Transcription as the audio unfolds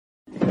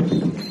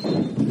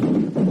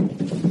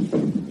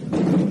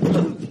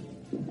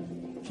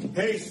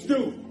Hey,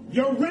 Stu,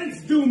 your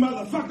rent's due,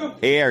 motherfucker.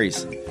 Hey,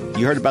 Aries,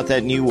 you heard about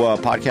that new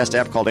podcast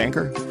app called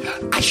Anchor?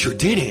 I sure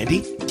did,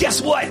 Andy.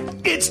 Guess what?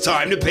 It's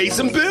time to pay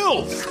some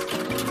bills.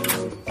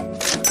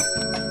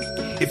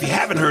 If you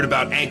haven't heard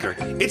about Anchor,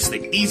 it's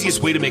the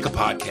easiest way to make a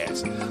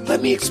podcast.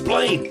 Let me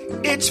explain.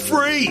 It's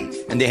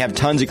free. And they have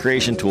tons of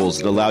creation tools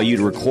that allow you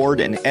to record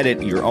and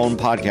edit your own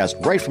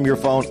podcast right from your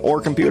phone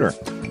or computer.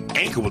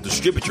 Anchor will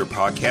distribute your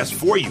podcast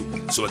for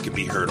you so it can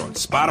be heard on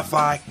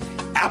Spotify,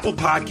 Apple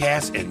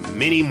Podcasts, and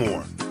many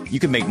more. You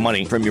can make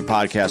money from your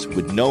podcast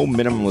with no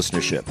minimum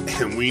listenership.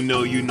 And we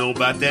know you know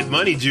about that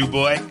money, Jew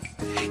boy.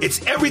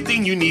 It's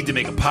everything you need to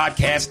make a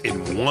podcast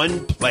in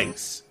one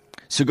place.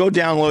 So go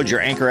download your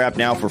Anchor app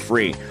now for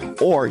free,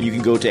 or you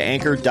can go to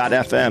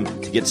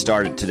anchor.fm to get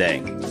started today.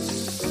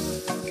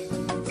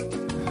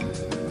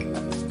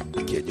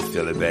 Can you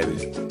feel it, baby?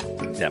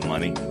 That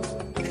money?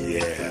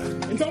 Yeah.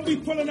 And don't be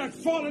pulling that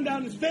falling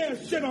down the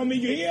stairs shit on me,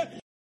 you hear?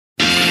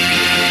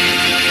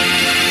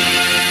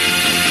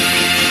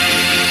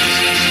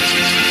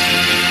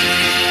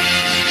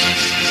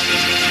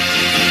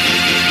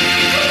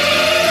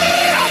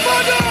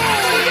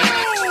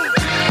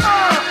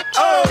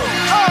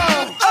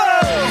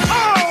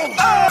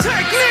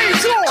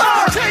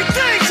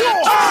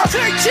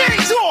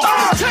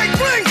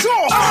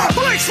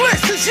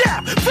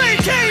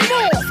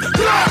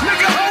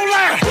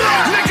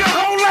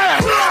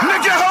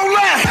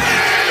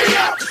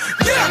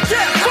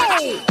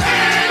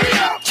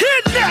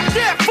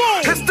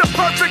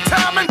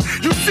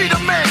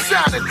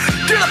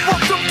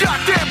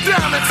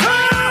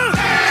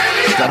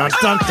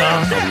 Dun,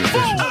 dun,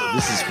 dun.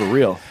 This is for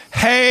real.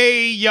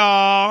 Hey,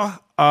 y'all.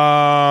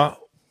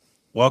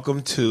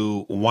 Welcome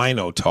to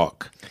Wino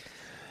Talk.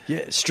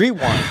 Yeah, street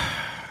wine.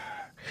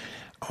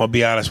 I'm going to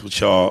be honest with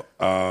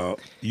y'all.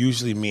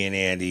 Usually me and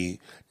Andy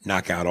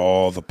knock out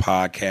all the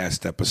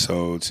podcast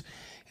episodes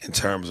in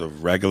terms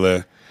of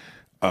regular,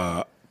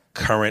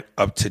 current,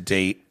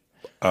 up-to-date,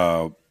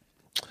 current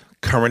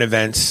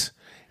events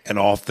and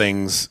all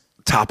things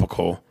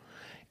topical.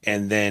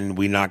 And then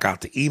we knock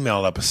out the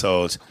email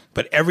episodes.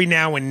 But every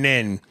now and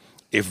then,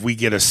 if we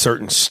get a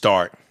certain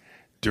start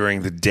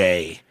during the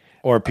day.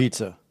 Or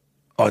pizza.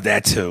 Oh,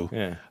 that too.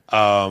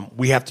 Yeah.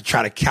 We have to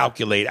try to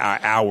calculate our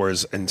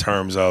hours in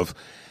terms of,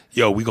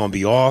 we're going to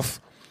be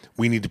off.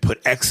 We need to put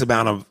X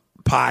amount of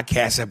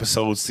podcast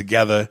episodes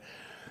together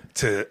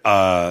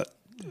to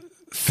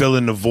fill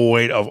in the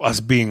void of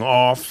us being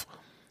off,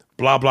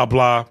 blah, blah,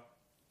 blah.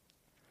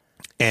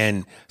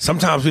 And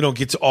sometimes we don't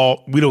get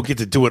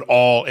to do it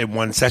all in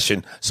one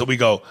session. So we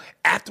go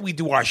after we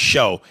do our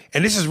show,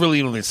 and this is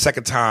really only the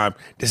second time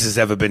this has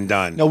ever been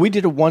done. No, we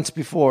did it once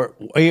before,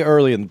 way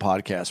early in the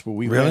podcast, where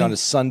we Really? went on a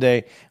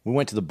Sunday. We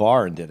went to the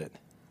bar and did it.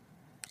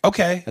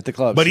 Okay, At the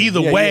club. But So,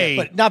 either yeah, way,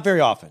 but not very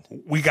often.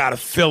 we got to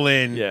fill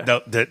in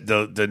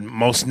the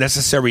most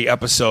necessary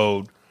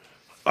episode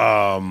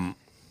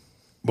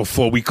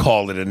before we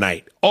call it a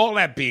night. All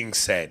that being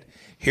said,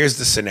 here's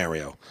the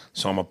scenario.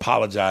 So I'm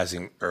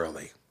apologizing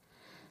early.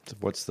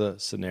 What's the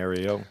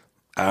scenario?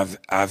 I've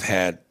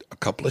had a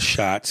couple of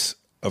shots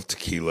of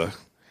tequila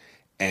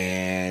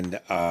and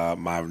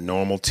my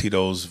normal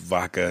Tito's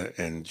vodka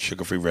and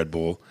sugar-free Red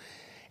Bull.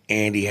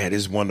 Andy had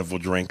his wonderful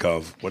drink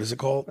of, what is it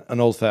called? An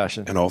old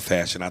fashioned. An old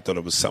fashioned. I thought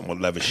it was something with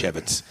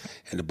Levashevitz,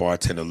 and the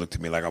bartender looked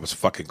at me like I was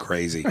fucking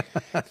crazy.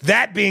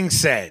 That being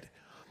said,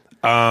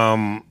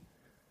 on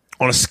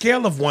a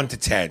scale of 1 to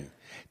 10,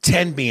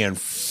 10 being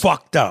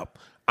fucked up,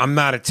 I'm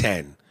not a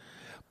 10,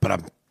 but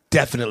I'm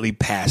definitely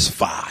past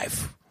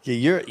 5.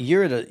 Yeah,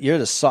 you're at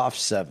a soft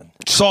 7.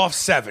 Soft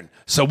 7.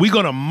 So we're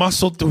gonna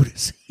muscle through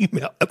this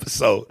email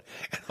episode,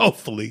 and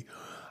hopefully,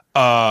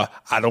 I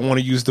don't want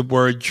to use the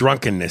word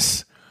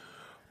drunkenness,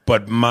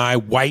 but my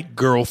white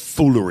girl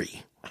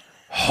foolery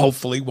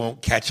hopefully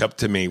won't catch up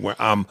to me where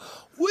I'm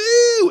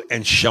woo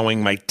and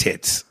showing my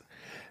tits.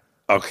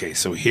 Okay,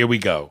 so here we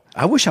go.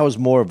 I wish I was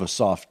more of a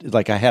soft,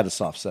 like I had a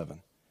soft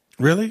 7.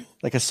 Really?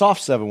 Like a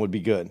soft 7 would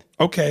be good.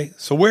 Okay,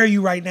 so where are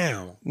you right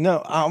now?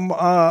 No,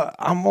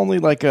 I'm only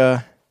like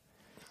a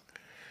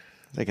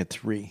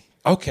 3.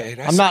 Okay,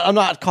 I'm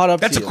not caught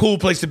up. That's to a you. cool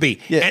place to be.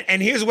 Yeah.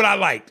 And here's what I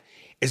liked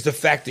is the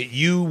fact that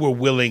you were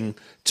willing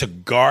to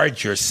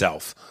guard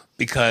yourself,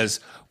 because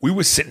we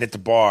were sitting at the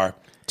bar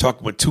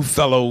talking with 2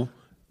 fellow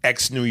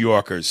ex-New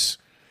Yorkers.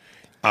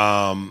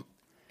 And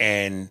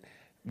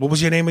what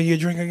was your name of your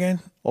drink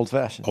again? Old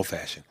fashioned. Old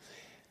fashioned.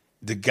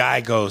 The guy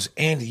goes,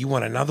 Andy, you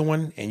want another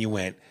one? And you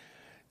went,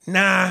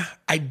 nah,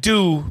 I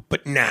do,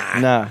 but nah.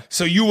 Nah.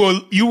 So you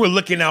were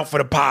looking out for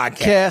the podcast.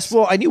 Cass,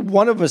 well, I knew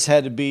one of us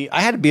had to be.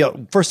 I had to be.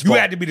 First of You all,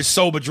 had to be the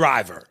sober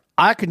driver.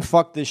 I can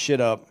fuck this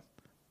shit up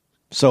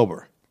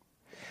sober.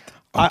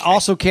 I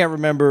also can't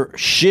remember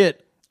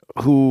shit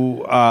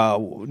who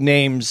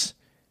names.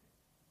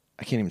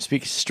 I can't even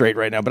speak straight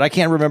right now, but I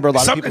can't remember a lot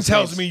of Something people's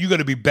tells names. me you're going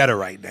to be better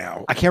right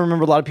now. I can't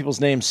remember a lot of people's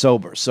names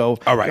sober. So,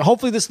 All right.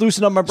 hopefully this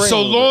loosened up my brain. So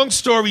a little long bit.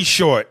 story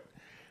short,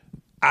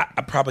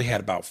 I probably had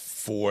about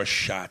 4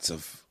 shots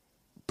of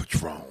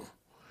Patron,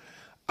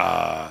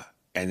 and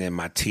then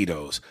my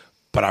Tito's.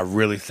 But I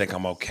really think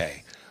I'm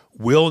okay.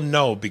 will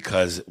know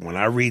because when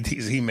I read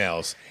these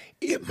emails,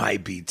 it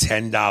might be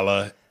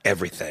 $10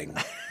 everything.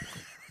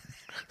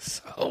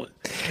 So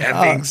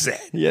that being said,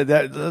 Yeah,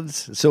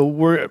 that's so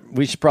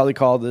we should probably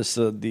call this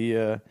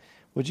the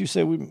what'd you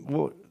say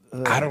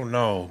I don't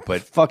know,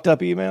 but fucked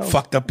up emails?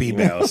 fucked up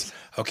emails.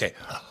 Okay.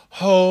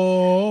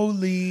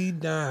 Holy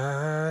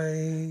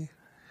night,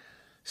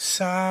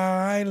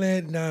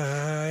 silent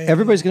night.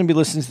 Everybody's going to be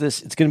listening to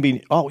this. It's going to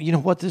be, oh, you know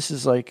what? This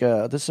is like,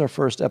 this is our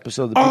first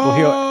episode. The people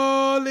here.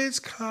 All is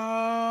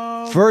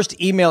calm.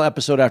 First email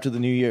episode after the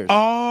New Year's.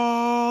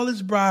 All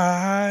is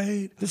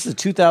bright. This is a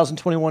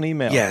 2021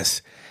 email.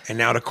 Yes. And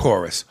now the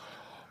chorus.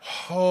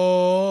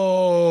 Holy,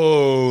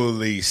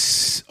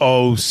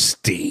 oh,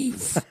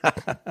 Steve.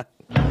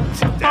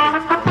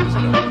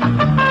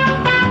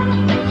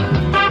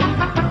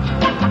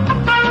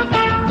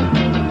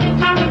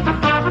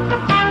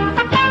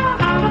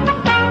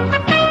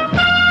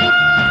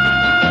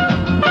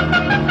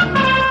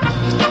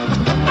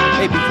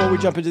 Hey, before we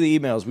jump into the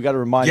emails, we got to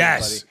remind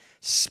Yes. everybody.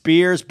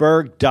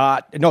 Spearsburg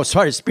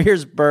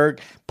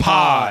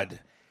Pod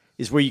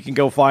is where you can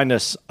go find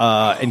us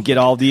and get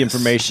all the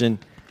information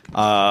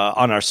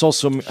on our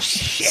social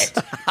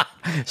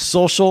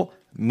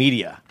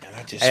media.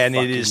 And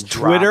it is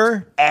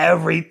Twitter,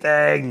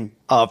 everything.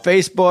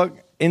 Facebook,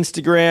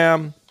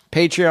 Instagram,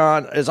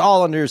 Patreon. It's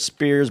all under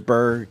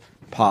Spearsburg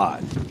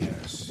Pod.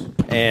 Yes.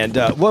 And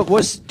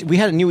we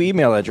had a new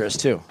email address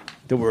too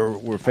that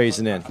we're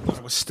phasing in.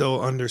 It was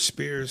still under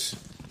Spears.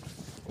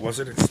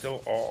 Wasn't it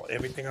still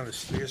everything under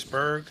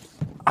Spearsburg?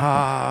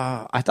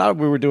 I thought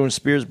we were doing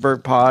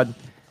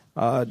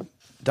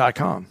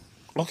SpearsburgPod.com.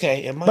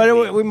 Okay, it might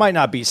But we might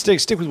not be.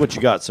 Stick with what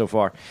you got so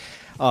far.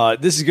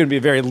 This is going to be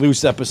a very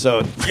loose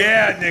episode.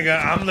 Yeah,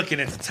 nigga, I'm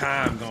looking at the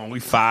time going, we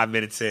 5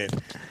 minutes in.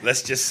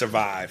 Let's just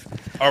survive.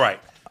 All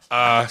right.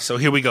 So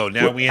here we go.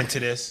 Now we into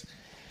this.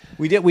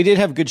 We did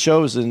have good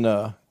shows, and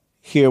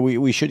here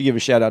we should give a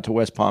shout out to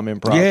West Palm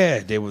Improv. Yeah,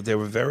 they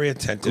were very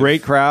attentive.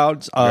 Great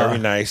crowds. Very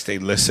nice. They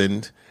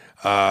listened.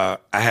 I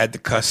had to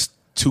cuss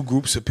 2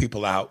 groups of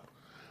people out.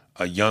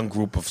 A young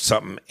group of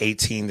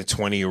 18 to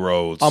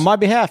 20-year-olds. On my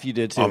behalf, you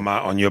did too.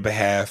 On your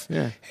behalf.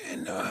 Yeah.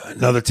 And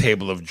another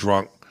table of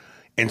drunk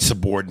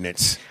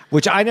insubordinates.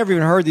 Which I never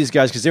even heard these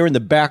guys because they were in the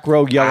back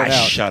row yelling I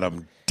out. shut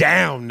them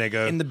down,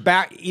 nigga. In the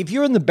back, if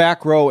you're in the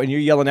back row and you're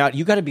yelling out,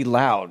 you got to be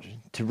loud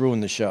to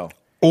ruin the show.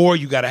 Or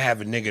you got to have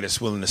a nigga that's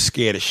willing to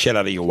scare the shit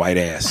out of your white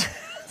ass.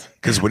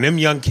 Because when them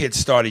young kids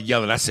started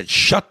yelling, I said,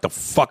 shut the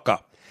fuck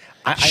up.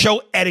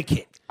 Show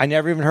etiquette. I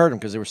never even heard them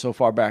because they were so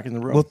far back in the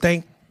room. Well,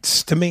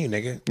 thanks to me,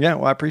 nigga. Yeah,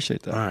 well, I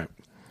appreciate that. All right.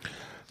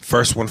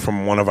 First one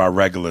from one of our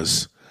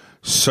regulars,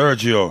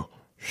 Sergio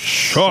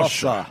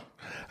Sosa.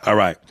 All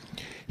right.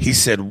 He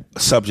said,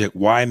 subject,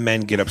 why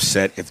men get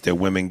upset if their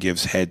women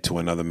gives head to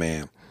another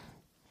man.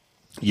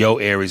 Yo,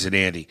 Aries and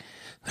Andy.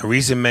 The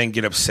reason men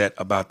get upset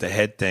about the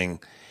head thing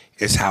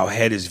is how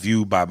head is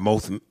viewed by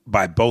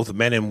both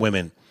men and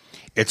women.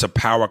 It's a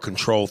power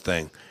control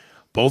thing.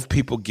 Both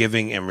people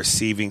giving and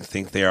receiving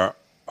think they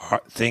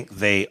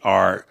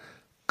are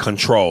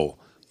control.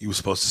 You were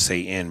supposed to say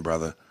in,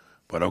 brother.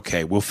 But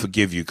okay, we'll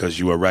forgive you because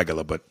you a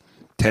regular, but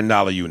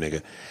 $10 you,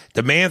 nigga.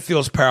 The man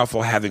feels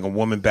powerful having a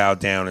woman bow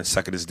down and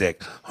suck at his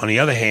dick. On the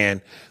other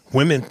hand,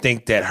 women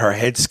think that her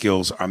head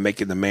skills are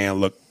making the man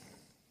look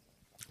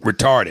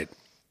retarded.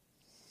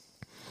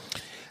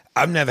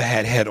 I've never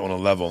had head on a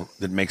level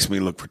that makes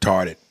me look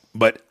retarded,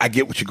 but I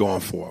get what you're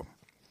going for.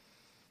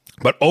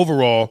 But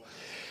overall,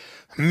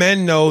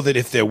 men know that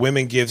if their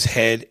women gives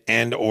head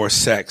and or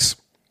sex,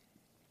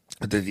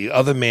 that the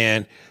other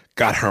man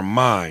got her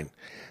mind.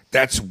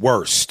 That's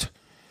worst.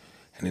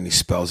 And then he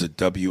spells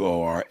it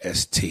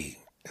worst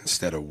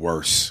instead of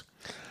worse.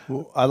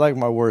 Well, I like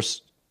my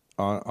worst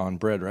on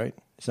bread, right?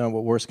 Is that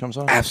what worst comes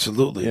on?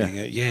 Absolutely, Yeah.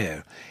 nigga.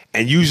 Yeah.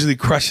 And usually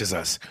crushes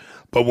us.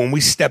 But when we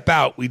step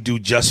out, we do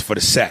just for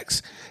the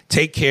sex.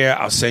 Take care.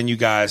 I'll send you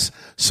guys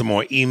some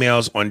more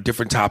emails on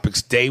different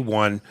topics. Day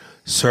 1,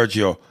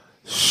 Sergio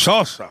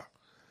Sosa.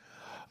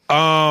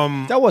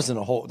 That wasn't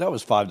that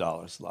was $5,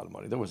 a lot of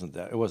money. It wasn't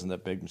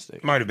that big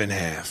mistake. Might have been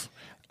half.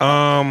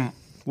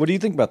 What do you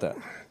think about that?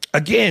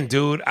 Again,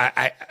 dude,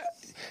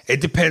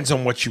 it depends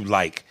on what you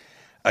like.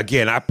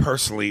 Again, I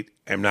personally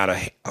am not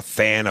a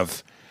fan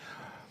of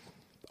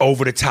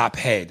over-the-top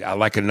head. I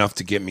like enough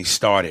to get me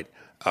started.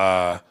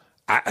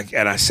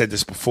 And I said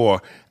this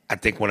before, I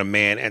think when a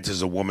man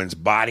enters a woman's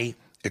body,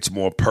 it's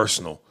more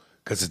personal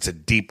because it's a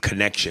deep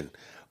connection.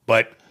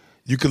 But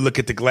you can look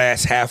at the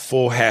glass half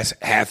full,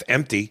 half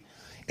empty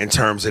in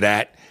terms of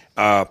that.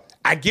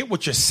 I get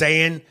what you're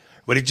saying,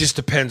 but it just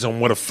depends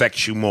on what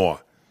affects you more.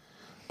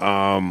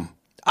 I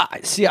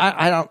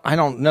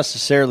don't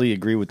necessarily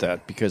agree with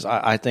that because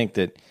I think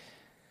that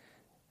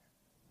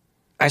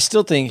I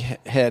still think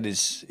head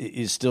is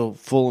still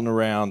fooling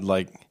around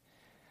like.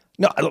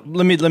 No,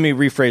 let me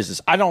rephrase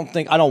this. I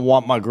don't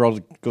want my girl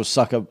to go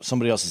suck up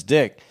somebody else's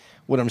dick.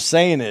 What I'm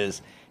saying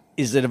is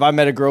that if I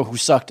met a girl who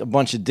sucked a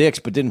bunch of dicks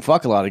but didn't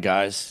fuck a lot of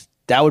guys,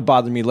 that would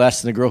bother me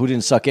less than a girl who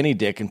didn't suck any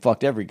dick and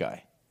fucked every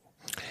guy.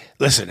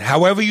 Listen,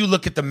 however you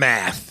look at the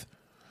math,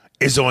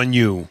 is on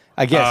you.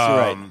 I guess you're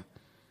right.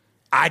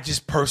 I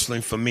just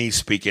personally, for me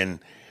speaking,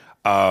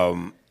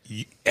 and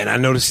I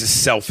know this is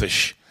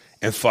selfish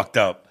and fucked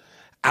up,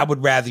 I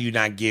would rather you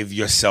not give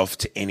yourself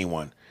to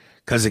anyone.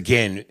 Because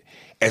again,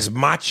 as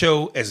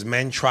macho as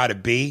men try to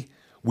be,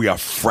 we are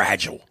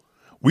fragile.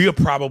 We are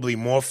probably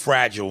more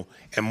fragile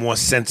and more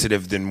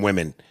sensitive than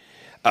women.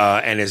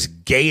 And as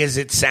gay as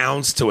it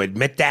sounds to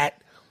admit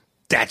that,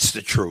 that's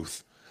the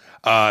truth.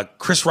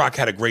 Chris Rock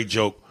had a great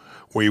joke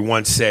where he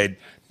once said,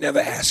 never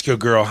ask your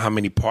girl how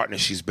many partners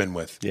she's been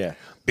with. Yeah.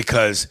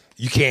 Because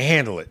you can't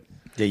handle it.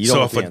 Yeah, you don't so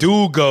want if the a answer.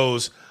 dude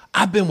goes,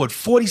 I've been with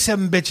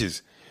 47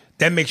 bitches,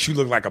 that makes you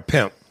look like a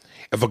pimp.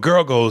 If a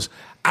girl goes,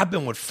 I've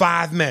been with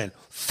 5 men.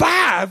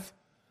 5?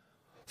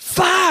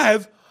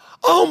 5?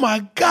 Oh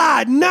my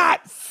God,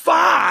 not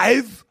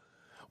 5.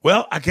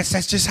 Well, I guess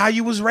that's just how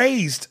you was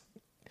raised.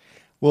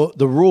 Well,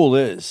 the rule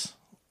is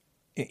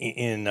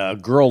in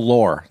girl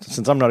lore,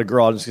 since I'm not a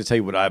girl, I'm just going to tell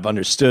you what I've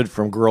understood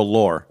from girl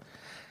lore,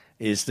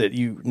 is that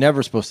you're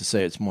never supposed to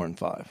say it's more than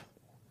 5.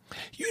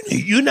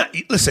 You're not,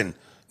 listen,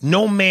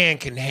 no man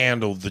can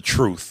handle the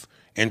truth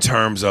in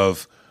terms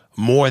of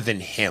more than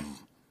him.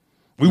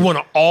 We want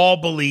to all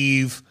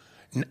believe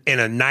in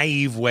a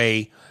naive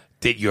way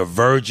that you're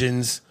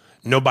virgins.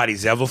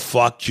 Nobody's ever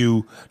fucked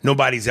you.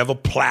 Nobody's ever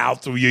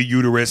plowed through your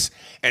uterus.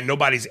 And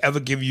nobody's ever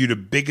given you the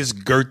biggest,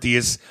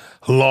 girthiest,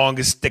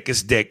 longest,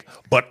 thickest dick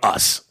but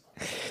us.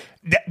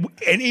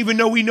 And even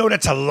though we know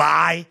that's a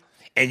lie,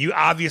 and you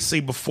obviously,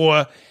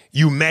 before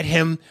you met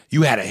him,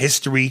 you had a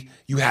history,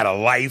 you had a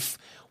life.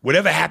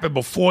 Whatever happened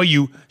before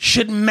you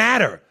shouldn't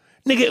matter.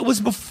 Nigga, it was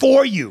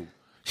before you.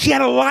 She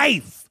had a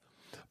life.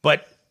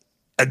 But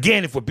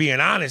again, if we're being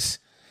honest,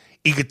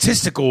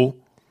 egotistical,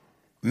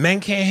 men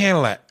can't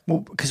handle that. Well,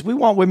 because we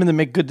want women to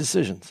make good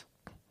decisions.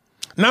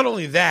 Not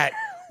only that,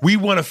 we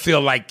want to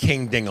feel like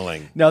King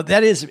Dingaling. No,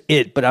 that is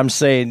it. But I'm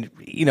saying,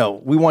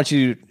 we want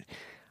you to.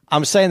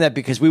 I'm saying that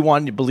because we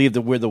want you to believe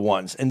that we're the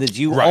ones, and that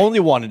you Right.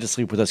 only wanted to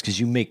sleep with us because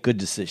you make good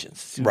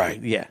decisions.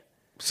 Right. Yeah.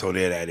 So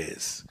there that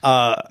is.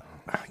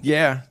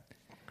 Yeah.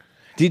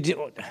 Did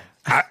you?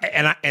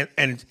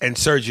 And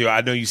Sergio,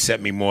 I know you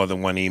sent me more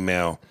than one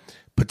email,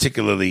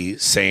 particularly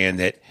saying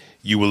that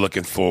you were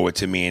looking forward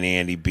to me and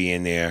Andy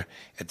being there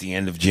at the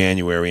end of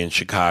January in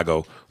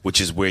Chicago,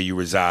 which is where you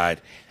reside.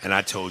 And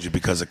I told you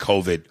because of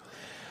COVID,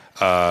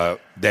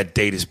 that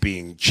date is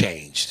being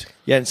changed.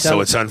 Yeah, it so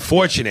sounds- it's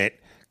unfortunate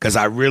because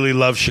I really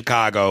love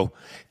Chicago.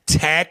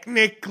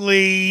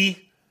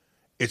 Technically,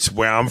 it's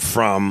where I'm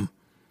from.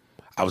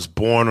 I was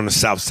born on the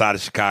south side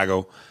of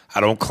Chicago.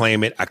 I don't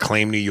claim it. I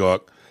claim New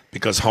York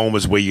because home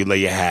is where you lay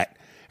your hat.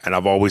 And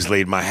I've always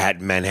laid my hat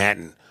in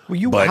Manhattan.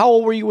 But how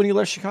old were you when you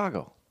left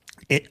Chicago?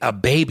 a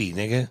baby,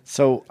 nigga.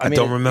 So I mean,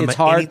 don't remember it's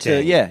hard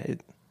anything. to,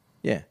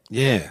 yeah.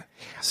 Yeah.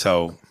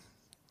 So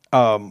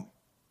Do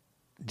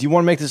you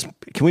want to make this?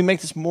 Can we make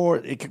this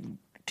more?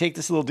 Take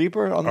this a little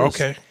deeper on this.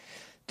 okay.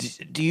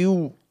 Do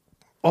you?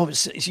 Oh,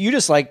 so you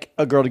just like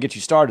a girl to get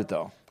you started,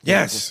 though.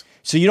 Yes.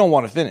 So you don't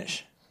want to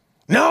finish.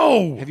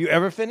 No. Have you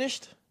ever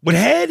finished? With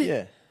head?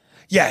 Yeah.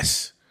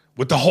 Yes.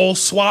 With the whole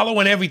swallow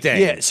and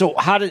everything. Yeah. So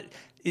how did?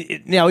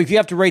 Now, if you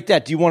have to rate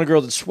that, do you want a girl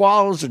that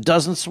swallows or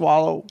doesn't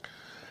swallow?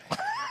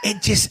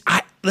 It just,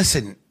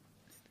 listen,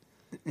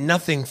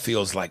 nothing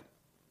feels like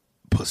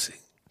pussy.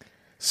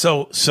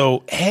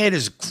 So head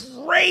is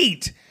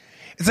great.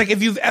 It's like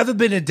if you've ever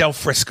been to Del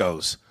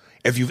Frisco's,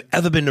 if you've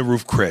ever been to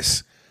Ruth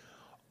Chris,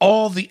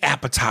 all the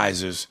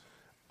appetizers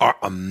are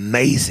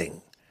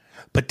amazing.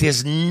 But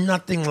there's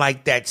nothing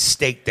like that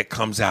steak that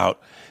comes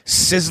out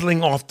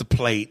sizzling off the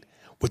plate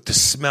with the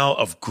smell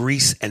of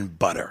grease and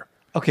butter.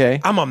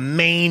 Okay. I'm a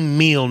main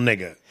meal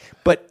nigga.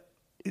 But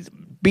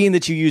being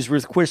that you use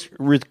Ruth Chris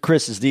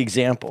as the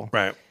example,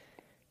 Right.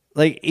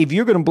 like if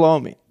you're going to blow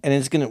me and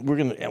we're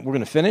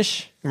gonna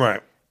finish, Right.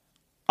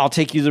 I'll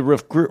take you to the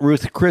Ruth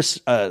Chris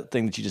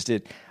thing that you just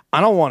did. I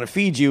don't want to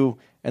feed you,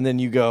 and then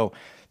you go.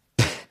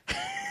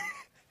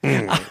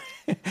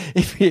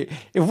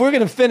 If we're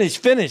gonna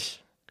finish.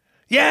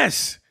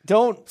 Yes.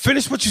 Don't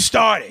Finish what you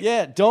started.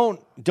 Yeah, don't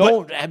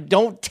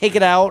take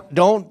it out.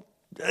 Don't.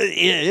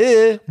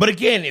 But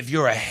again, if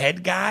you're a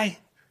head guy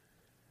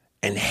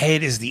and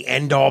head is the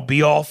end all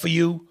be all for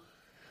you,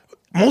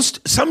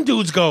 some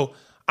dudes go,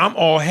 I'm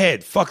all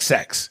head, fuck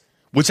sex,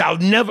 which I'll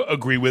never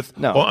agree with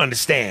No. or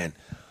understand.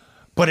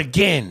 But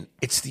again,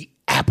 it's the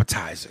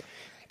appetizer.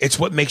 It's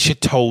what makes your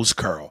toes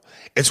curl.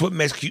 It's what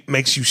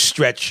makes you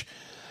stretch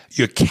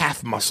your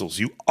calf muscles.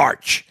 You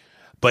arch.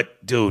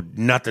 But dude,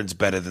 nothing's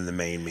better than the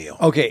main meal.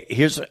 Okay,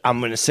 I'm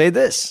going to say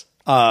this.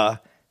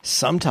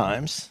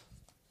 Sometimes,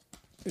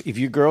 if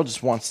your girl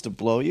just wants to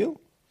blow you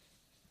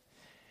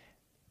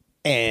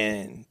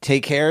and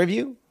take care of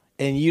you,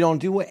 and you don't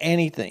do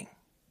anything,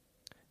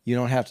 you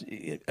don't have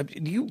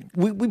to.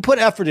 We put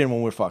effort in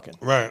when we're fucking,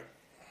 Right.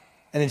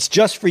 and it's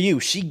just for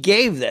you. She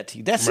gave that to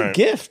you. That's a Right.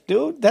 gift,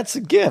 dude. That's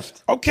a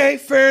gift. Okay,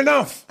 fair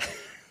enough.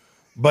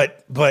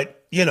 But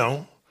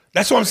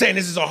that's what I'm saying.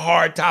 This is a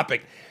hard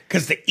topic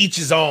because to each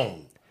his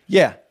own.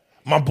 Yeah.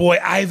 My boy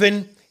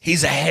Ivan,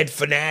 he's a head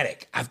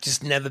fanatic. I've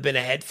just never been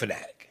a head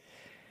fanatic.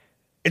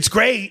 It's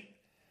great.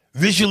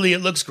 Visually, it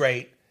looks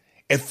great.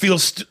 It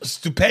feels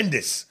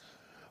stupendous.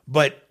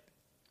 But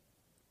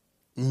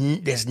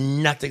there's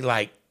nothing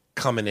like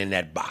coming in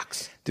that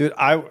box. Dude,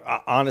 I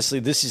honestly,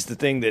 this is the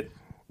thing that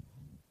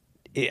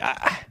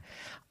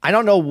I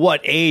don't know what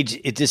age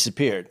it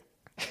disappeared.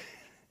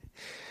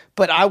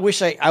 But I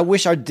wish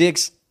our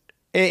dicks,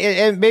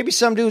 and maybe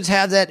some dudes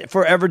have that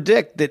forever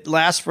dick that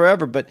lasts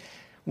forever. But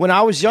when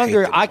I was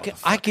younger, I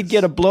could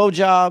get a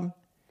blowjob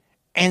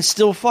and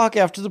still fuck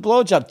after the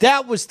blowjob.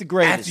 That was the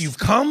greatest. After you've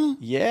come?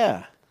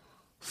 Yeah.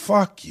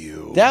 Fuck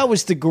you. That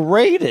was the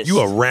greatest. You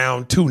a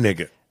round 2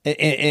 nigga.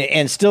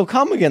 And still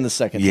come again the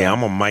second time. Yeah,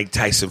 I'm a Mike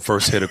Tyson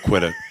first hitter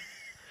quitter.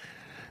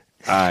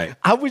 All right.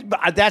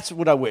 That's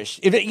what I wish.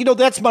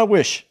 That's my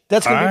wish.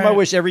 That's going to be my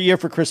wish every year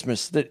for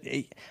Christmas. That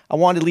I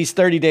want at least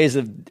 30 days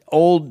of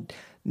old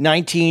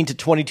 19 to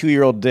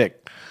 22-year-old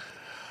dick.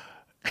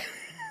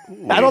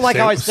 I don't like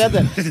how I said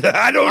that.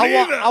 I don't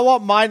either. I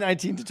want my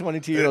 19 to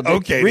 22-year-old dick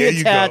okay,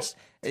 reattached.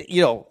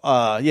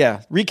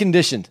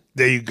 Reconditioned.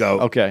 There you go.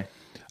 Okay.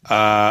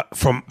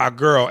 From our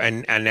girl,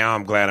 and now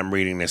I'm glad I'm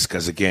reading this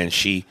because, again,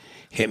 she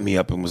hit me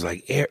up and was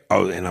like, and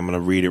I'm going to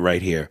read it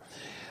right here.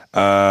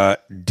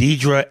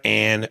 Deidre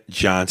Ann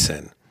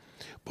Johnson.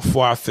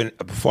 Before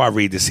I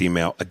read this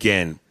email,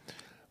 again,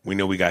 we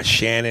know we got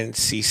Shannon,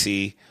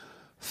 Cece,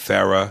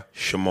 Farrah,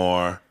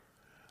 Shamar,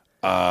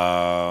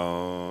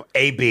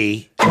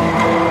 AB,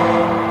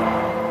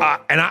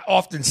 and I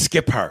often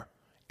skip her,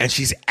 and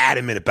she's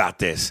adamant about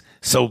this.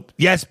 So,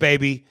 yes,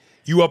 baby,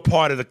 you are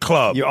part of the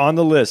club. You're on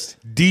the list.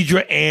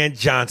 Deidre Ann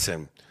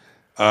Johnson.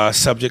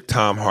 Subject,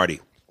 Tom Hardy.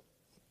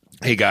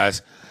 Hey,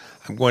 guys,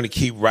 I'm going to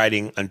keep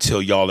writing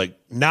until y'all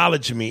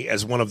acknowledge me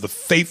as one of the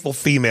faithful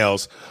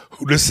females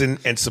who listen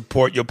and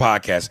support your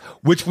podcast,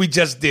 which we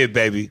just did,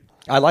 baby.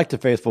 I like the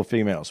faithful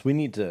females. We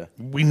need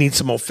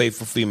some more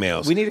faithful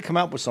females. We need to come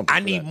out with something. I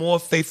need more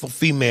faithful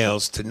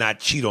females to not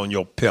cheat on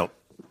your pimp.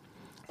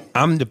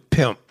 I'm the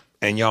pimp,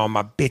 and y'all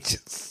my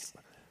bitches.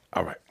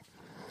 All right.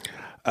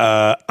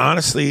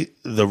 Honestly,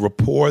 the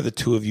rapport the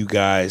two of you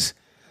guys,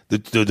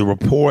 the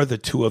rapport the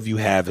two of you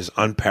have is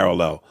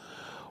unparalleled.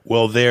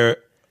 Well, there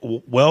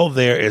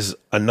is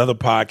another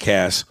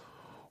podcast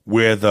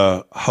where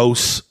the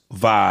hosts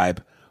vibe,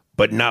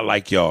 but not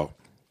like y'all.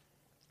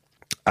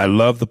 I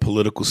love the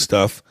political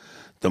stuff,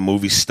 the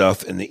movie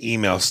stuff, and the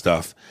email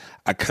stuff.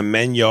 I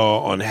commend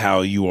y'all on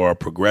how you are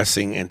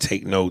progressing and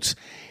take notes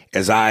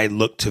as I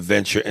look to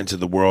venture into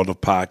the world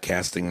of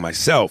podcasting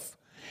myself.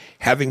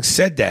 Having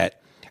said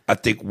that, I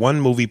think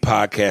one movie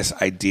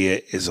podcast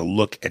idea is a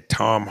look at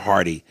Tom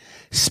Hardy,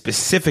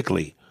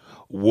 specifically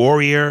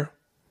Warrior,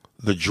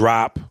 The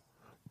Drop,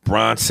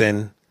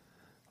 Bronson,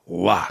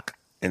 Locke.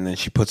 And then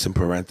she puts in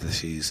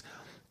parentheses,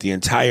 the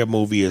entire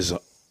movie is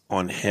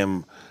on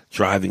him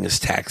driving his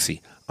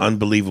taxi.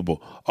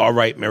 Unbelievable. All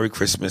right, Merry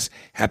Christmas,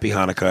 Happy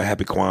Hanukkah,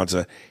 Happy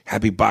Kwanzaa,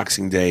 Happy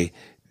Boxing Day,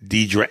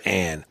 Deidre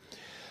Ann.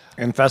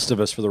 And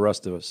Festivus for the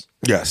rest of us.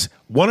 Yes.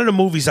 One of the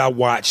movies I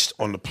watched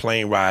on the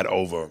plane ride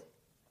over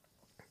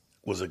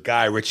was a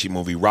Guy Ritchie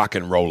movie, Rock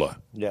and Roller.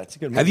 Yeah, it's a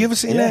good movie. Have you ever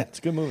seen that? It's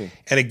a good movie.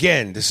 And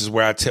again, this is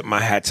where I tip my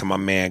hat to my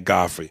man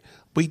Godfrey.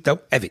 We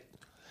don't have it.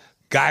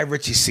 Guy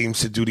Ritchie seems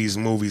to do these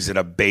movies that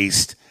are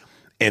based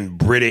in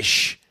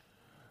British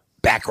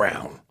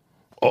background.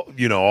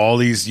 All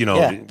these,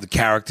 the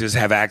characters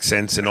have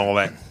accents and all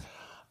that.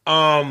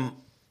 And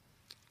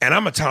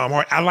I'm a Tom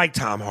Hardy. I like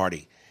Tom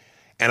Hardy.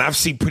 And I've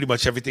seen pretty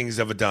much everything he's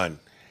ever done.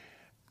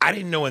 I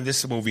didn't know in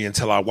this movie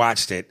until I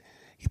watched it,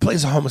 he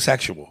plays a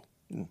homosexual.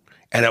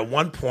 And at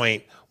one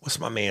point, what's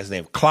my man's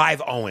name?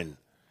 Clive Owen.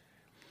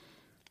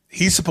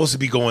 He's supposed to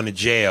be going to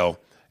jail.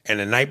 And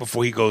the night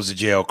before he goes to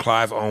jail,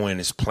 Clive Owen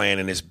is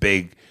planning this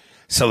big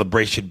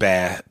celebration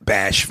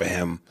bash for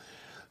him.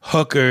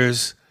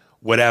 Hookers,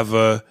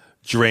 whatever,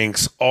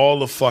 drinks, all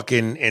the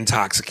fucking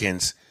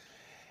intoxicants.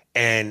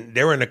 And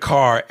they're in the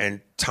car,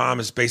 and Tom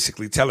is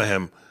basically telling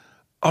him,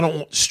 I don't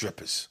want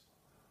strippers.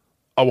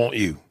 I want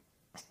you.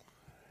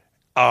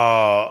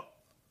 And,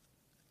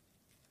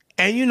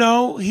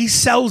 he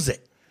sells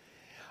it.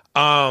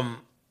 I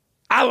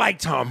like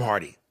Tom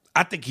Hardy.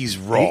 I think he's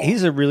raw.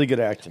 He's a really good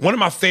actor. One of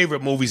my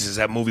favorite movies is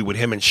that movie with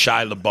him and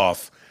Shia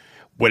LaBeouf,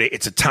 where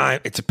it's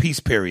a peace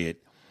period,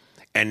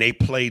 and they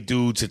play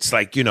dudes. It's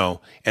like, in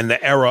the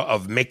era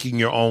of making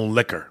your own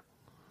liquor,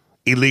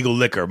 illegal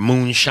liquor,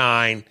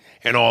 moonshine,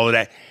 and all of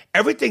that.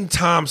 Everything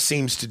Tom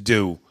seems to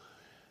do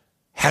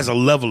has a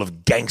level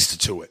of gangster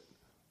to it.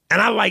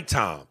 And I like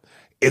Tom.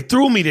 It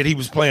threw me that he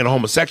was playing a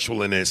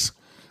homosexual in this.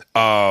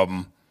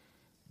 But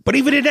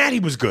even in that, he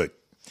was good.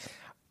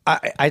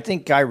 I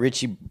think Guy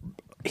Ritchie,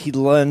 he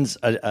lends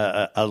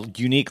a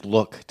unique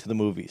look to the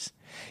movies.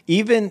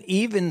 Even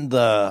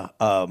the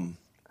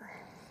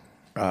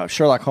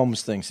Sherlock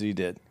Holmes things that he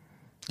did.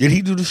 Did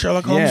he do the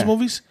Sherlock Holmes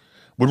movies?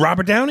 With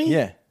Robert Downey?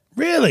 Yeah.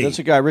 Really? That's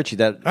a Guy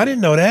Ritchie. I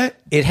didn't know that.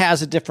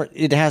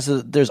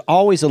 There's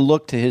always a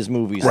look to his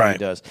movies that he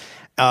does.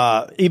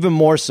 Even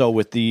more so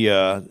with the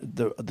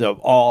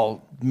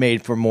all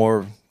made for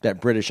more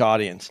that British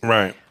audience.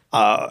 Right.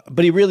 But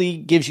he really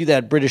gives you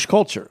that British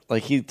culture.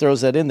 Like he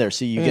throws that in there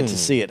so you get to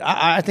see it.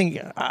 I think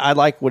I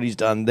like what he's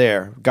done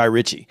there, Guy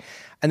Ritchie.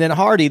 And then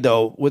Hardy,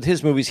 though, with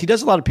his movies, he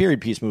does a lot of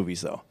period piece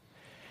movies, though.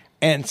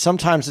 And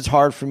sometimes it's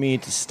hard for me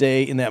to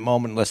stay in that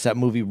moment unless that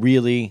movie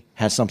really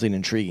has something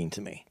intriguing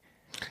to me.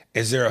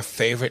 Is there a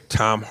favorite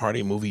Tom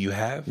Hardy movie you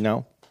have?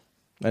 No,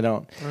 I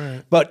don't.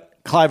 Right. But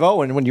Clive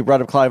Owen, when you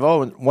brought up Clive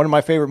Owen, one of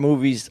my favorite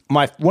movies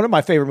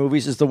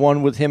is the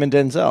one with him and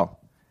Denzel.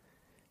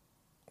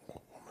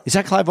 Is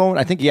that Clive Owen?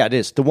 I think, yeah, it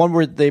is. The one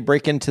where they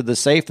break into the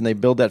safe and they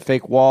build that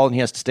fake wall and he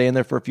has to stay in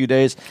there for a few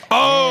days.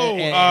 Oh!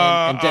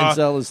 And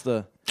Denzel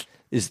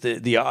is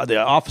the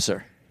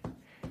officer.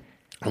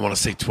 I want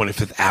to say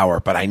 25th Hour,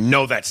 but I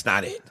know that's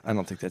not it. I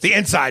don't think that's The it.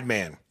 Inside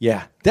Man.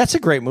 Yeah, that's a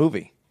great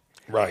movie.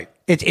 Right.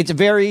 It's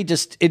very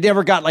just, it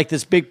never got like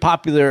this big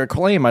popular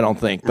acclaim, I don't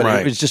think, but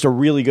Right. it was just a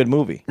really good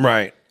movie.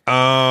 Right.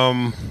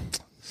 Guy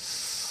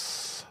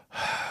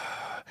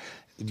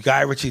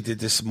Ritchie did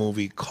this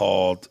movie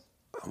called,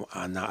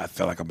 now I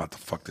feel like I'm about to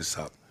fuck this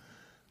up,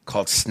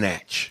 called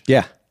Snatch.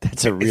 Yeah,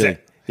 that's a really,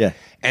 yeah.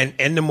 And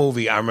in the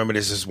movie, I remember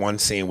there's this one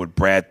scene with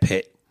Brad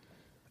Pitt,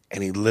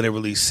 and he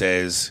literally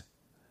says,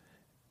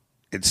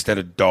 instead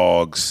of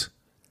dogs,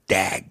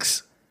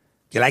 dags.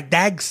 You like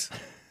dags?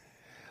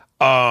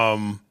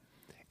 And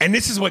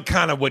this is what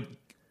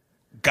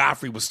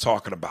Godfrey was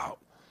talking about.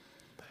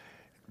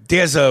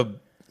 There's a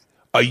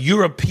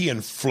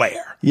European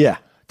flair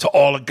to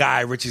all of Guy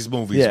Ritchie's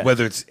movies,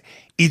 whether it's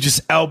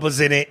Idris Elba's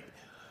in it,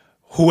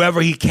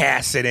 whoever he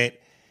casts in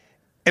it.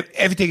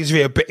 Everything is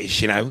very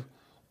British, you know?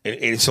 And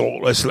it's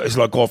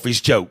like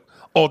Godfrey's joke.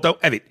 Although,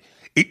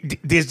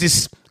 there's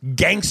this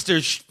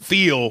gangster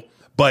feel,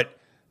 but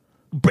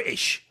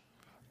British.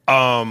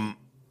 And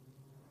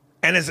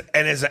as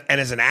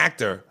an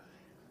actor,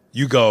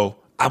 you go,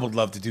 I would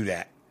love to do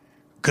that.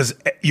 Because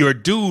you're a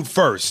dude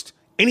first.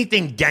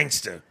 Anything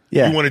gangster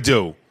you want to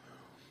do.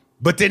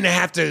 But then they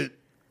have to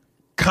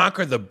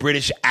conquer the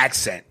British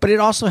accent. But it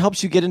also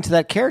helps you get into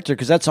that character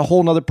because that's a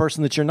whole other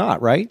person that you're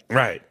not, right?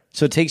 Right.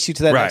 So it takes you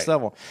to that next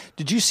level.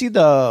 Did you see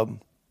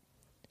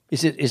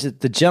is it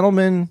The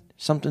Gentleman,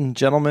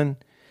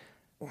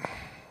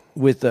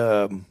 with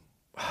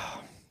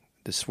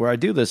this is where I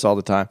do this all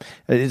the time.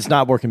 It's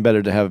not working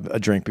better to have a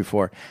drink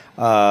before.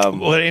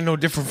 Well, it ain't no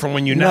different from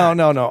when you're not.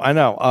 No. I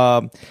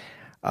know.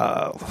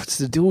 What's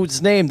the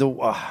dude's name?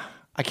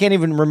 I can't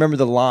even remember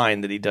the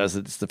line that he does.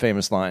 It's the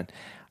famous line.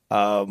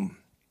 All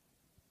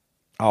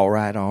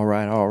right.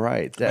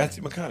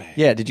 Matthew McConaughey.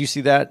 Yeah, did you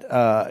see that?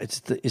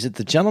 Is it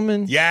The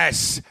Gentleman?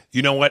 Yes.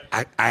 You know what?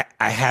 I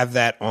have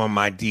that on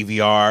my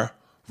DVR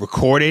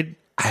recorded.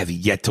 I have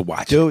yet to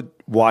watch it. Dude,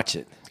 watch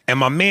it. And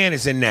my man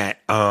is in that.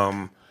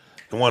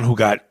 The one who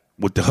got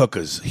with the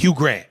hookers, Hugh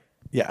Grant.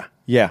 Yeah.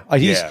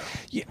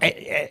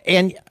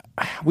 And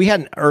we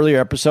had an earlier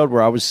episode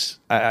where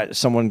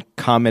someone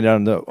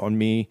commented on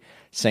me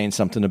saying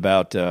something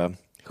about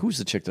who's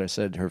the chick that I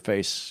said her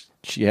face?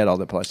 She had all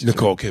the plastic.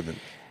 Nicole Kidman.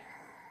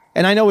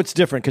 And I know it's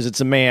different because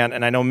it's a man,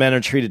 and I know men are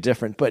treated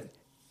different, but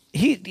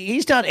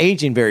he's not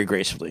aging very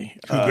gracefully.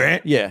 Hugh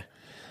Grant? Yeah.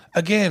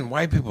 Again,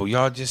 white people,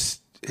 y'all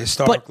just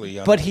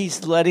historically. But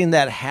he's letting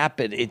that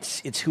happen.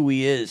 It's who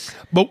he is.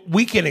 But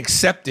we can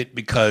accept it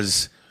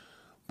because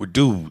we're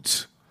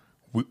dudes.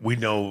 We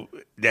know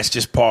that's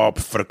just par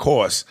for the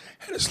course.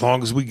 And as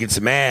long as we get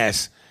some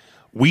ass,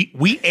 we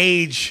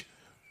age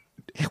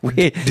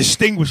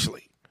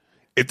distinguishedly,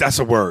 if that's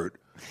a word.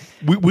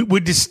 We're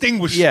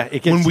distinguished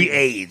when we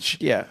age.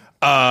 Yeah.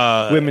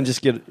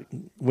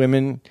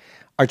 Women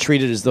are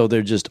treated as though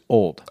they're just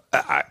old.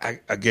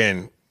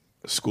 Again,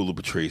 School of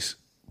Patrice.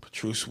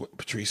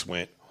 Patrice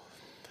went.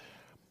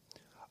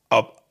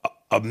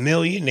 A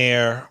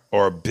millionaire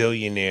or a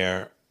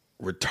billionaire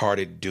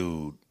retarded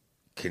dude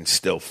can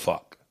still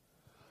fuck.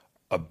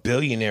 A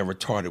billionaire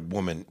retarded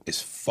woman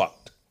is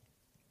fucked.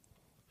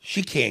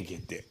 She can't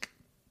get dick.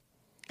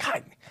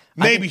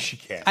 Maybe she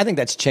can. I think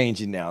that's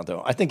changing now,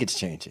 though. I think it's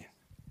changing.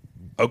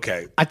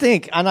 Okay.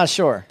 I'm not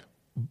sure.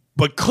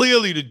 But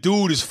clearly the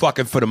dude is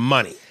fucking for the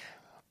money.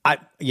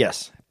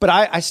 Yes. But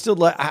I still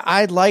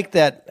I like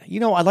that.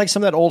 I like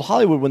some of that old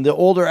Hollywood when the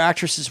older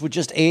actresses would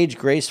just age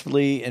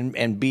gracefully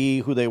and be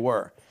who they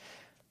were.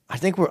 I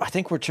think we're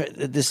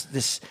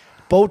this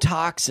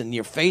Botox and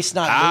your face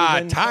not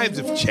moving. Times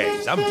have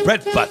changed. I'm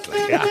Brett Butler.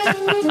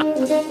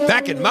 Yeah.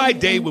 Back in my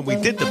day when we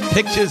did the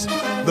pictures,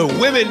 the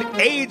women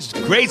aged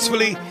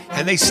gracefully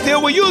and they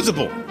still were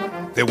usable.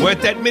 There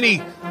weren't that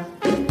many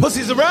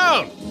pussies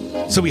around,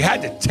 so we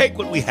had to take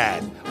what we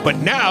had. But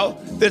now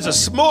there's a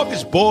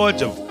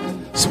smorgasbord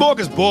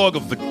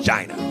of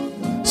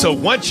vagina. So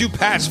once you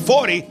pass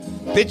 40,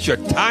 bitch, your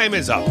time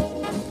is up.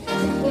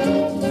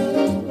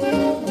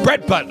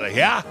 Brett Butler,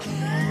 yeah?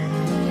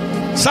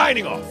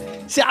 Signing off.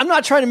 See, I'm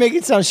not trying to make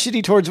it sound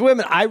shitty towards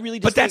women. I really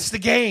just But that's the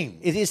game.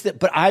 It is that,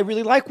 but I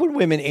really like when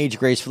women age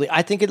gracefully.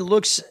 I think it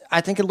looks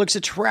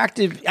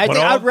attractive.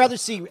 I'd rather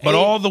see. But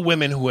all the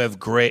women who have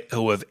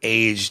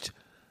aged,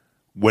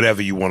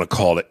 whatever you want to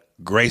call it,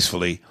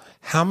 gracefully,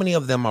 how many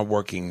of them are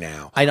working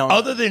now? I don't know.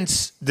 Other than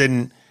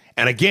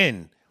and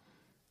again,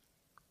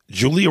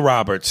 Julia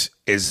Roberts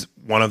is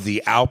one of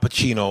the Al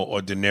Pacino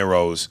or De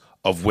Niro's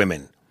of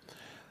women.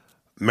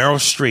 Meryl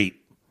Streep,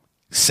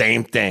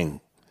 same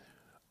thing.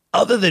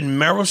 Other than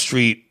Meryl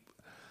Streep,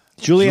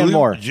 Julianne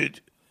Moore.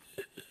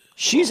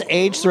 She's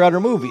aged throughout her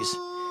movies.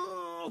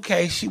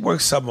 Okay, she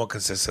works somewhat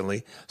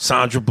consistently.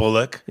 Sandra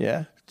Bullock.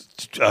 Yeah.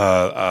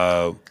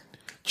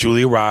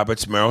 Julia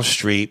Roberts, Meryl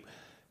Streep.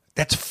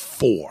 That's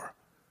 4.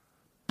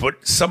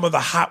 But some of the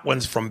hot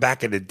ones from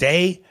back in the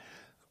day,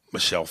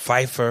 Michelle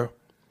Pfeiffer.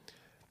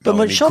 But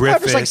Melanie Michelle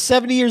Griffith, Pfeiffer's like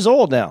 70 years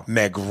old now.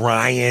 Meg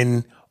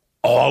Ryan,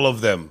 all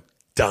of them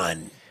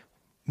done.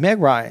 Meg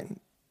Ryan,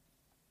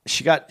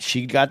 she got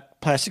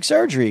plastic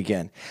surgery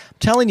again. I'm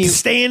telling you,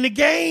 Stay in the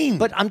game.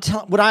 but I'm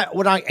telling what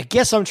I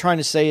guess I'm trying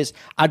to say is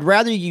I'd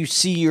rather you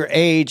see your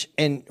age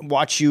and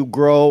watch you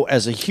grow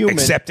as a human,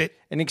 Accept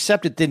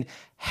it. than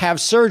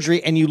have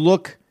surgery and you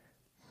look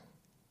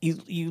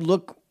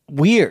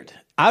weird.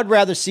 I'd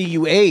rather see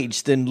you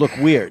age than look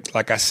weird.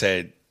 Like I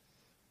said,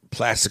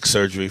 plastic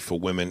surgery for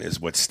women is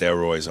what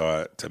steroids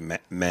are to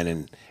men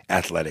in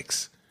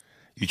athletics.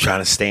 You trying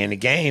to stay in the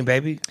game,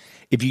 baby.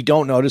 If you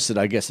don't notice it,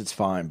 I guess it's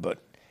fine. But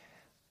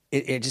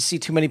I just see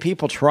too many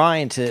people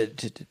trying to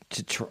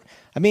try.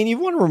 I mean, you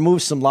want to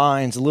remove some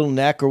lines, a little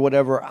neck or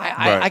whatever.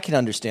 I can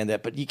understand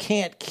that, but you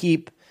can't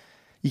keep.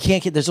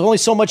 There's only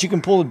so much you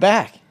can pull it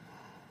back.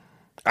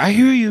 I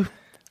hear you.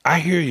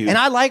 And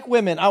I like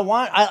women.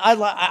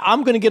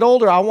 I'm going to get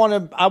older. I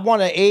want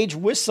to age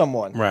with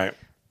someone. Right.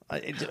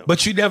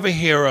 But you never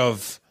hear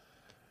of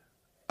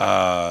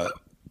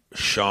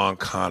Sean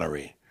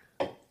Connery,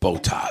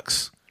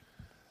 Botox,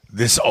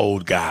 this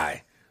old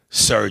guy,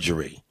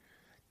 surgery,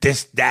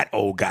 that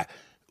old guy.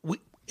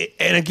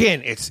 And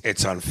again,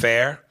 it's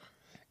unfair,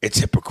 it's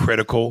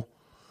hypocritical,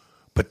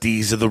 but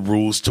these are the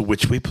rules to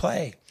which we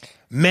play.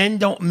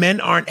 Men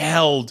aren't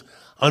held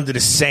under the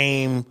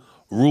same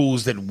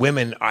rules that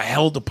women are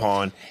held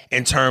upon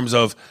in terms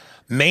of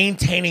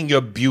maintaining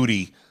your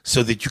beauty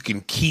so that you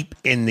can keep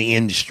in the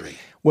industry.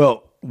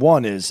 Well,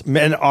 one is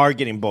men are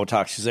getting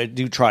Botox because they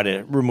do try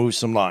to remove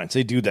some lines.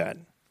 They do that.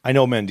 I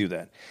know men do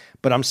that.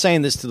 But I'm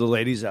saying this to the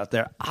ladies out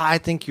there. I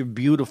think you're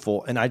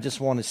beautiful, and I just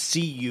want to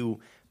see you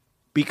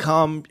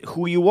become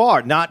who you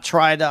are, not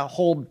try to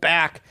hold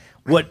back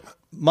what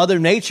Mother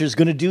Nature is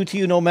going to do to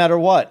you no matter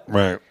what.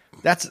 Right.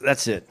 That's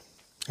it.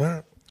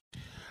 All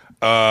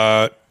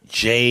right.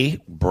 Jay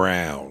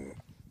Brown.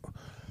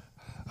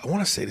 I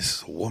want to say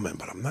this is a woman,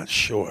 but I'm not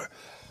sure.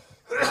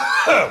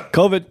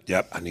 COVID.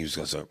 Yep, I knew he was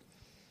going to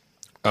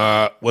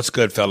say. What's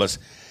good, fellas?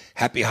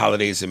 Happy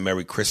holidays and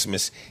Merry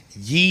Christmas.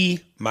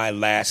 My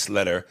last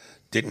letter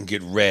didn't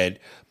get read,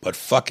 but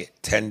fuck it.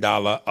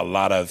 $10, a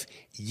lot of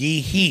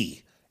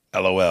he.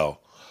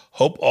 LOL.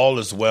 Hope all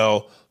is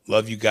well.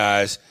 Love you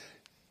guys.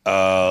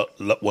 Love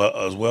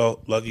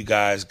you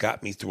guys.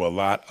 Got me through a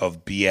lot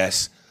of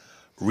BS.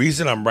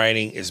 Reason I'm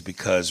writing is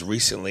because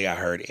recently I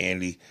heard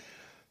Andy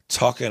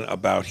talking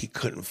about he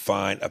couldn't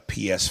find a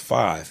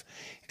PS5,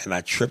 and I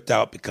tripped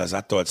out because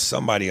I thought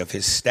somebody of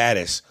his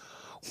status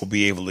will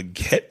be able to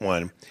get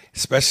one,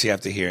 especially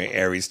after hearing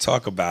Aries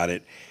talk about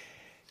it.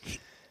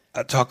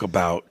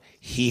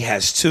 He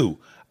has 2.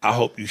 I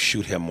hope you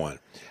shoot him one.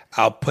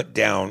 I'll put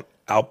down,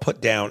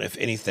 if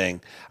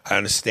anything, I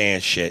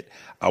understand shit.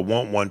 I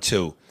want one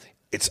too.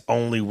 It's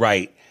only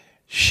right.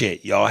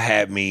 Shit, y'all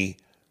had me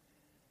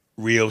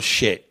real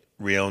shit,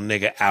 real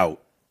nigga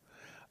out.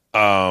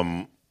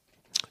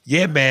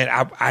 Yeah, man,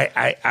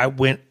 I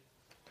went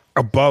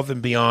above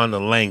and beyond the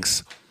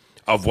lengths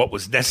of what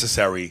was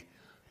necessary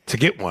to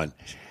get one.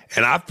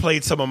 And I've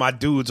played some of my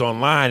dudes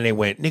online and they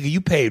went, nigga, you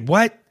paid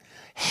what?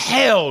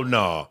 Hell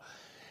no.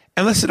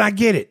 And listen, I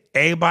get it.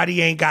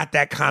 Everybody ain't got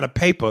that kind of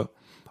paper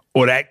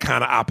or that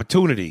kind of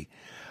opportunity.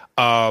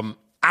 I'm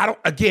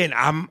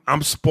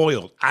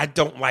spoiled. I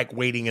don't like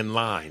waiting in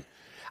line.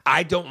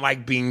 I don't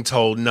like being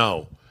told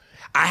no.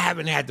 I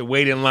haven't had to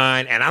wait in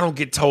line, and I don't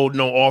get told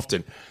no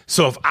often.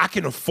 So if I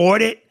can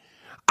afford it,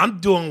 I'm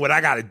doing what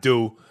I got to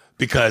do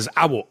because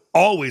I will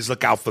always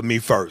look out for me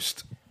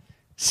first.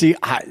 See,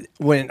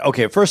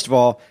 first of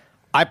all,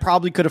 I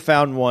probably could have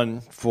found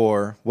one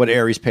for what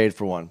Aries paid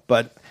for one.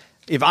 But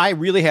if I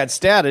really had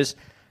status,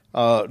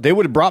 they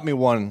would have brought me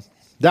one.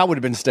 That would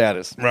have been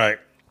status. Right.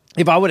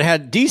 If I would have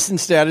had decent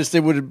status,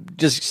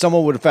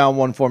 someone would have found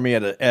one for me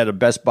at a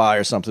Best Buy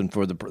or something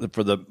for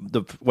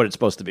the what it's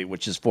supposed to be,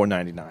 which is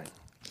 $4.99.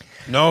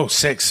 No,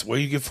 $6. Where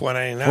you get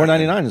 $4.99?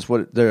 $4.99 is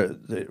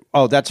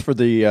what that's for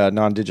the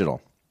non-digital.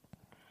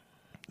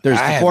 There's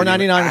the $4.99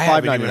 and $5.99. I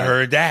haven't even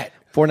heard that.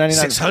 $4.99.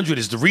 $600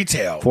 is the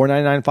retail.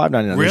 $4.99,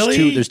 $5.99.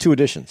 Really? There's 2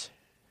 editions.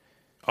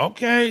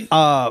 Okay.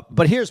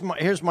 But here's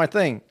my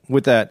thing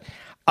with that.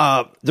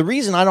 The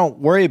reason I don't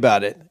worry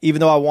about it,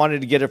 even though I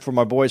wanted to get it for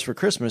my boys for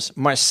Christmas,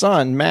 my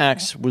son,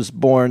 Max, was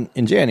born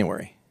in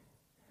January.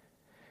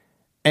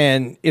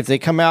 And if they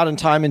come out in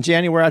time in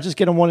January, I just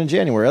get them one in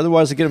January.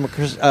 Otherwise, I get them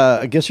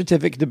a gift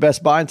certificate to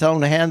Best Buy and tell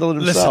them to handle it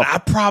himself. Listen, I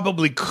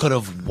probably could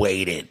have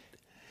waited.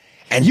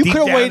 And you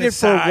could have waited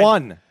for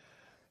one.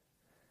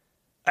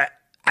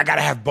 I got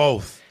to have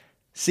both.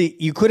 See,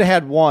 you could have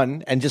had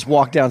one and just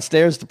walked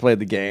downstairs to play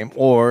the game,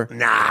 or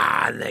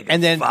Nah, nigga.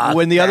 and then fuck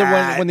when the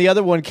that.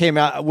 other one came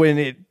out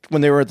when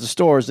they were at the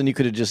stores, then you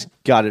could have just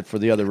got it for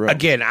the other room.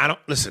 Again, I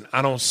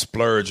don't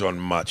splurge on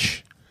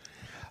much.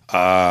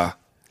 And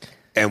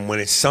when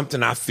it's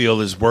something I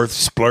feel is worth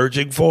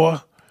splurging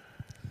for,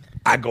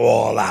 I go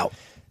all out.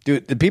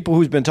 Dude, the people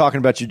who's been talking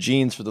about your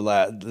jeans for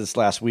this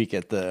last week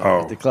at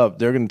the club,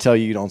 they're going to tell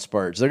you don't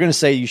splurge. They're going to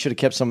say you should have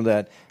kept some of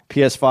that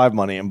PS5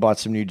 money and bought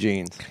some new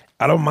jeans.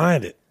 I don't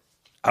mind it.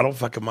 I don't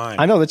fucking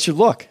mind. I know, that's your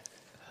look.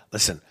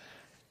 Listen,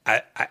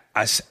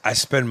 I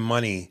spend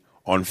money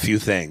on few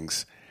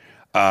things,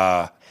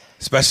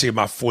 especially at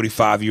my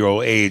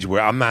 45-year-old age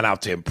where I'm not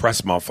out to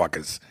impress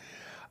motherfuckers.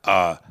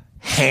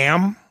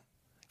 Ham,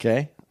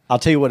 Okay? I'll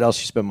tell you what else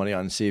you spend money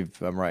on and see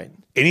if I'm right.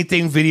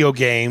 anything video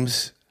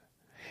games,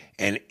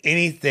 and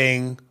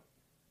anything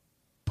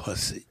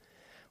pussy.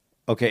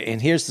 Okay,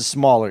 and here's the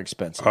smaller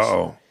expenses.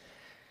 Uh-oh.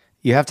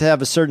 You have to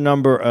have a certain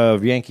number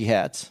of Yankee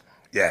hats.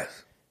 Yes.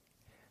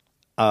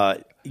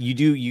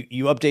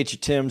 You update your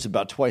Timbs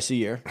about twice a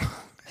year.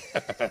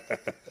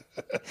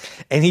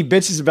 And he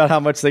bitches about how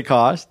much they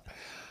cost.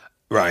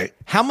 Right.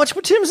 How much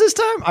were Timbs this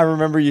time? I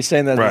remember you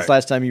saying that Right. this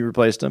last time you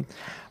replaced them.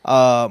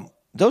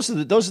 Those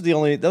are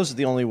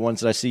the only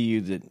ones that I see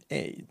you that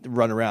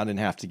run around and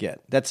have to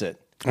get. That's it.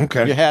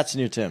 Okay. Your hats and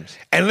your Timbs.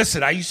 And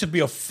listen, I used to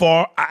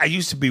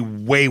be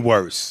way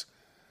worse.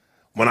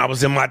 When I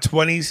was in my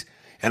 20s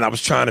and I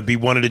was trying to be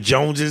one of the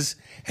Joneses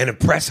and the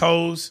press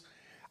hoes,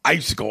 I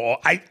used to go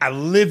I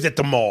lived at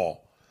the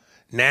mall.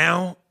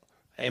 Now,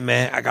 hey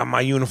man, I got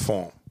my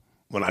uniform.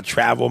 When I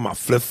travel, my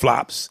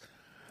flip-flops,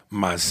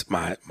 my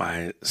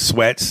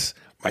sweats,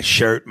 my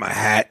shirt, my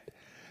hat,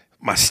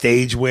 my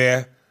stage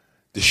wear,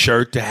 the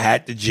shirt, the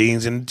hat, the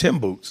jeans, and the Tim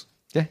boots.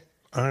 Yeah.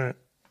 All right.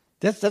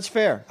 That's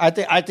fair. I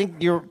think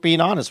you're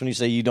being honest when you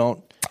say you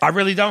don't. I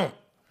really don't.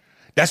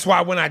 That's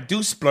why when I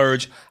do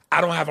splurge, I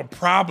don't have a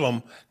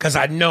problem because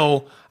I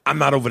know I'm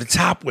not over the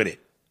top with it.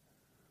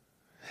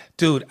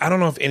 Dude, I don't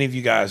know if any of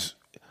you guys,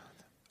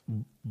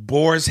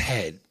 Boar's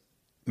Head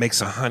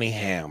makes a honey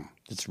ham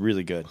It's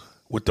really good.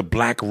 with the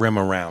black rim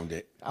around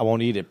it. I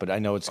won't eat it, but I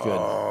know it's good.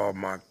 Oh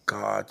my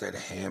God, that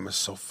ham is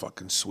so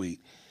fucking sweet.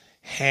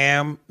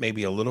 Ham,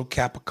 maybe a little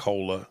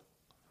capicola,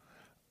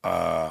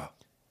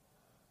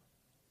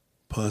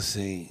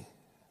 pussy,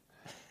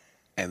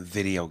 and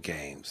video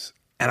games.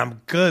 And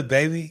I'm good,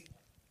 baby.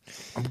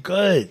 I'm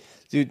good.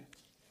 Dude,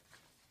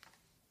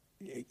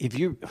 if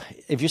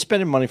you're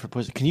spending money for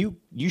pussy,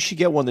 you should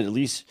get one that at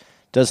least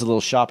does a little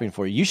shopping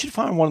for you. You should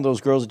find one of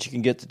those girls that you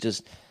can get that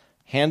just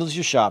handles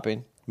your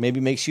shopping, maybe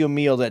makes you a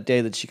meal that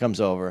day that she comes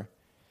over.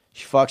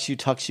 She fucks you,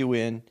 tucks you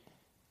in,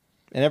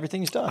 and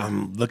everything's done.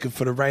 I'm looking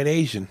for the right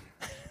Asian.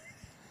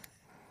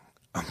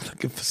 I'm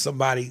looking for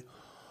somebody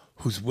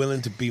who's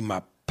willing to be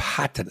my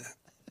partner.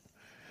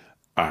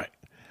 All right.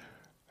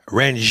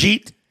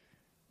 Ranjit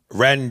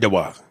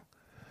Randawa.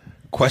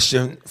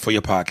 Questions for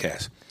your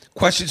podcast.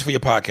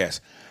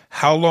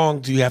 How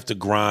long do you have to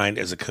grind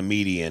as a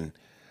comedian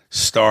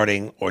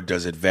starting, or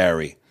does it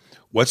vary?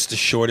 What's the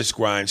shortest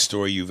grind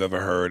story you've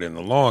ever heard and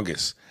the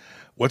longest?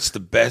 What's the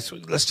best?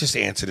 Let's just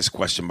answer this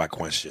question by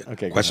question.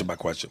 Okay, go Question by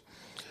question.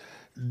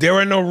 There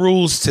are no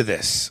rules to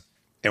this.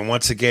 And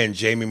once again,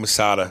 Jamie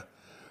Masada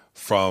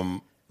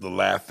from the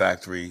Laugh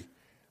Factory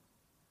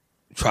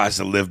tries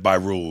to live by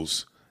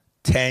rules.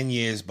 10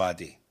 years,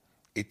 buddy.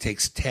 It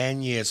takes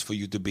 10 years for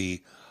you to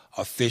be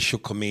official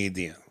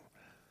comedian.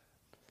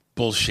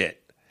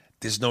 Bullshit.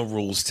 There's no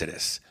rules to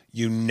this.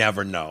 You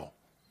never know.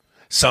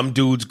 Some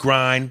dudes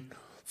grind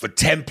for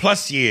 10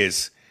 plus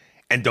years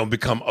and don't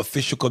become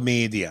official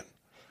comedian.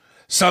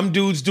 Some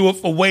dudes do it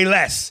for way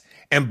less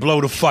and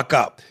blow the fuck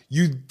up.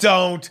 You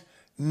don't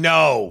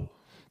know.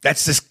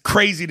 That's the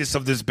craziness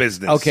of this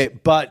business. Okay,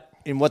 but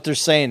in what they're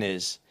saying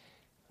is,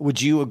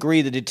 would you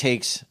agree that it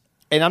takes,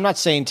 and I'm not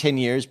saying 10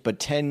 years, but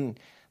 10,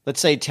 let's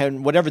say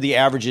 10, whatever the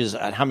average is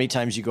at how many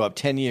times you go up,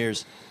 10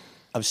 years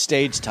of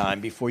stage time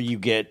before you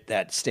get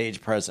that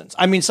stage presence.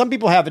 I mean, some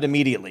people have it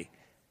immediately,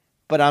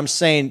 but I'm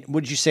saying,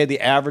 would you say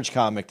the average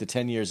comic, the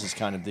 10 years is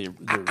kind of the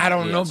I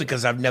don't the know answer?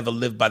 because I've never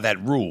lived by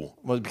that rule.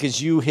 Well,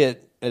 because you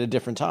hit at a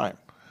different time.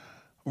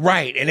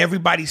 Right, and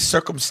everybody's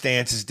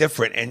circumstance is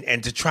different,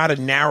 and to try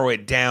to narrow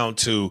it down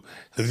to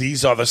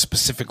these are the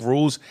specific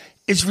rules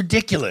is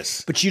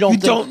ridiculous. But you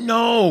don't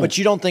know. But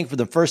you don't think for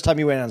the first time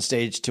you went on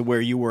stage to where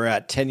you were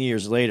at 10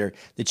 years later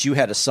that you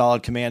had a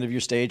solid command of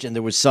your stage, and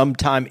there was some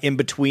time in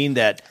between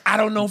that. I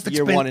don't know if it's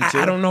year been. 1 and 2?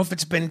 I don't know if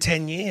it's been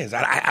 10 years.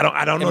 I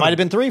don't know. It might have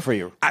been 3 for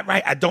you.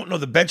 I don't know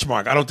the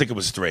benchmark. I don't think it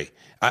was 3.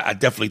 I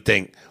definitely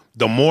think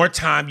the more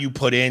time you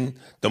put in,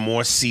 the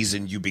more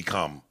seasoned you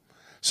become.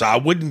 So I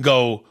wouldn't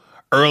go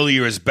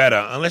earlier is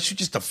better unless you're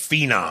just a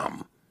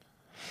phenom.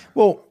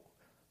 Well,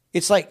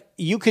 it's like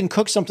you can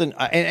cook something,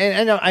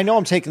 and I know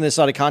I'm taking this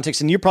out of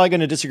context, and you're probably going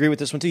to disagree with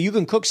this one too. You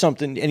can cook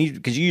something, and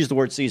because you use the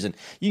word season,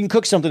 you can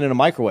cook something in a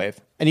microwave,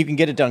 and you can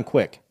get it done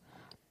quick.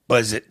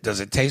 But does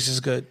it taste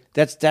as good?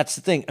 That's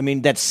the thing. I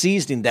mean, that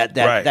seasoning,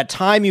 Right. that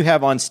time you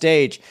have on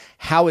stage,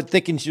 how it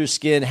thickens your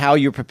skin, how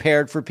you're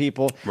prepared for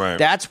people. Right.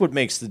 That's what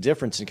makes the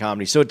difference in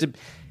comedy. So to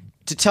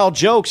tell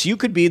jokes, you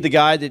could be the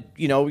guy that,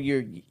 you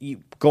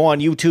go on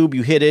YouTube,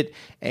 you hit it,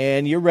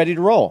 and you're ready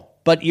to roll.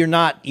 But you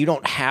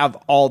don't have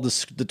all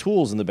the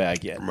tools in the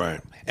bag yet.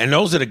 Right. And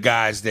those are the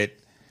guys that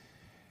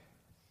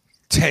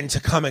tend to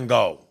come and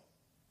go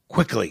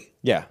quickly.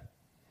 Yeah.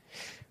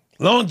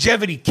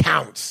 Longevity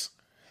counts.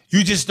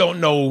 You just don't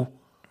know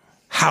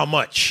how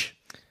much.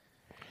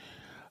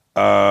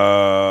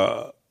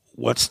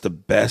 What's the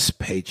best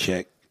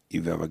paycheck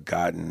you've ever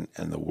gotten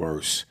and the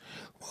worst?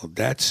 Well,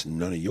 that's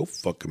none of your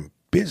fucking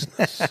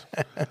business.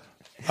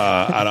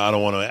 I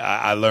don't want to.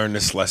 I learned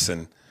this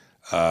lesson.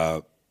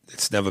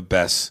 It's never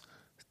best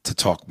to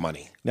talk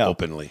money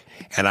openly.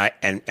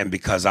 And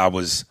because I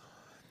was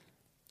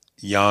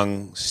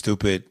young,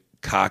 stupid,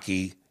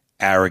 cocky,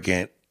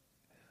 arrogant,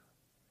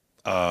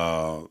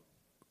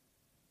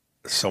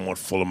 somewhat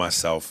full of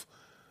myself,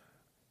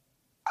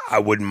 I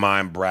wouldn't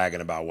mind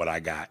bragging about what I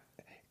got,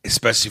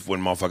 especially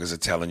when motherfuckers are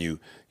telling you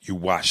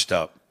washed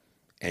up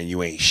and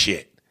you ain't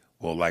shit.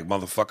 Well, like,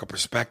 motherfucker,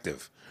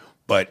 perspective.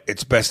 But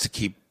it's best to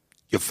keep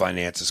your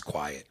finances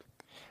quiet.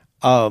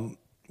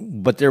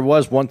 But there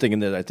was one thing in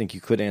that I think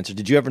you could answer.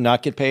 Did you ever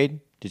not get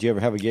paid? Did you ever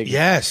have a gig?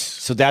 Yes.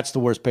 So that's the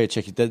worst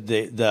paycheck.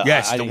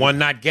 Yes, the one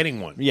not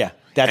getting one. Yeah.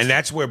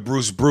 That's where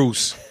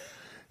Bruce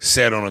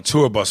said on a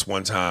tour bus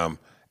one time,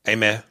 hey,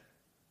 man,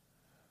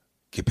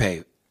 get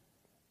paid.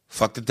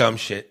 Fuck the dumb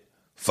shit.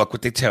 Fuck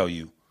what they tell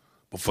you.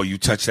 Before you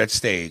touch that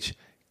stage,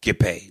 get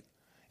paid.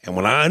 And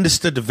when I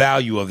understood the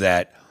value of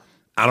that,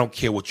 I don't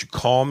care what you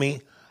call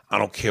me. I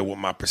don't care what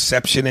my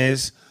perception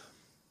is.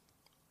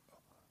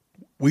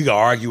 We can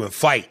argue and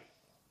fight.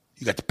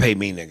 You got to pay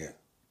me, nigga.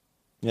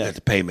 You got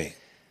to pay me.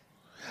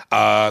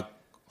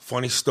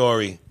 Funny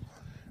story.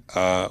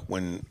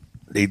 When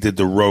they did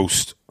the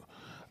roast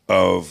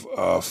of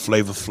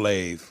Flavor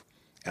Flav,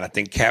 and I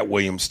think Cat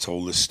Williams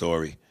told this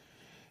story,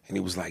 and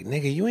he was like,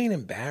 nigga, you ain't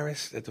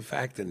embarrassed at the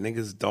fact that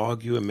niggas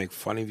dog you and make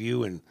fun of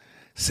you and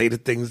say the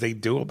things they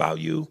do about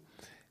you?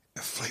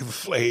 And Flavor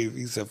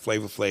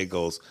Flav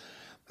goes,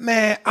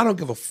 man, I don't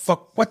give a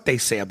fuck what they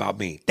say about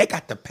me. They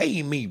got to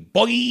pay me,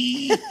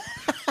 boy.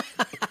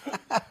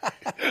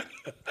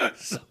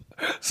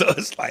 So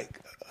it's like,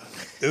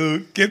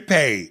 dude, get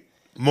paid.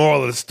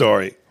 Moral of the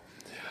story.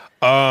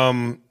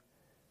 How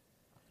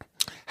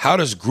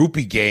does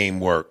groupie game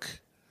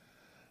work?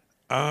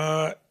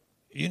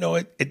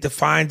 It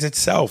defines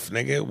itself,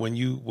 nigga. When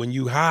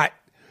you hot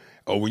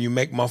or when you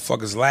make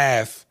motherfuckers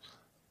laugh,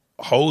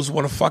 hoes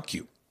want to fuck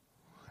you.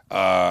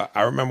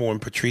 I remember when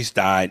Patrice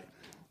died,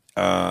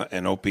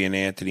 and Opie and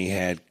Anthony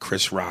had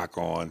Chris Rock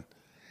on,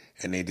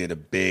 and they did a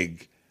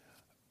big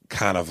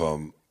kind of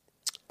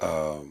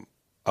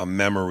a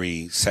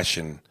memory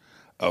session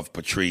of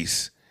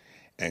Patrice,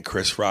 and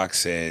Chris Rock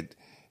said,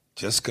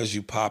 just because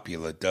you're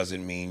popular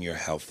doesn't mean you're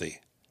healthy.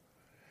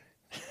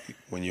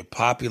 When you're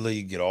popular,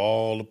 you get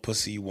all the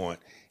pussy you want.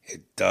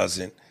 It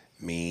doesn't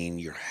mean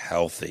you're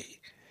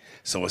healthy.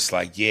 So it's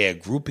like, yeah,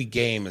 groupie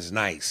game is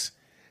nice.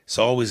 It's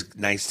always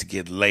nice to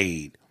get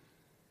laid,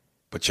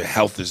 but your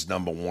health is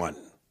number one.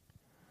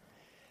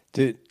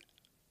 Dude,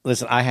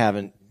 listen, I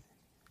haven't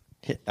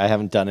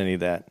done any of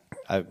that.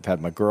 I've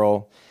had my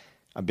girl.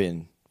 I've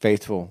been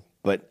faithful,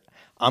 but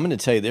I'm going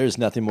to tell you, there's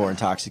nothing more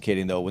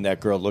intoxicating though when that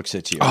girl looks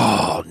at you.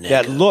 Oh, nigga.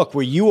 That look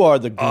where you are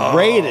the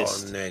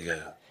greatest. Oh,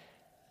 nigga.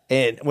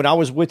 And when I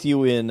was with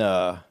you in,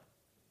 it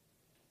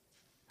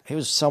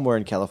was somewhere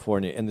in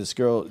California, and this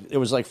girl, it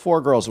was like 4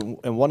 girls,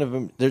 and one of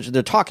them,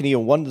 they're talking to you,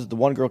 and the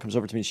one girl comes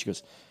over to me, and she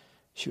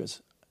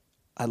goes,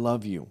 I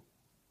love you.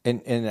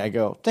 And I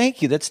go,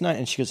 thank you, that's nice.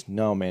 And she goes,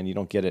 no, man, you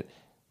don't get it.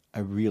 I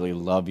really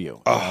love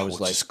you. Oh, I was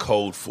which like, is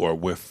code for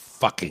we're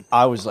fucking.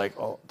 I was like,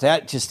 oh,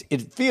 that just,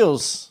 it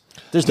feels,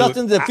 there's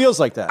nothing that feels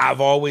like that.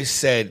 I've always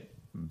said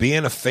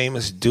being a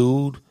famous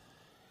dude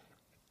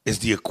is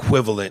the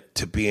equivalent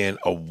to being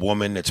a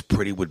woman that's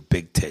pretty with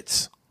big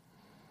tits.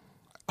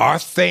 Our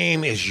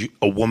fame is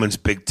a woman's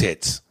big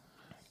tits.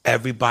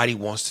 Everybody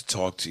wants to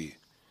talk to you.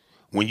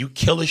 When you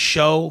kill a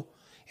show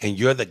and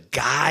you're the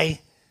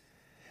guy,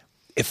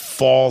 it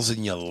falls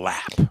in your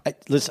lap.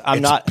 Listen,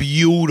 It's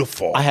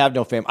beautiful. I have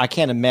no fame. I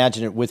can't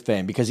imagine it with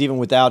fame, because even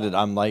without it,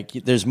 I'm like,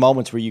 there's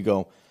moments where you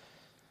go,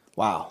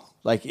 wow.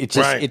 Like, it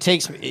just, Right. it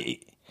takes me,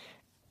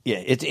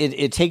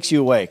 it takes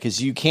you away,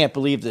 because you can't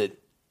believe that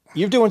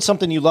you're doing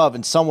something you love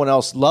and someone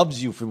else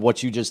loves you for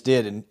what you just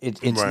did. And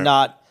it's Right.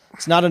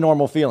 not a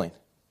normal feeling.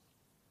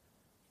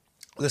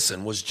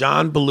 Listen, was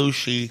John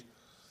Belushi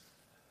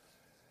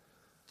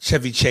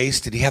Chevy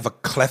Chase? Did he have a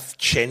cleft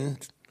chin?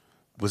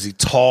 Was he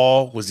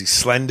tall? Was he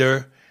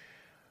slender?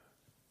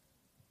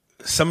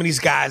 Some of these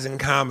guys in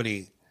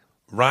comedy,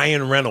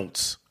 Ryan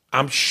Reynolds,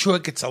 I'm sure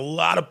gets a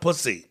lot of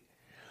pussy.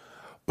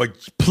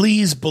 But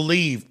please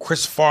believe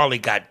Chris Farley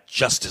got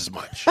just as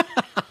much.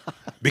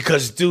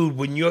 Because, dude,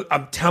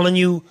 I'm telling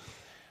you,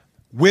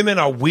 women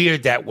are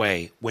weird that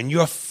way. When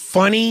you're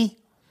funny,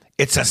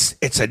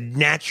 it's a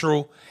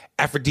natural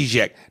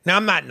aphrodisiac. Now,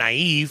 I'm not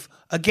naive.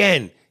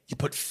 Again, you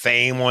put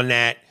fame on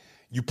that.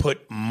 You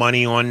put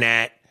money on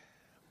that.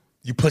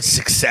 You put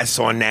success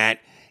on that.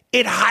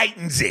 It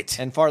heightens it.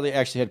 And Farley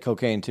actually had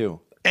cocaine, too.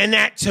 And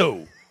that,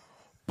 too.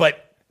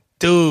 But,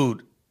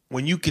 dude,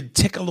 when you can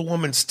tickle a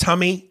woman's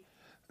tummy,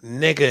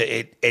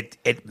 nigga,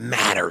 it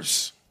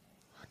matters.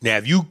 Now,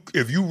 if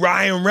you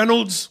Ryan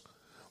Reynolds,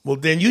 well,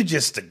 then you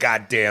just a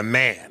goddamn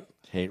man.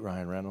 Hate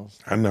Ryan Reynolds.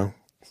 I know.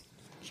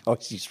 Oh,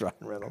 she's Ryan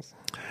Reynolds.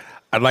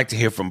 I'd like to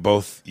hear from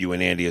both you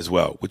and Andy as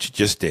well, which you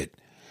just did.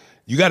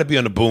 You got to be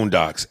on the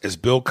Boondocks. As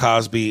Bill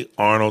Cosby,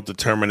 Arnold the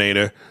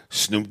Terminator,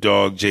 Snoop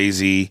Dogg,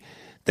 Jay-Z,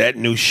 that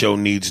new show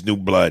needs new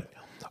blood.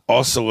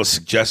 Also a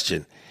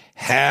suggestion,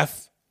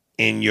 half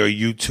in your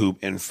YouTube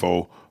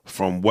info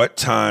from what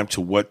time to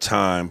what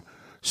time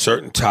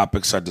certain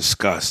topics are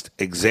discussed.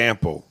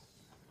 Example,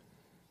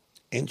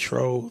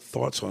 intro,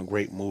 thoughts on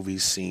great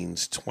movies,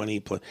 scenes, 20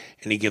 plus,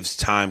 and he gives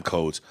time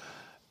codes.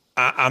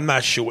 I'm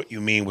not sure what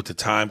you mean with the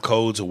time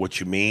codes or what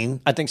you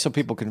mean. I think some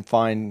people can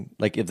find,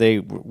 like, if they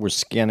were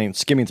skimming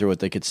through it,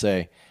 they could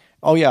say,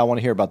 oh, yeah, I want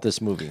to hear about this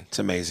movie. It's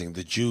amazing.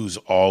 The Jews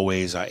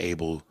always are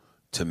able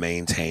to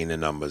maintain the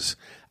numbers.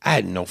 I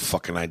had no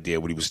fucking idea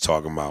what he was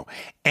talking about.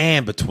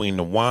 And between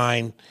the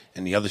wine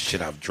and the other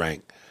shit I've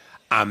drank,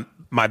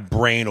 my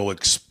brain will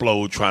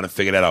explode trying to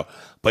figure that out.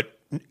 But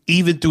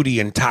even through the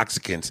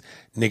intoxicants,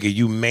 nigga,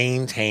 you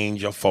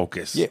maintained your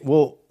focus. Yeah,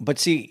 well, but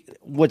see,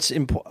 what's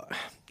important...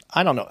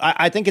 I don't know.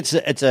 I think it's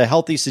a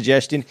healthy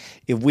suggestion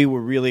if we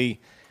were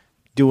really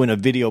doing a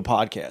video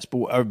podcast,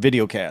 or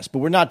video cast, but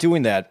we're not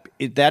doing that.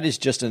 That is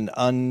just an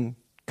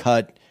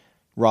uncut,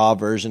 raw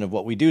version of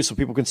what we do, so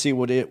people can see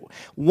what it.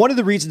 One of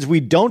the reasons we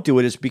don't do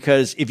it is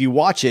because if you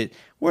watch it,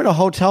 we're in a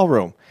hotel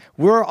room.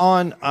 We're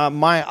on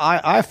my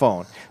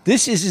iPhone.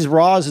 This is as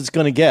raw as it's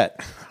going to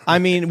get. I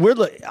mean,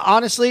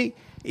 honestly,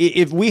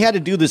 if we had to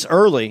do this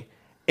early,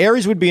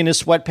 Aries would be in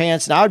his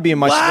sweatpants, and I would be in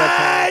my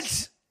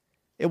sweatpants.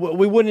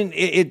 We wouldn't.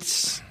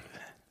 It's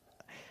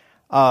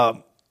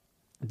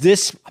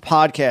this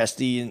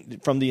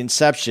podcast. From the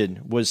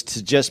inception was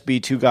to just be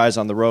two guys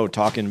on the road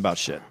talking about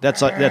shit.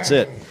 That's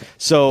it.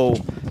 So,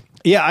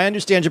 yeah, I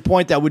understand your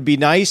point. That would be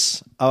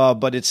nice,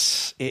 but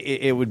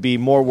it would be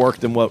more work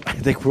than what I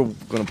think we're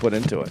going to put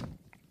into it.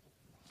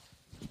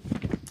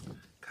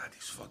 God,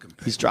 these fucking.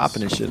 He's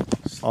dropping his shit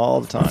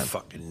all the time.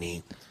 Fucking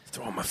knee,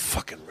 throwing my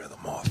fucking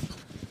rhythm off.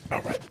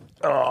 All right.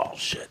 Oh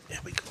shit. Here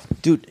we go.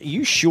 Dude, are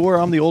you sure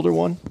I'm the older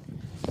one?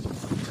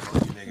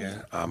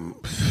 Nigga, all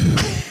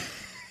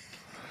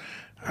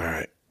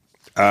right.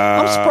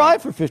 I'm spry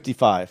for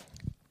 55.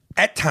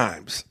 At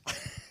times.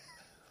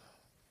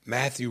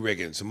 Matthew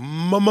Riggins.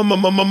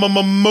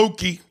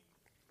 Mookie.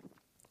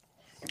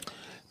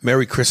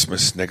 Merry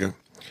Christmas, nigga.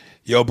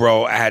 Yo,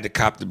 bro, I had to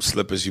cop them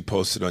slippers you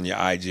posted on your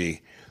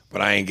IG,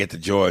 but I ain't get the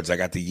Jordans. I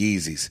got the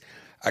Yeezys.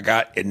 I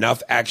got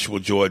enough actual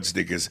Jordans,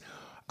 niggas.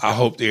 I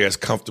hope they're as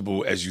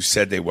comfortable as you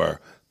said they were.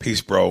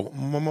 Peace, bro.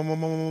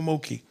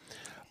 Mookie.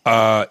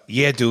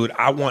 Yeah, dude,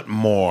 I want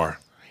more.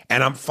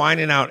 And I'm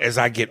finding out as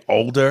I get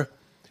older,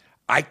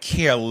 I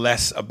care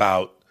less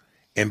about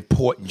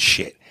important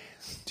shit.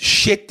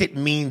 Shit that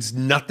means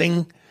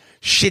nothing,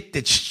 shit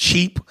that's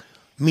cheap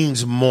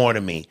means more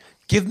to me.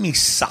 Give me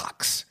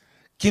socks.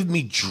 Give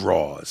me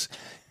drawers.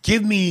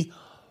 Give me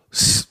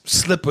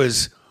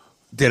slippers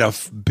that are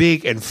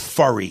big and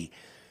furry.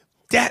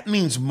 That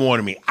means more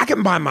to me. I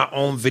can buy my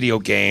own video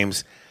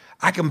games.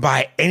 I can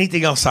buy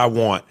anything else I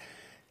want.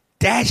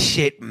 That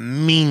shit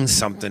means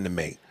something to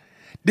me.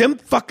 Them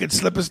fucking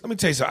slippers, let me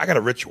tell you something. I got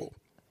a ritual.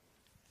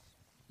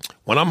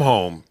 When I'm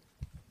home,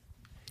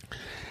 I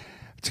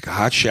take a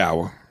hot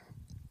shower.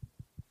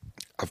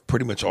 I've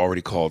pretty much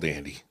already called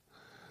Andy.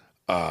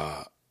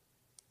 I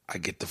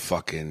get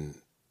the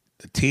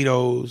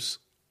Tito's.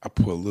 I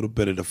put a little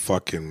bit of the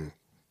fucking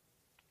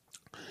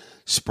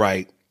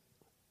Sprite.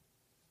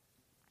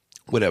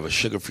 Whatever,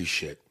 sugar-free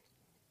shit.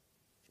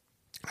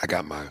 I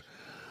got my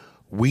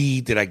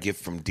weed that I get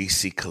from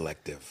DC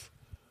Collective.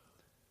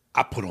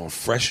 I put on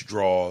fresh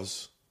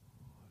drawers,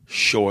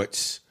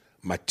 shorts,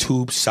 my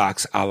tube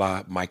socks a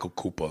la Michael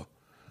Cooper,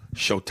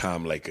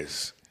 Showtime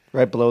Lakers.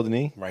 Right below the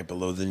knee? Right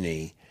below the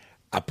knee.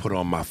 I put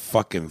on my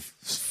fucking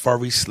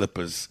furry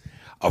slippers,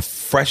 a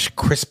fresh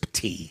crisp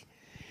tee,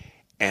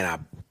 and I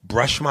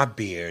brush my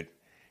beard,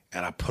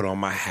 and I put on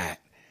my hat.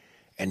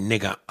 And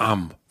nigga,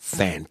 I'm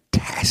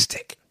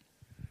fantastic.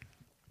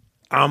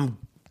 I'm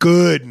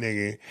good,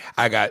 nigga.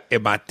 I got,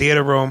 in my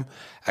theater room,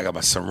 I got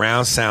my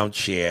surround sound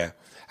chair.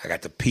 I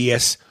got the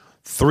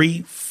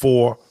PS3,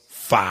 4,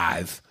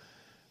 5.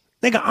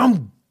 Nigga,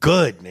 I'm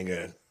good,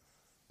 nigga.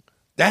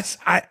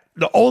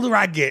 The older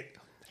I get,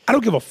 I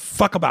don't give a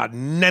fuck about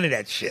none of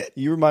that shit.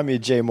 You remind me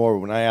of Jay Moore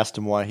when I asked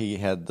him why he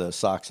had the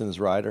socks in his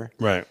rider.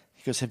 Right.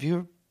 He goes, don't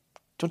you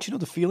know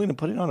the feeling of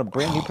putting on a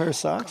brand new pair of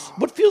socks?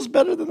 What feels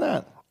better than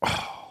that?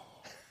 Oh,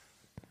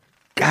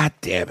 God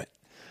damn it.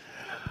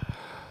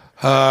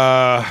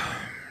 Oh,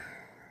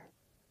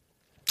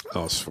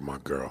 it's for my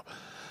girl.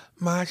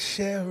 My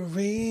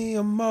Cherie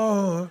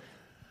Amour.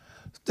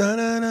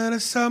 Dun-dun-dun, a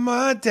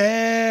summer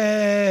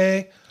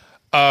day.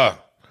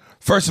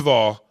 First of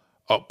all,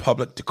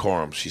 public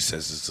decorum, she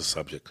says, is the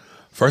subject.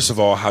 First of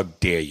all, how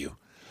dare you?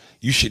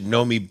 You should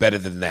know me better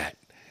than that.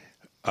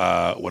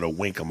 With a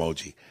wink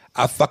emoji.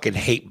 I fucking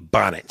hate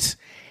bonnets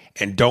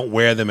and don't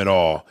wear them at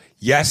all.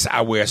 Yes,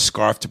 I wear a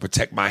scarf to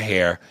protect my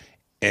hair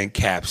and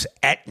caps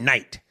at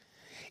night.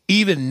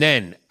 Even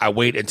then, I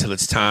wait until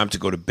it's time to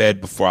go to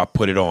bed before I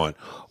put it on.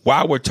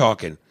 While we're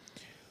talking,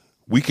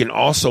 we can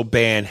also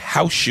ban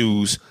house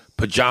shoes,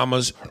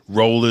 pajamas,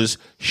 rollers,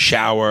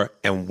 shower,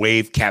 and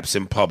wave caps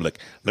in public.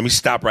 Let me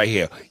stop right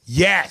here.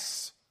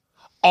 Yes,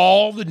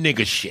 all the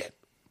nigga shit.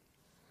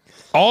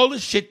 All the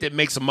shit that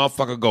makes a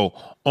motherfucker go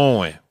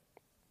on.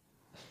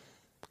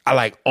 I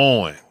like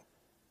on.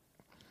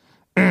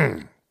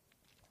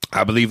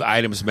 I believe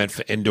items meant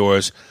for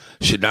indoors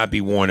should not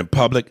be worn in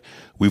public.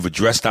 We've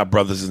addressed our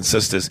brothers and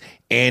sisters.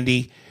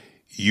 Andy,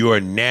 you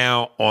are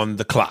now on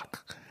the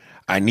clock.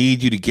 I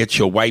need you to get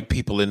your white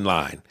people in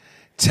line.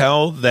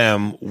 Tell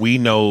them we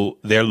know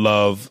they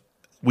love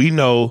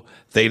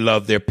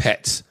their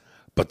pets,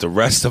 but the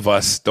rest of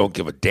us don't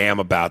give a damn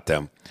about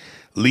them.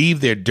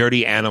 Leave their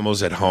dirty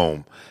animals at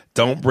home.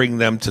 Don't bring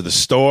them to the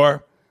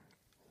store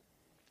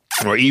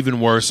or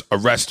even worse, a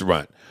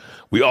restaurant.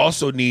 We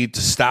also need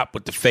to stop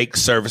with the fake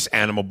service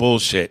animal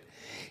bullshit.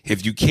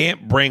 If you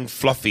can't bring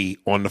Fluffy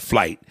on the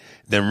flight,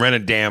 then rent a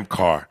damn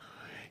car.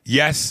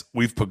 Yes,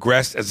 we've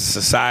progressed as a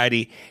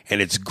society,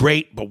 and it's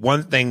great, but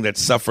one thing that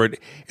suffered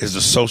is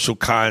the social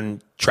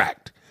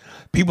contract.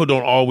 People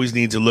don't always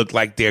need to look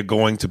like they're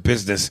going to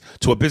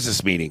a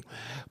business meeting,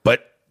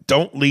 but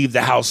don't leave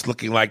the house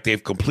looking like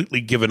they've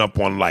completely given up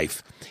on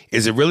life.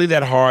 Is it really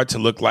that hard to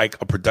look like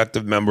a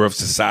productive member of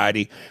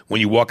society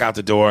when you walk out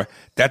the door?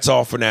 That's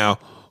all for now.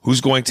 Who's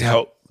going to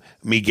help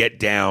me get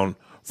down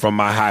from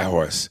my high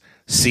horse?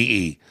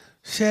 CE.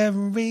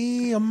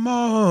 Chevy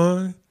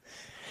Amor.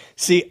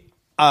 See,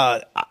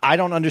 I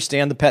don't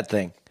understand the pet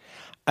thing.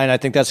 And I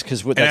think that's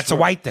because that's a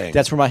white thing.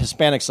 That's where my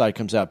Hispanic side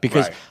comes out.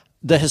 Because Right.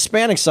 the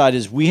Hispanic side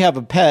is we have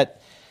a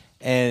pet,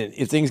 and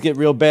if things get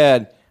real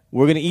bad,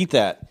 we're going to eat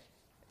that.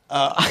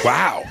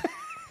 Wow.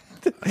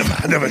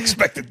 I never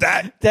expected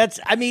that.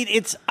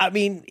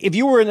 If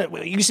you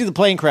were you see the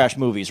plane crash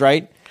movies,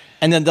 right?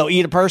 And then they'll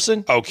eat a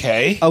person.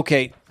 Okay.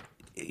 Okay.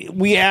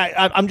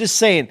 I'm just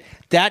saying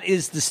that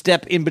is the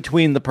step in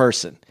between the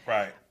person.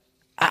 Right.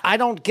 I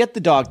don't get the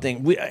dog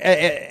thing.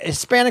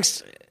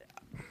 Hispanics,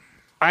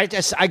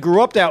 I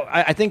grew up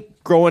I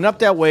think growing up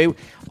that way,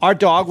 our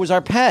dog was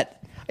our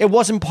pet. It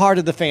wasn't part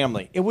of the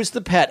family. It was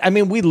the pet. I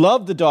mean, we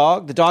loved the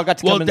dog. The dog got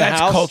to come in the house.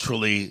 Well, that's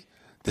culturally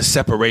the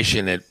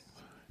separation that,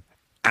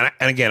 and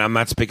again, I'm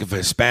not speaking for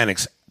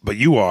Hispanics, but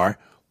you are.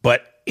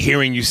 But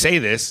hearing you say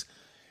this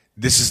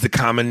is the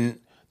common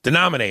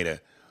denominator.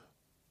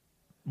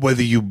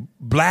 Whether you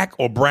black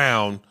or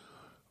brown,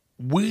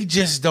 we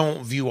just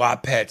don't view our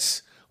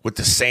pets with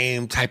the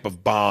same type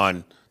of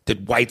bond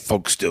that white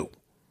folks do.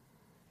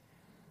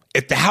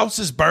 If the house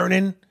is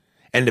burning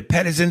and the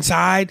pet is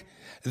inside,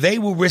 they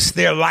will risk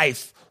their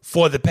life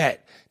for the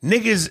pet.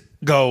 Niggas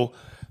go,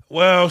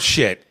 well,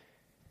 shit.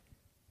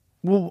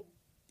 Well,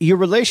 your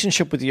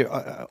relationship with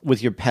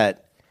your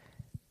pet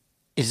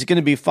is going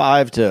to be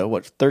 5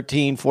 to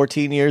 13,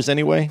 14 years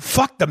anyway.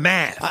 Fuck the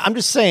math. I'm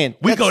just saying.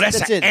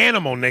 That's an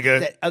animal,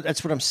 nigga.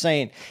 That's what I'm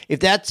saying. If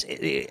that's,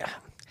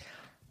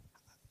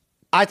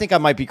 I think I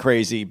might be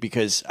crazy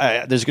because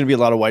there's going to be a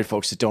lot of white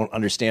folks that don't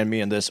understand me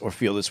in this or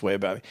feel this way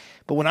about me.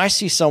 But when I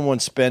see someone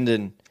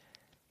spending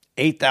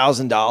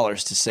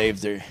 $8,000 to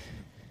save their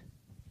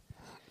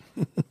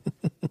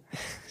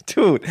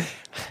dude,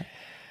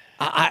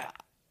 I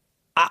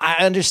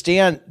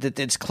understand that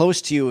it's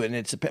close to you and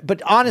it's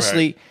but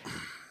honestly,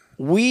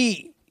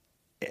 right.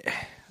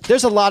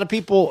 There's a lot of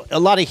people, a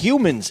lot of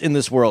humans in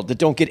this world that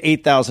don't get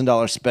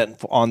 $8,000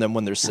 spent on them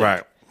when they're sick.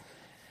 Right.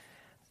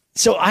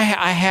 So I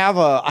have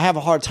a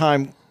hard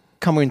time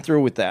coming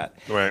through with that.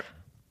 Right.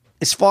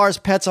 As far as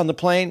pets on the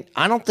plane,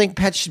 I don't think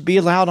pets should be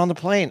allowed on the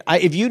plane.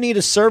 If you need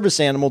a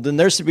service animal, then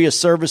there should be a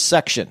service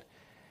section.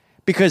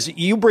 Because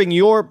you bring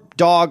your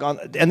dog on,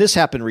 and this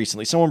happened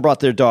recently. Someone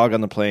brought their dog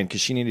on the plane because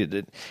she needed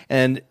it,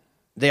 and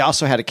they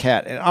also had a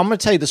cat. And I'm going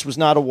to tell you, this was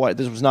not a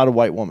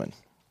white woman.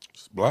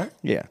 What?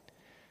 Yeah,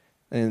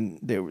 and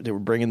they were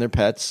bringing their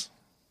pets.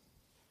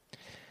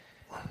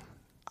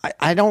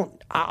 I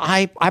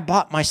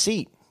bought my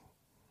seat.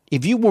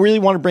 If you really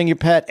want to bring your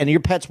pet and your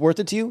pet's worth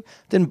it to you,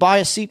 then buy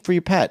a seat for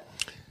your pet.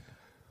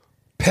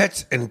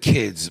 Pets and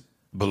kids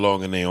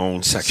belong in their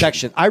own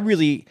section.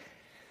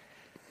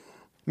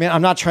 Man,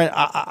 I'm not trying.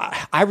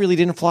 I really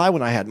didn't fly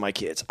when I had my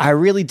kids. I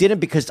really didn't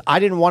because I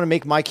didn't want to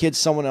make my kids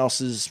someone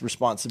else's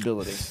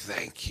responsibility.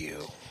 Thank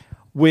you.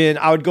 When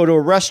I would go to a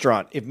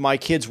restaurant, if my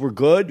kids were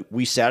good,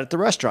 we sat at the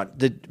restaurant.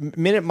 The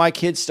minute my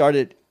kids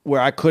started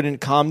where I couldn't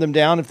calm them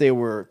down if they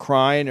were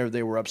crying or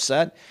they were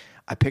upset,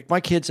 I picked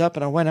my kids up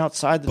and I went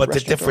outside the restaurant.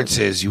 But the difference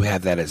is you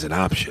have that as an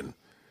option.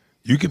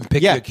 You can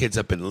pick Yeah. your kids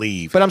up and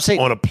leave. But I'm saying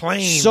on a plane,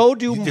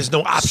 there's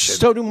no option.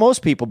 So do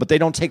most people, but they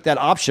don't take that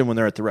option when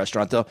they're at the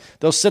restaurant.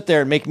 They'll sit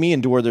there and make me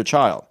endure their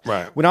child.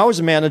 Right. When I was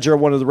a manager of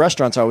one of the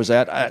restaurants I was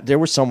at, there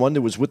was someone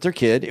that was with their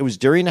kid. It was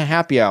during a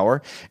happy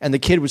hour, and the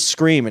kid was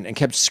screaming and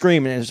kept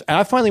screaming. And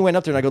I finally went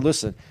up there and I go,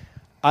 listen,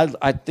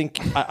 I think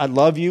I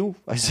love you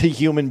as a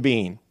human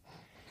being,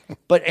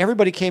 but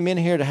everybody came in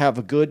here to have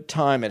a good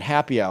time at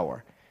happy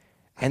hour,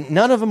 and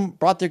none of them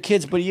brought their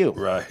kids but you.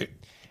 Right.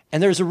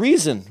 And there's a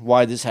reason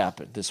why this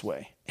happened this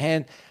way.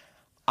 And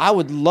I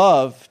would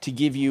love to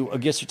give you a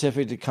gift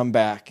certificate to come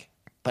back,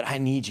 but I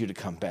need you to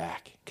come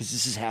back because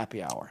this is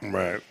happy hour.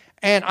 Right.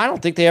 And I don't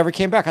think they ever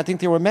came back. I think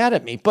they were mad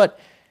at me. But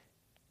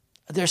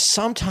there's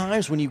some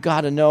times when you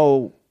got to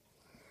know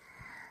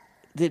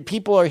that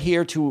people are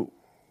here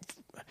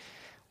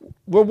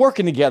we're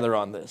working together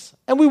on this.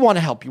 And we want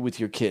to help you with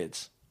your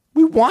kids.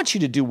 We want you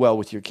to do well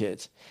with your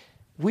kids.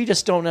 We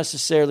just don't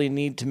necessarily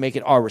need to make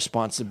it our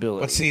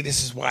responsibility. But see,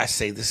 this is why I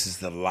say this is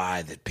the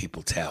lie that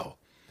people tell,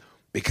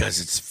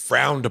 because it's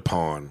frowned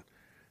upon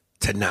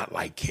to not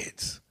like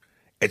kids.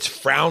 It's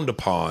frowned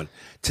upon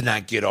to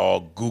not get all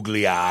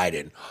googly-eyed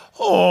and,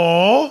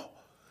 oh,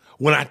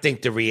 when I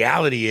think the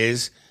reality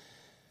is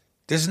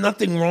there's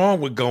nothing wrong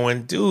with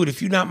going, dude,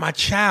 if you're not my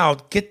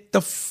child, get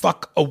the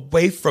fuck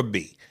away from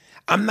me.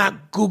 I'm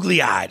not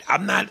googly-eyed.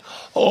 I'm not,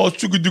 oh,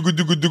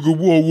 suga-duga-duga-duga,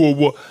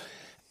 whoa.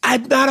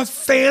 I'm not a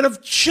fan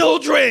of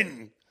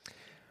children.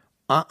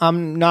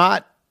 I'm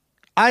not.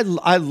 I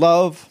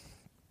love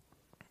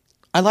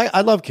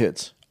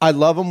kids. I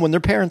love them when their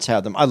parents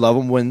have them. I love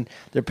them when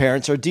their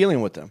parents are dealing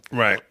with them.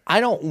 Right.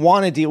 I don't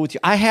want to deal with you.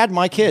 I had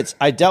my kids.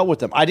 I dealt with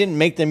them. I didn't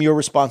make them your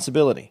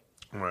responsibility.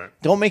 Right.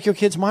 Don't make your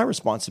kids my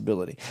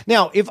responsibility.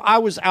 Now, if I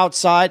was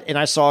outside and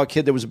I saw a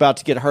kid that was about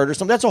to get hurt or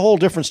something, that's a whole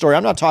different story.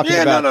 I'm not talking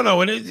about... No.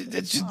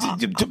 It's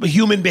just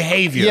human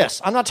behavior.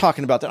 Yes, I'm not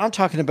talking about that. I'm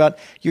talking about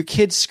your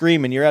kid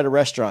screaming. You're at a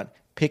restaurant.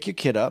 Pick your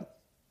kid up.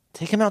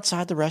 Take him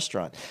outside the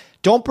restaurant.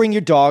 Don't bring your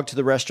dog to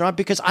the restaurant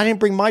because I didn't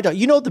bring my dog.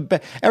 You know,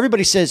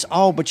 everybody says,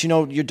 oh, but you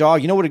know, your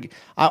dog, you know what?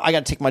 I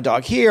got to take my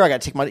dog here. I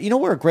got to take my... You know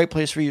where a great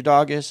place for your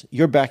dog is?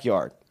 Your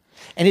backyard.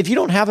 And if you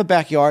don't have a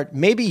backyard,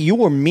 maybe you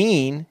were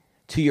mean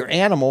to your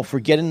animal for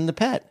getting the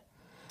pet.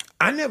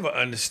 I never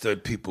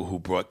understood people who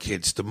brought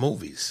kids to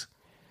movies.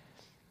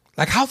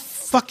 Like, how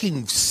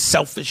fucking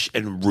selfish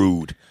and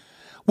rude.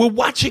 We're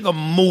watching a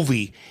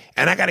movie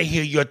and I got to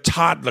hear your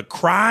toddler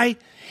cry,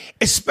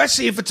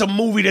 especially if it's a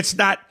movie that's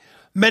not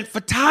meant for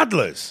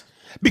toddlers,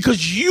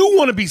 because you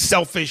want to be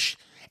selfish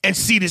and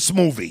see this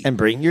movie. And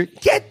bring your...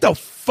 Get the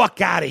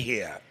fuck out of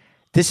here.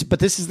 But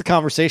this is the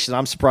conversation.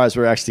 I'm surprised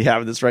we're actually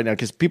having this right now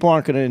because people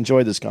aren't going to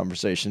enjoy this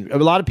conversation. A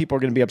lot of people are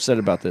going to be upset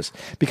about this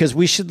because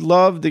we should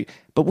love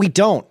but we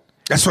don't.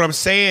 That's what I'm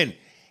saying.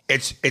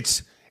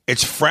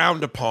 It's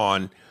frowned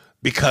upon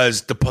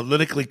because the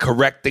politically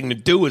correct thing to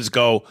do is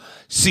go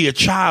see a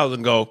child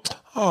and go,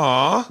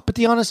 aw. But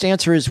the honest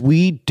answer is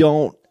we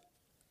don't.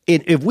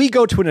 If we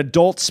go to an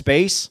adult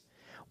space,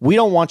 we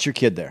don't want your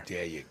kid there.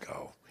 There you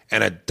go.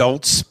 An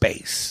adult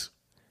space.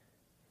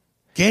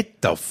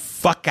 Get the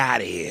fuck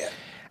out of here.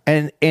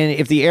 And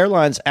if the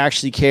airlines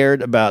actually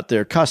cared about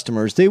their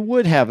customers, they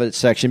would have a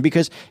section,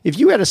 because if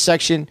you had a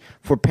section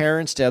for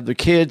parents to have their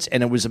kids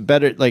and it was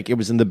it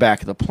was in the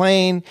back of the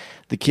plane,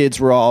 the kids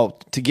were all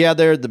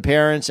together, the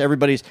parents,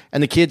 everybody's,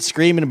 and the kids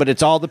screaming, but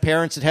it's all the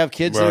parents that have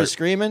kids that are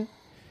screaming,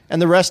 and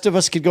the rest of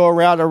us could go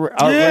around our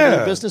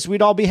regular business,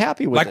 we'd all be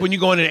happy with it. Like when you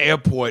go in an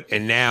airport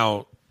and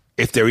now,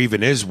 if there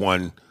even is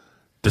one,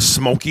 the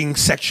smoking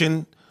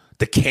section,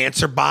 the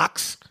cancer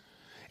box,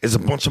 is a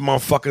bunch of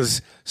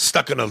motherfuckers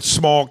stuck in a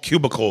small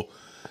cubicle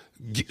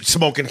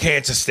smoking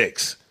cancer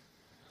sticks.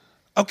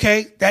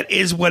 Okay, that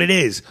is what it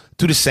is.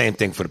 Do the same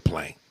thing for the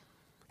plane.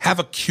 Have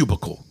a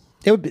cubicle.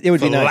 It would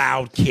be nice.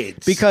 Loud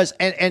kids. Because,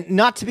 and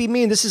not to be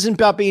mean, this isn't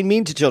about being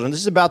mean to children. This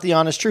is about the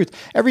honest truth.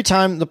 Every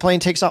time the plane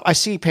takes off, I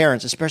see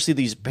parents, especially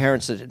these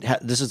parents that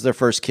this is their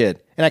first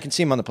kid, and I can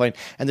see them on the plane,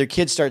 and their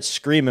kids start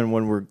screaming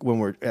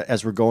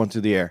as we're going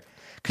through the air,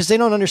 because they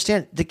don't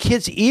understand the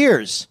kids'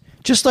 ears.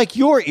 Just like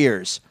your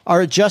ears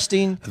are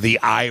adjusting. The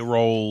eye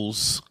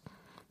rolls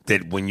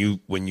that when you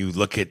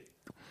look at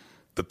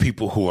the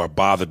people who are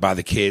bothered by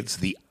the kids,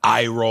 the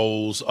eye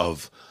rolls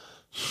of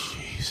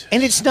Jesus.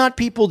 And it's not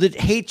people that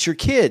hate your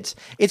kids.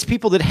 It's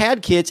people that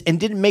had kids and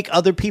didn't make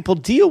other people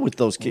deal with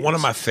those kids. One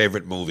of my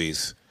favorite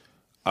movies,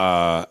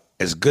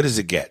 As Good as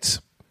It Gets,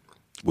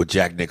 with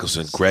Jack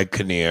Nicholson, Greg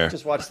Kinnear.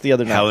 Just watched the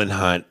other night. Helen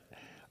Hunt.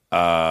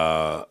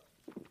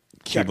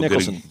 Jack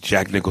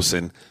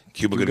Nicholson.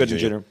 Cuba Gooding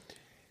Jr.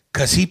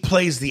 Because he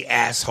plays the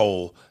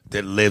asshole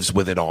that lives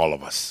within all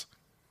of us.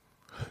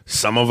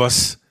 Some of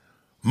us,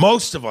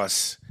 most of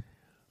us,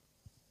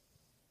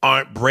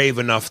 aren't brave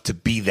enough to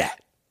be that.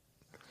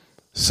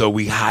 So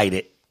we hide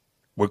it.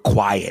 We're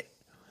quiet.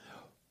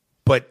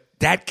 But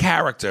that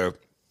character,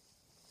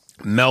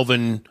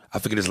 Melvin, I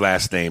forget his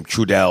last name,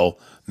 Trudell,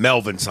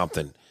 Melvin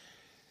something,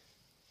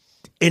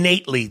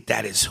 innately,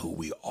 that is who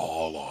we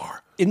all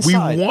are.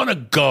 Inside. We want to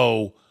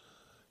go,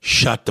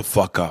 shut the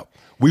fuck up.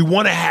 We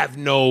want to have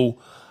no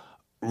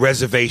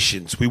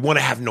reservations. We want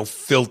to have no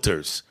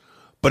filters.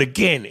 But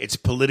again, it's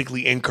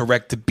politically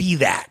incorrect to be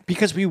that.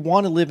 Because we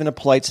want to live in a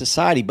polite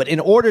society. But in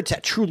order to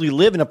truly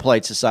live in a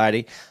polite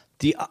society,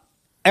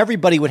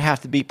 everybody would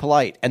have to be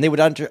polite, and they would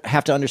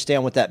have to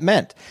understand what that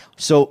meant.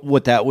 So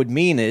what that would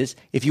mean is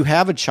if you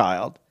have a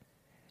child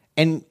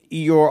and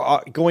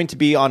you're going to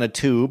be on a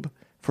tube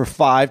for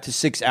 5 to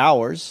 6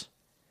 hours,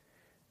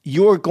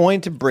 you're going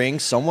to bring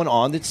someone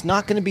on that's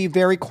not going to be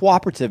very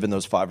cooperative in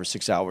those 5 or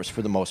 6 hours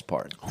for the most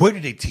part. Where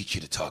did they teach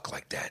you to talk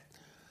like that?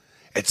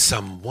 At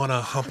some wanna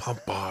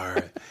hump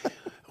bar.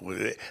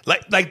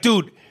 like,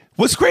 dude,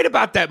 what's great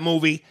about that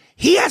movie,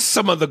 he has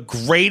some of the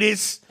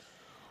greatest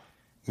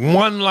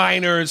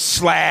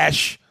one-liners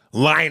 /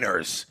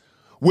 liners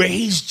where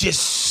he's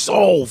just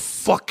so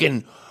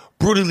fucking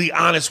brutally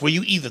honest, where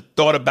you either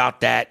thought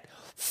about that,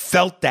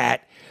 felt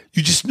that,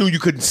 you just knew you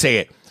couldn't say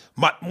it.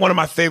 One of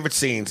my favorite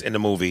scenes in the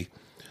movie,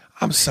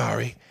 I'm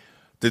sorry,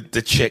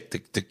 the chick,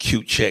 the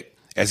cute chick,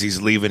 as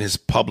he's leaving his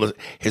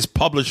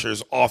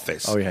publisher's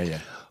office. Oh, yeah.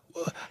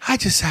 I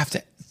just have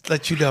to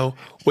let you know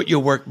what your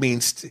work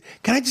means.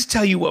 Can I just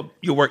tell you what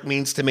your work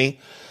means to me?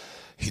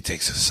 He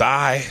takes a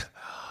sigh.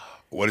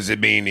 What does it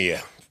mean to you?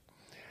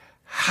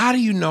 How do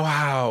you know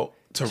how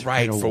to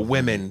write for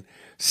women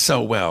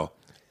so well?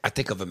 I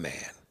think of a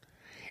man,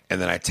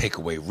 and then I take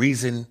away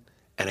reason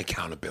and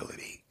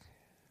accountability.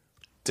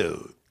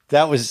 Dude.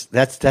 That's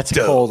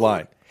a cold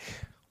line.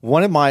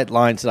 One of my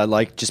lines that I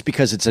like, just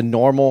because it's a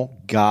normal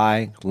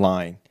guy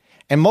line,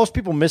 and most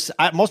people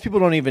most people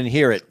don't even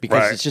hear it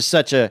because it's just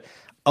such a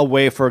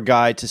way for a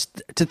guy to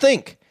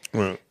think.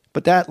 Right.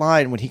 But that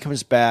line, when he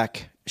comes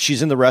back,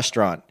 she's in the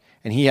restaurant,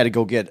 and he had to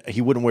go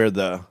he wouldn't wear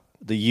the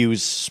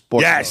used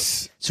sports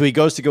clothes. So he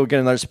goes to go get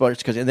another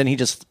sports coat, and then he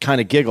just kind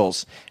of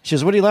giggles. She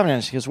goes, "What are you laughing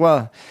at?" She goes,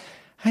 "Well,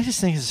 I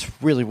just think it's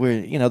really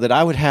weird, that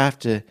I would have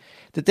to,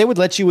 that they would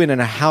let you in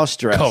a house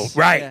dress." Coat,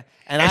 right. Yeah,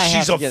 and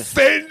she's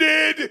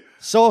offended.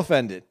 So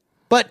offended.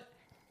 But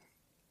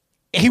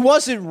he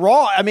wasn't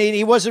wrong. I mean,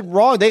 he wasn't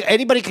wrong.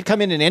 Anybody could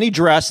come in any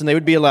dress, and they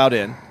would be allowed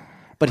in.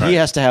 But he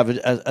has to have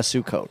a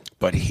suit coat.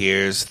 But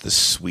here's the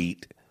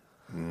sweet,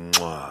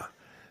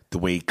 the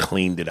way he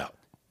cleaned it up.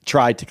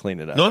 Tried to clean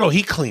it up. No,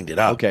 he cleaned it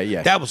up. Okay,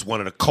 yeah. That was one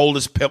of the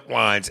coldest pimp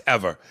lines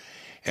ever.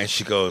 And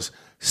she goes,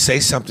 "Say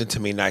something to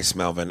me nice,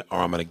 Melvin, or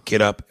I'm going to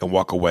get up and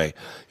walk away.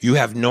 You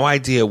have no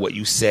idea what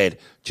you said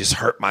just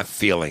hurt my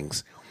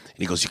feelings." And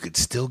he goes, "You could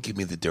still give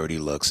me the dirty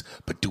looks,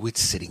 but do it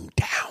sitting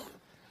down."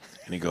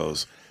 And he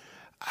goes,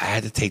 "I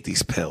had to take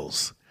these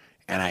pills,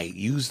 and I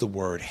used the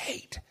word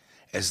hate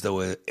as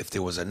though if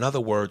there was another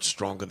word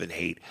stronger than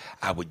hate,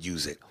 I would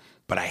use it.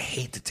 But I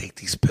hate to take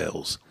these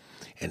pills.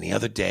 And the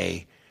other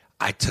day,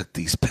 I took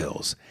these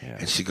pills." Yeah.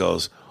 And she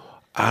goes,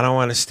 "I don't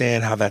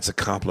understand how that's a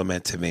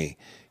compliment to me.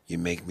 You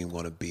make me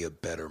want to be a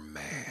better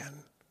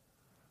man."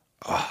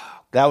 Oh.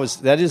 That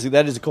is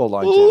a cold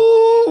line, too.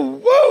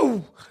 Ooh,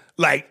 woo!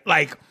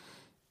 Like,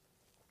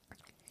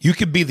 you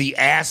could be the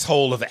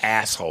asshole of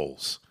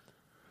assholes.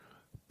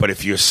 But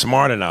if you're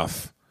smart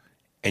enough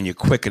and you're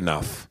quick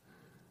enough,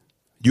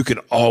 you can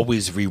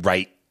always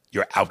rewrite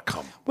your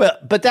outcome. Well,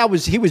 but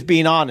he was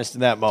being honest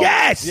in that moment.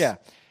 Yes! Yeah.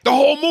 The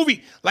whole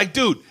movie. Like,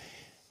 dude,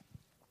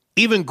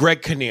 even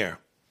Greg Kinnear,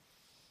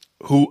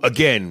 who,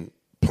 again,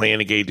 playing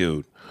a gay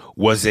dude,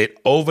 was it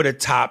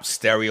over-the-top,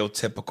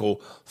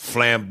 stereotypical,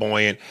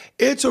 flamboyant,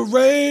 "It's a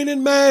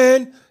raining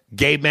man,"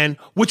 gay men,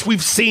 which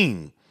we've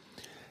seen.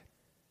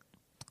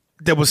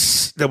 There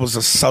was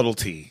a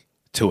subtlety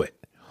to it.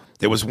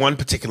 There was one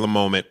particular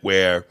moment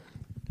where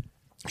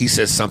he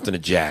says something to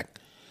Jack,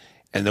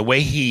 and the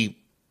way he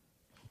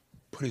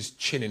put his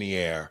chin in the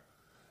air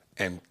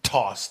and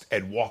tossed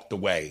and walked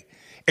away,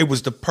 it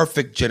was the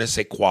perfect je ne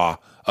sais quoi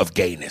of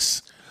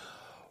gayness.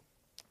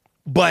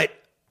 But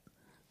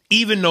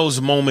even those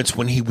moments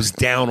when he was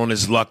down on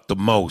his luck the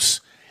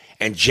most,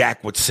 and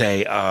Jack would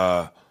say,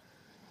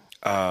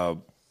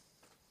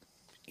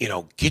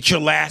 "Get your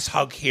last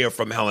hug here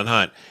from Helen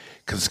Hunt,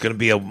 because it's going to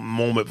be a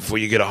moment before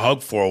you get a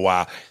hug for a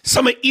while."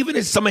 Even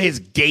in some of his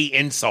gay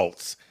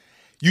insults,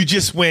 you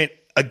just went,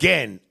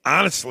 again,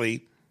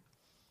 honestly,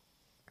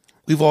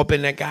 we've all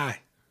been that guy.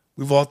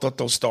 We've all thought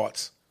those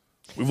thoughts.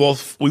 We've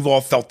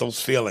all felt those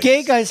feelings.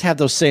 Gay guys have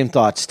those same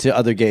thoughts to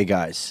other gay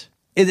guys.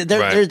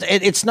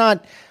 It's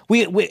not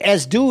we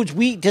as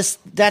dudes.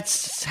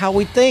 That's how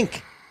we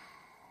think.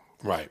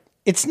 Right.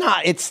 It's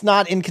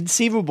not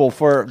inconceivable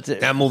for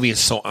that movie is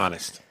so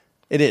honest.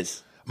 It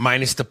is,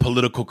 minus the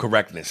political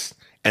correctness,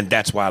 and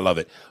that's why I love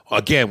it.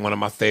 Again, one of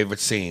my favorite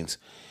scenes.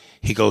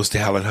 He goes to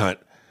Helen Hunt.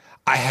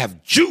 "I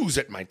have Jews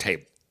at my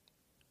table."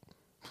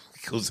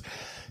 He goes,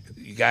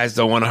 "You guys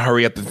don't want to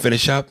hurry up and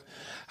finish up?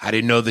 I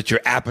didn't know that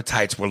your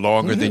appetites were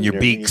longer than your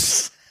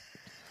beaks."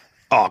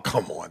 Oh,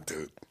 come on,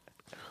 dude.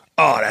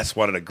 Oh, that's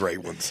one of the great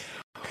ones.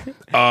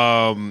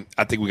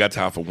 I think we got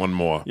time for one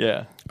more.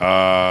 Yeah.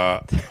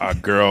 Our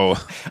girl.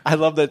 I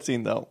love that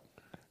scene, though.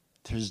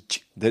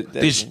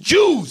 There's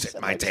Jews at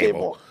my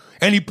table.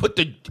 And he put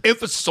the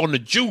emphasis on the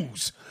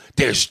Jews.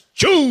 There's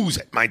Jews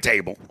at my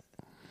table.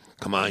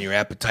 Come on, your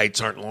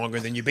appetites aren't longer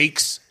than your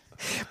beaks.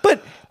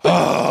 But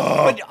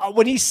But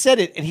when he said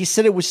it, and he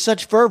said it with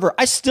such fervor,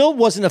 I still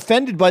wasn't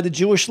offended by the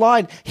Jewish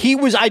line. He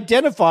was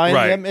identifying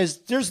Right. them as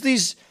there's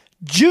these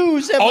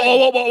Jews.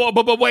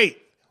 But wait.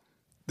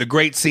 The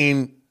great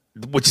scene,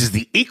 which is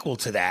the equal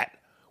to that,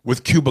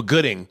 with Cuba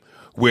Gooding,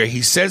 where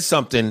he says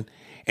something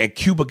and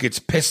Cuba gets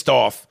pissed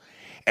off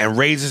and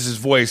raises his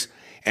voice,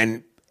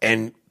 and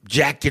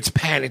Jack gets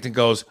panicked and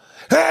goes,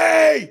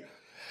 "Hey,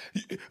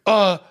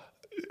 I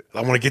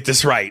want to get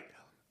this right."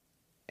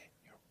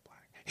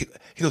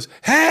 He goes,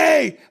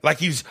 "Hey," like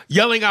he's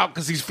yelling out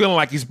because he's feeling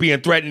like he's being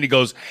threatened. He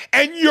goes,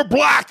 "And you're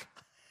black.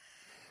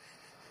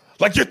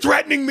 Like you're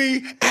threatening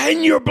me,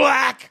 and you're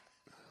black.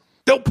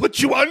 They'll put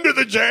you under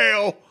the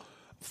jail."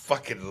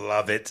 Fucking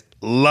love it.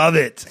 Love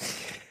it.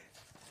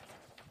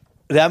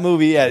 That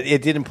movie,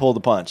 it didn't pull the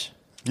punch.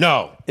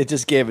 No. It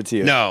just gave it to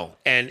you. No.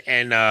 And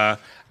I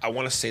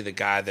want to say the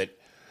guy that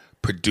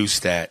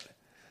produced that.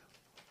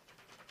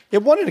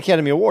 It won an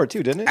Academy Award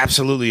too, didn't it?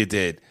 Absolutely it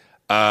did.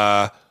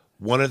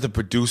 One of the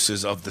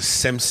producers of The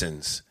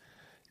Simpsons,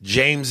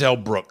 James L.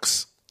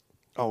 Brooks.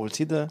 Oh, was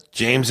he the?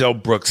 James L.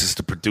 Brooks is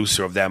the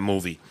producer of that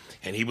movie.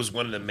 And he was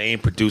one of the main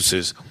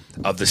producers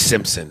of The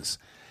Simpsons.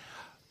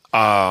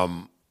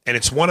 And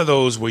it's one of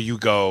those where you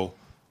go,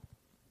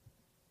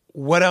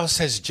 what else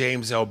has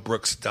James L.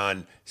 Brooks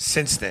done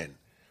since then?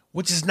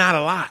 Which is not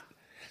a lot.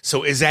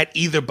 So is that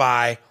either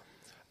by,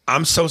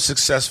 I'm so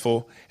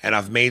successful and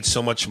I've made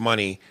so much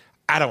money,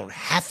 I don't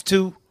have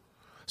to,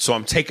 so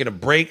I'm taking a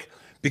break?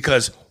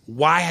 Because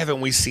why haven't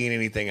we seen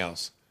anything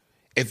else?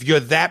 If you're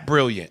that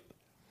brilliant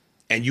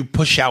and you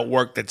push out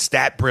work that's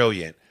that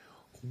brilliant,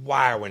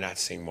 why are we not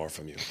seeing more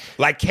from you?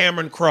 Like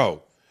Cameron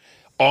Crowe,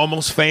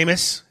 Almost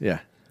Famous, Yeah.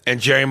 and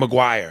Jerry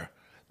Maguire.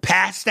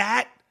 Past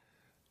that,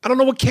 I don't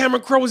know what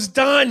Cameron Crowe has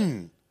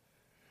done.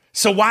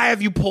 So why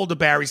have you pulled a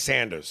Barry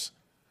Sanders?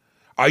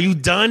 Are you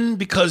done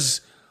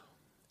because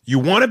you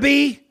want to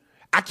be?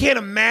 I can't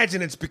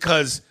imagine it's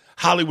because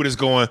Hollywood is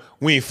going,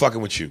 we ain't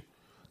fucking with you.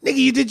 Nigga,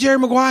 you did Jerry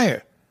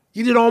Maguire.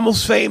 You did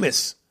Almost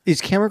Famous.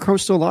 Is Cameron Crowe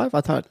still alive?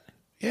 I thought.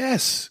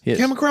 Yes, Yes.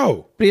 Cameron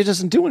Crowe. But he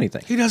doesn't do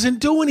anything. He doesn't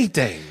do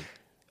anything.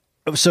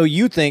 So do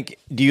you think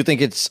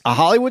it's a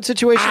Hollywood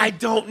situation? I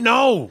don't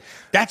know.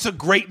 That's a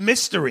great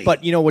mystery.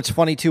 But you know what's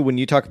funny too, when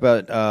you talk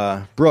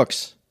about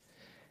Brooks,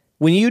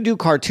 when you do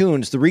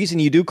cartoons, the reason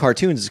you do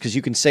cartoons is because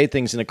you can say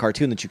things in a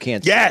cartoon that you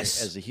can't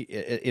Yes. say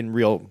in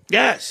real.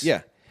 yes.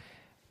 Yeah.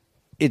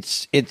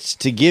 It's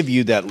to give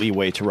you that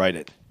leeway to write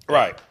it.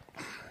 Right.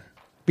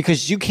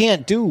 Because you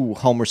can't do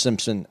Homer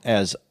Simpson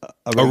as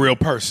A real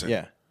person.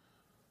 Yeah.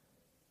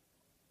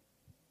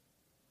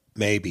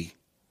 Maybe.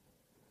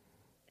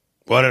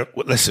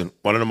 Listen,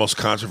 one of the most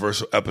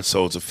controversial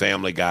episodes of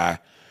Family Guy,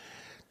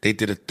 they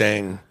did a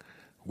thing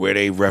where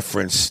they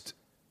referenced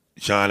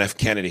John F.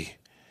 Kennedy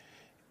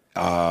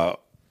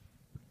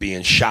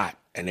being shot,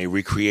 and they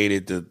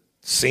recreated the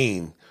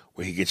scene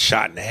where he gets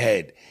shot in the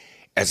head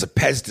as a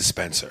Pez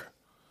dispenser.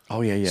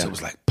 Oh yeah, yeah. So it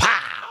was like,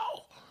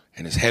 pow!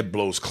 And his head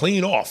blows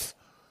clean off,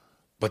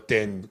 but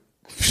then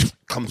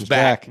comes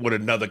back with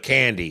another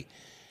candy.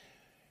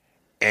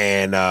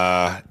 And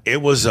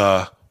it was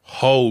a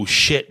whole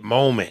shit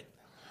moment.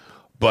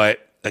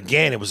 But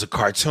again, it was a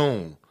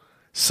cartoon.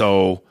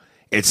 So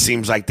it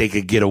seems like they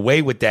could get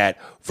away with that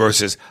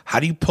versus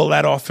how do you pull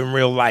that off in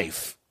real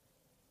life?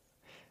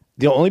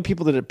 The only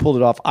people that had pulled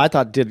it off, I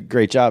thought, did a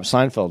great job.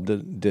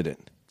 Seinfeld did it.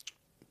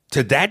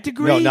 To that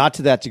degree? No, not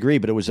to that degree,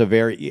 but it was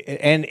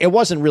and it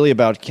wasn't really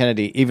about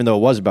Kennedy, even though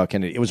it was about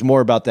Kennedy. It was more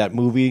about that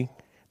movie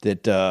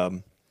that,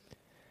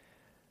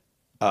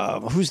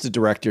 who's the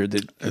director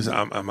that?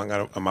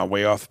 Am I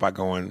way off by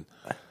going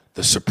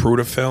the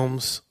Zapruder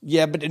films?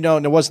 Yeah, but no,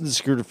 it wasn't the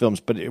Scooter films,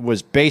 but it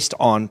was based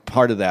on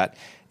part of that.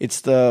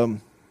 It's the,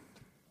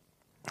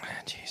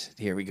 jeez,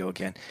 here we go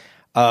again.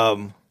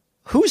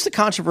 Who's the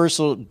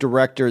controversial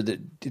director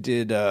that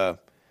did, I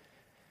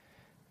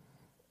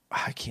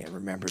can't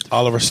remember.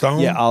 Oliver Stone?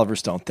 Yeah, Oliver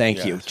Stone.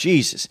 Thank you.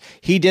 Jesus.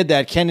 He did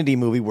that Kennedy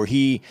movie where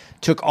he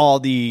took all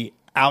the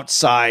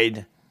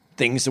outside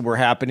things that were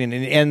happening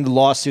and the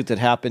lawsuit that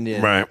happened in.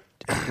 Right.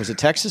 Was it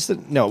Texas?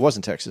 No, it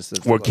wasn't Texas.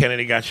 Where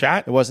Kennedy got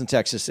shot? It wasn't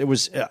Texas. It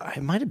was.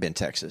 It might have been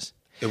Texas.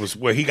 It was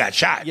where he got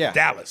shot. Yeah,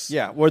 Dallas.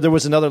 Yeah, where there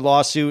was another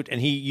lawsuit, and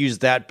he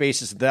used that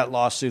basis of that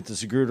lawsuit, the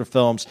Zapruder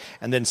films,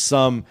 and then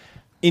some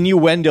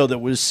innuendo that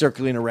was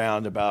circling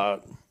around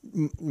about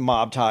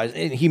mob ties.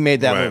 And he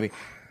made that movie.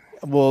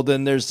 Well,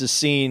 then there's this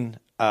scene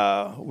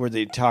where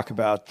they talk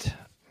about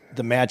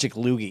the magic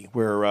loogie,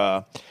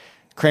 where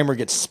Kramer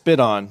gets spit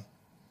on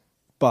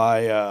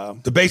by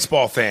the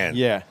baseball fan.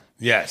 Yeah.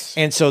 Yes.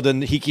 And so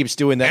then he keeps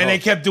doing that. And they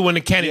kept doing the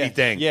Kennedy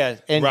thing. Yeah.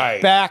 And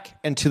right. back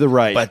and to the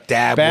right. But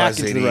that back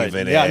wasn't and to the right.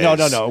 even Yeah, no.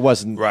 as- It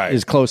wasn't Right.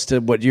 as close to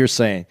what you're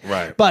saying.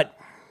 Right. But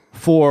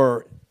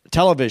for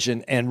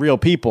television and real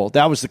people,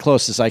 that was the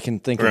closest I can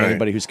think of Right.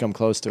 anybody who's come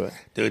close to it.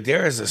 Dude,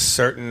 there is a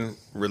certain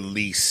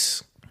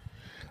release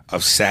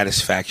of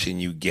satisfaction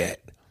you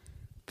get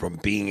from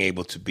being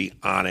able to be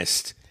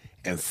honest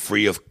and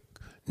free of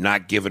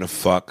not giving a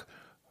fuck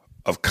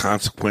of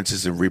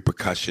consequences and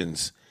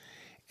repercussions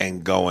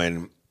and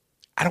going,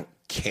 I don't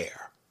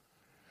care.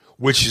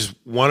 which is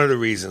one of the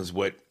reasons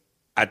what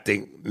I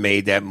think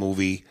made that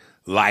movie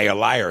Liar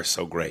Liar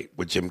so great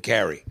with Jim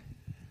Carrey,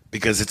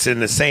 because it's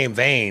in the same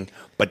vein,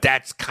 but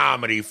that's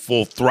comedy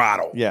full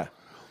throttle. Yeah.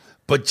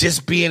 But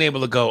just being able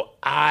to go,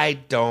 I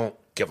don't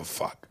give a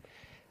fuck.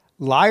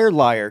 Liar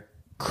Liar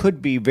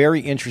could be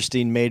very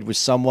interesting made with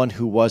someone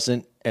who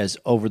wasn't as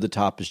over the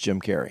top as Jim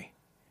Carrey.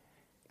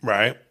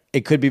 Right.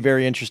 It could be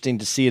very interesting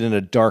to see it in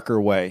a darker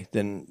way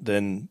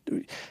than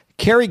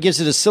Carrey gives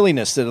it a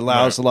silliness that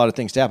allows a lot of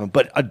things to happen,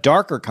 but a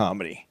darker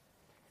comedy.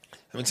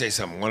 Let me tell you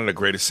something. One of the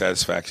greatest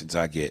satisfactions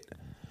I get,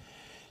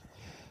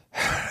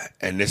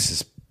 and this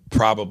is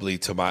probably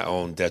to my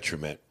own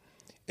detriment,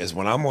 is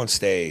when I'm on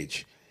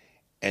stage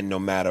and no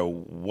matter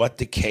what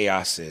the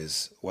chaos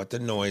is, what the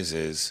noise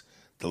is,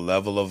 the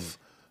level of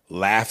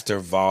laughter,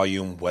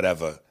 volume,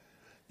 whatever,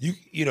 you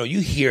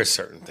hear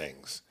certain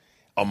things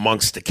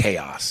amongst the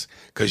chaos,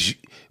 because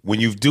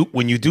when you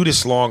do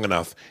this long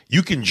enough,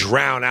 you can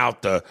drown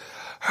out the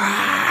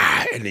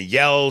and the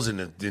yells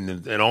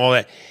and all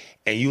that,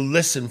 and you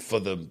listen for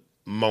the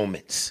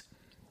moments.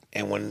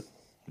 And when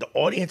the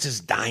audience is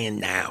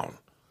dying down,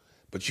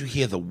 but you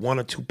hear the one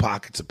or two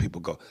pockets of people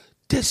go,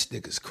 "This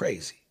nigga's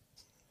crazy."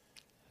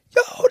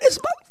 Yo, this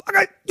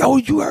motherfucker. Yo,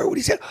 you heard what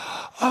he said?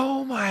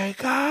 Oh my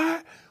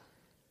God.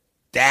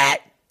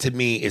 That to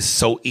me is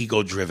so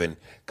ego driven,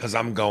 because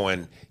I'm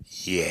going,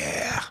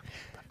 yeah,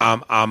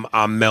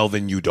 I'm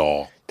Melvin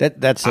Udall.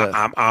 That's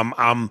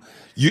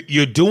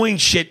You're doing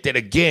shit that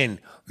again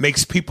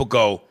makes people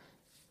go,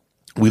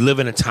 we live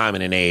in a time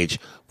and an age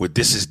where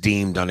this is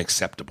deemed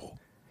unacceptable.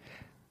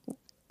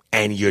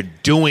 And you're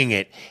doing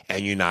it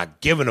and you're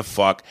not giving a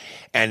fuck,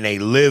 and they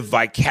live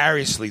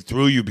vicariously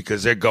through you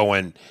because they're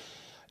going,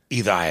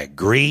 either I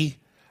agree,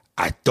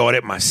 I thought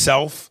it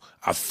myself,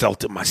 I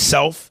felt it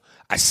myself,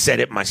 I said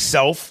it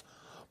myself,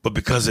 but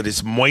because of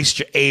this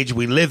moisture age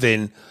we live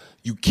in,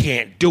 you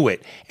can't do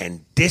it.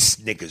 And this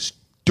nigga's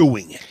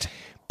doing it.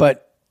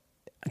 But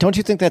don't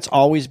you think that's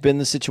always been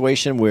the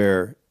situation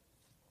where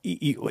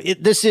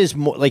this is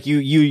like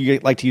you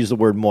like to use the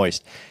word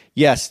moist?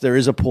 Yes, there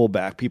is a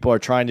pullback. People are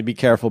trying to be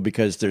careful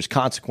because there's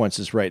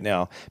consequences right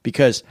now.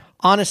 Because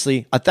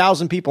honestly,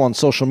 1,000 people on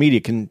social media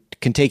can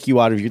take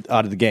you out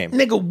of the game.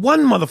 Nigga,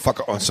 one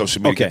motherfucker on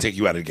social media can take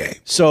you out of the game.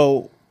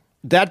 So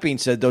that being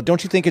said, though,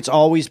 don't you think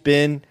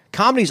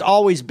comedy's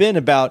always been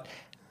about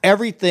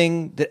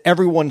everything that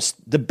everyone's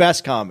the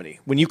best comedy?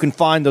 When you can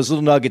find those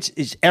little nuggets,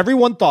 is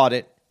everyone thought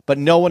it, but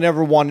no one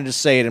ever wanted to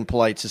say it in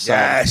polite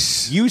society.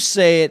 Yes. You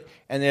say it,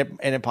 and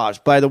it pops.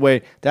 By the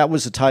way, that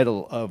was the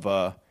title of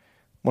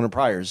one of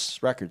Pryor's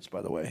records,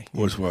 by the way.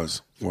 Which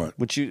was what?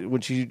 Which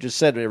you just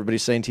said,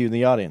 everybody's saying to you in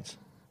the audience.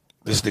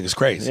 This nigga's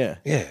crazy.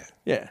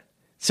 Yeah.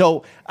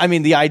 So, I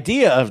mean, the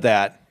idea of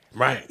that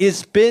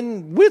has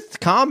been with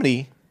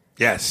comedy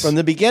from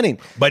the beginning.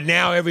 But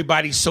now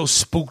everybody's so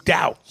spooked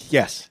out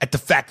at the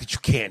fact that you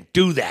can't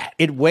do that.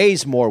 It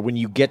weighs more when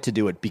you get to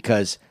do it,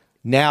 because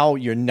now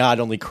you're not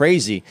only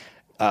crazy,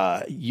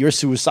 you're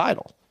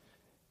suicidal.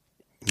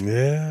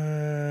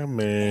 Yeah,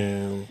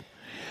 man.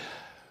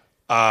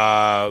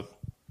 I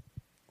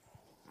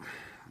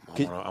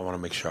want to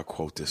make sure I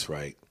quote this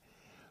right.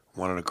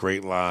 One of the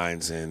great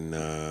lines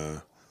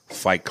in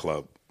Fight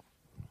Club,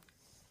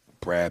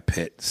 Brad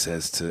Pitt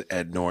says to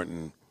Ed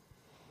Norton,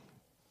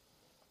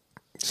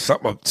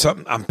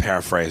 something I'm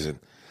paraphrasing,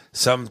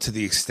 something to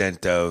the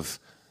extent of,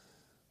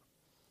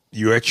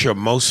 you're at your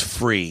most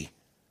free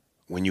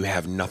when you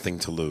have nothing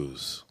to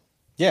lose.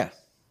 Yeah.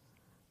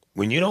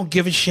 When you don't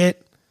give a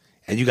shit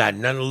and you got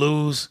nothing to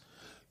lose,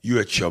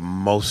 you're at your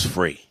most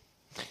free.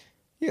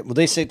 Yeah, well,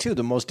 they say, too,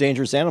 the most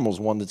dangerous animal is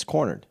one that's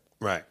cornered.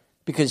 Right.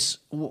 Because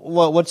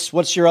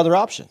what's your other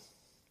option?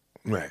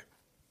 Right.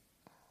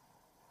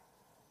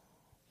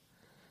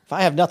 If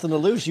I have nothing to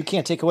lose, you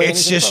can't take away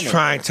anything from me. It's just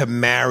trying to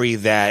marry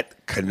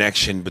that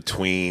connection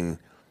between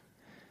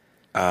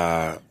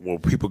where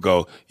people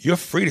go, you're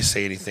free to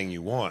say anything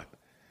you want.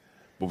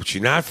 But what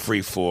you're not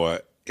free for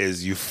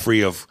is you're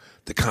free of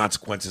the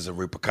consequences and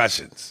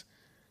repercussions.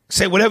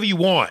 Say whatever you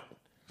want.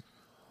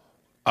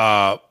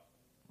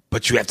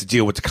 But you have to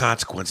deal with the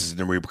consequences and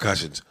the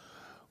repercussions.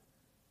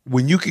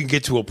 When you can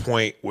get to a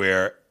point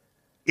where,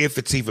 if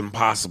it's even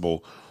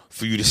possible,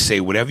 for you to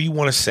say whatever you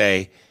want to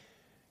say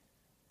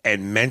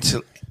and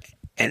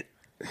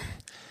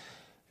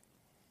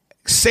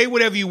say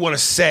whatever you want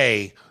to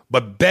say,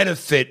 but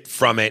benefit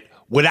from it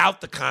without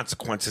the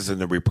consequences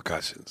and the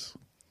repercussions.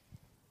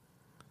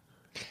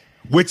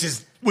 Which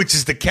is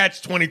the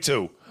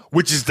catch-22,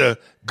 which is the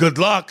good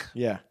luck.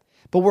 Yeah.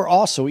 But we're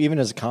also, even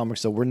as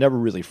comics, though, we're never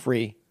really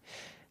free.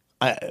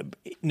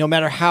 No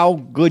matter how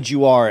good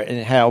you are,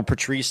 and how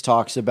Patrice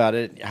talks about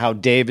it, how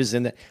Dave is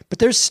in it, but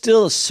there's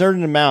still a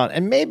certain amount,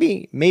 and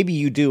maybe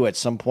you do at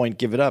some point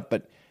give it up,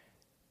 but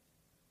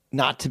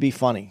not to be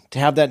funny. To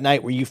have that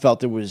night where you felt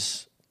there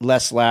was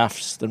less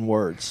laughs than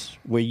words,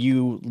 where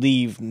you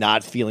leave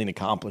not feeling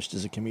accomplished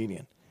as a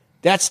comedian.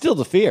 That's still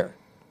the fear.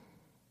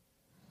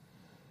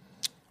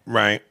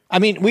 Right. I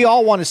mean, we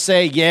all want to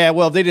say, yeah,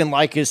 well, they didn't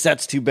like us.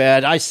 That's too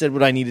bad. I said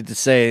what I needed to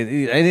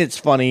say, and it's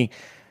funny.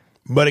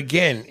 But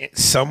again,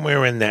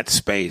 somewhere in that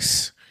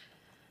space,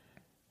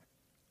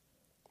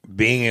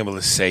 being able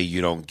to say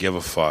you don't give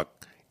a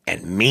fuck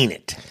and mean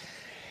it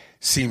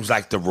seems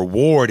like the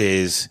reward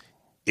is,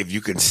 if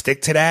you can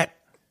stick to that,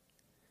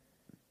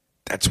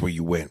 that's where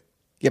you win.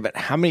 Yeah, but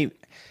how many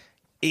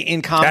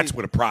in comedy? That's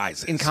where the prize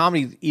is. In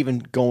comedy, even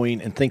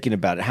going and thinking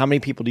about it, how many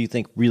people do you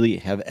think really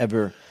have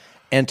ever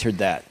entered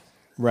that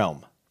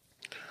realm?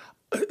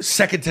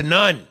 Second to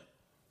none,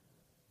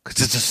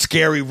 because it's a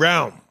scary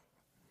realm.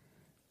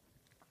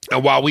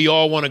 And while we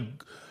all want to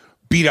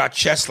beat our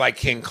chest like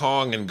King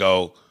Kong and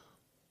go,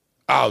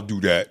 I'll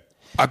do that,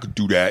 I could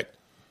do that,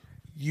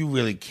 you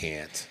really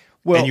can't.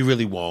 Well, and you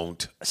really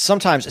won't.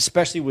 Sometimes,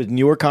 especially with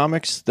newer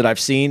comics that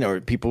I've seen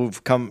or people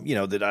who've come,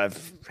 that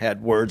I've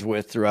had words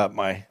with throughout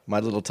my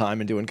little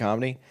time in doing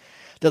comedy,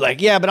 they're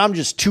like, yeah, but I'm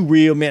just too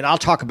real, man. I'll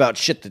talk about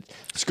shit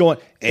that's going.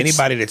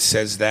 Anybody that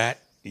says that,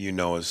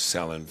 is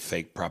selling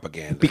fake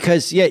propaganda.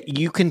 Because,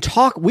 you can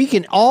talk. We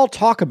can all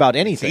talk about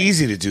anything. It's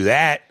easy to do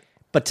that.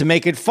 But to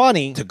make it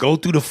funny. To go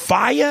through the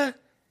fire?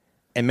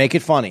 And make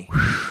it funny.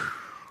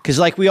 Because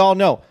like we all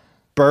know,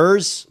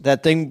 Burrs,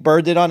 that thing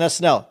Burr did on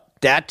SNL,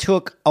 that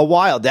took a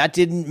while. That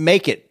didn't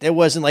make it. It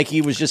wasn't like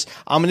he was just,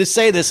 I'm going to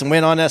say this and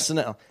went on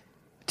SNL.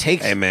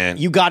 Hey, man.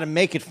 You got to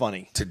make it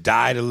funny. To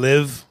die to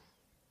live,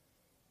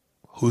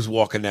 who's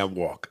walking that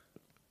walk?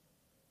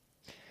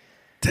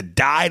 To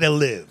die to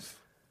live.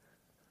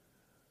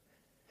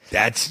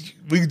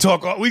 We can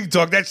talk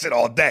that shit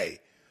all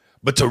day.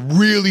 But to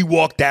really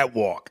walk that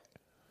walk.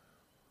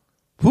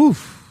 Whew.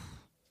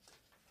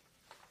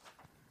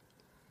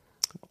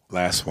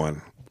 Last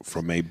one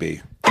from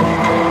AB.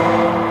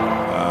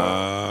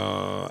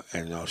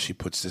 And she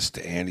puts this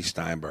to Andy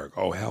Steinberg.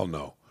 Oh, hell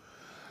no.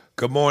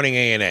 Good morning,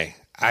 A&A.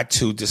 I,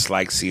 too,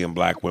 dislike seeing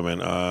black women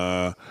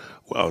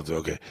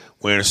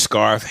wearing a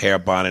scarf, hair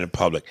bonnet in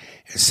public,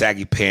 and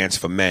saggy pants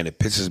for men. It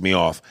pisses me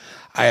off.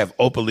 I have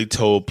openly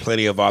told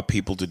plenty of our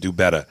people to do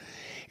better.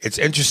 It's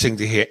interesting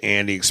to hear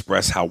Andy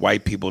express how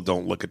white people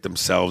don't look at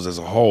themselves as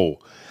a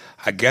whole.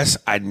 I guess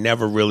I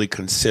never really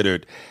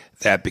considered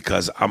that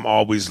because I'm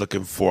always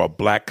looking for a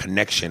black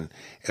connection,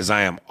 as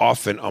I am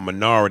often a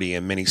minority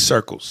in many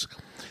circles.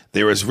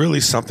 There is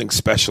really something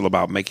special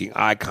about making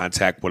eye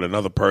contact with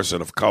another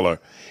person of color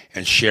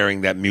and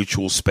sharing that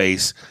mutual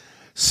space,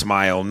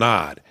 smile,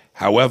 nod.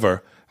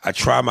 However, I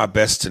try my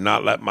best to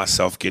not let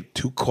myself get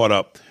too caught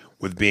up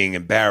with being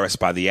embarrassed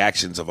by the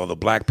actions of other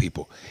black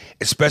people,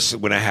 especially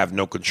when I have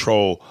no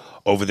control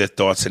over their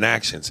thoughts and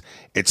actions.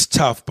 It's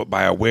tough, but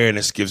my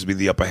awareness gives me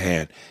the upper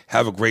hand.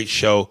 Have a great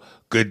show.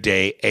 Good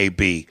day,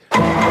 AB.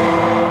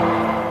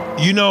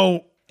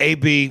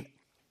 AB,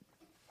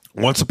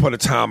 once upon a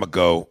time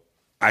ago,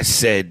 I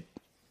said,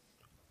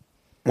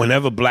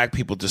 whenever black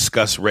people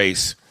discuss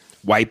race,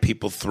 white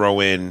people throw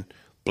in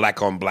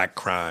black on black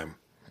crime.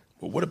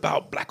 Well, what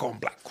about black on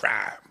black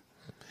crime?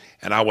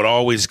 And I would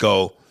always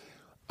go,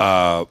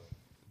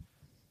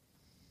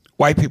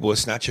 white people,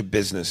 it's not your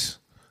business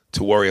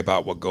to worry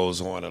about what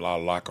goes on in our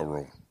locker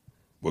room.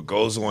 What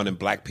goes on in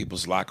black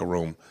people's locker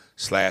room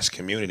 /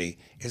 community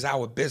is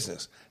our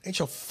business. It ain't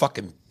your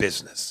fucking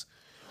business.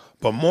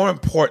 But more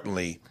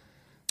importantly,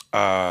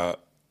 no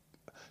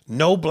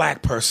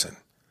black person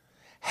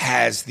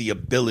has the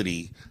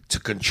ability to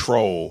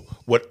control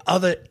what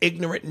other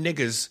ignorant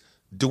niggas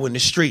do in the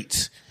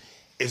streets.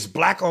 Is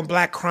black on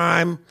black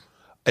crime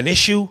an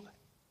issue?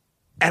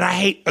 And I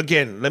hate,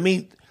 again, let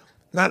me,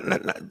 not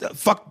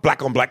fuck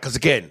black on black, because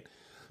again,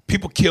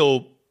 people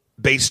kill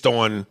based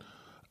on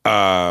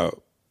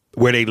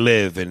where they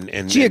live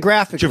and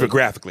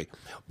geographically.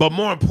 But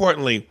more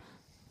importantly,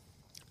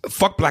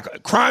 fuck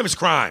black, crime is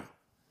crime.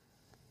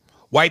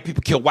 White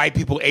people kill white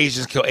people,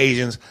 Asians kill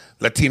Asians,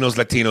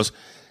 Latinos.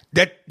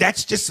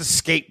 That's just a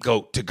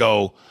scapegoat to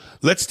go,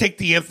 let's take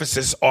the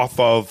emphasis off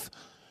of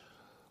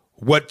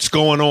what's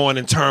going on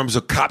in terms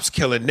of cops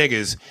killing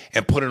niggas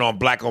and put it on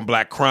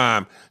black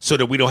crime so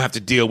that we don't have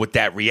to deal with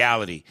that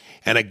reality.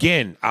 And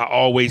again, I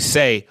always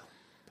say,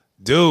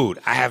 dude,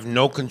 I have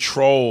no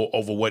control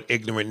over what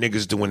ignorant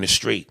niggas do in the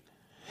street.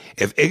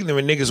 If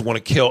ignorant niggas want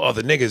to kill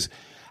other niggas,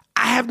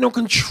 I have no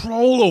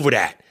control over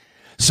that.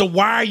 So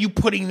why are you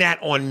putting that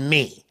on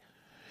me?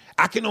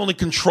 I can only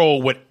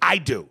control what I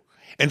do.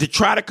 And to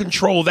try to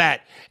control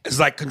that is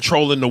like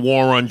controlling the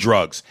war on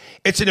drugs.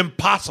 It's an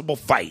impossible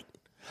fight.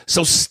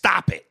 So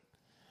stop it.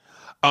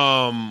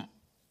 But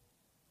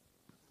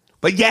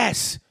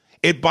yes,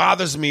 it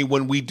bothers me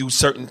when we do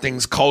certain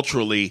things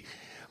culturally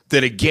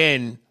that,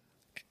 again,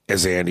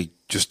 as Andy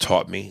just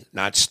taught me,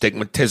 not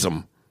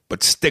stigmatism,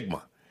 but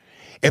stigma.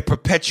 It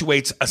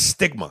perpetuates a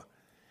stigma.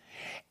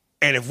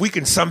 And if we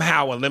can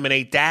somehow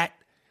eliminate that,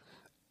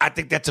 I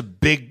think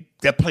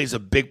that plays a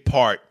big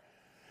part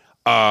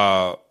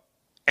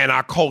in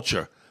our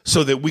culture,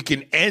 so that we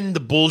can end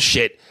the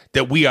bullshit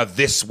that we are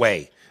this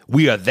way,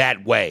 we are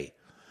that way.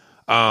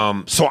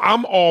 So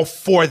I'm all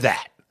for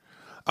that.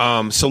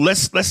 So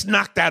let's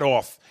knock that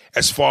off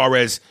as far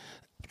as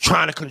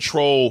trying to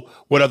control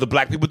what other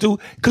black people do,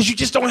 because you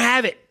just don't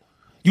have it.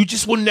 You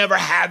just will never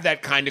have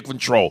that kind of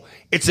control.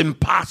 It's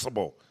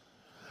impossible.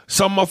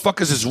 Some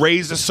motherfuckers is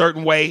raised a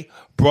certain way,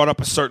 brought up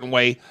a certain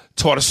way,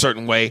 taught a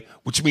certain way,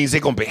 which means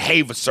they're going to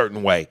behave a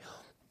certain way.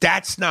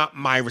 That's not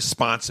my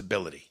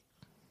responsibility.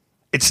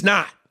 It's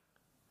not.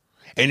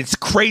 And it's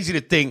crazy to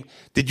think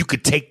that you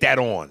could take that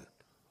on.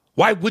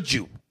 Why would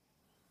you?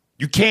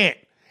 You can't.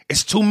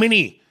 It's too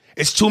many.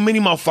 It's too many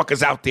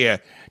motherfuckers out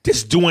there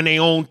just doing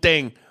their own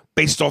thing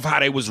based off how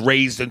they was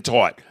raised and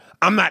taught.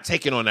 I'm not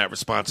taking on that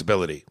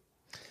responsibility.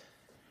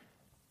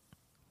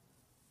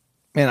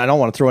 Man, I don't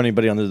want to throw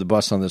anybody under the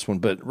bus on this one,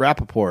 but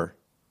Rappaport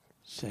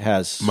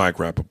has... Mike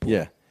Rappaport.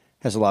 Yeah.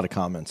 Has a lot of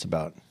comments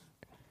about...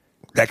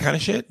 That kind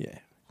of shit?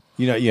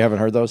 Yeah. You haven't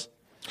heard those?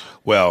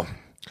 Well,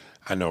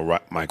 I know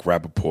Mike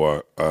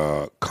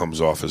Rappaport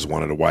comes off as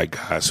one of the white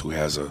guys who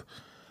has a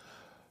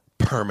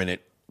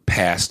permanent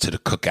pass to the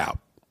cookout.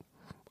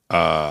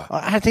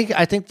 I think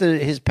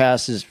that his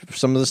pass is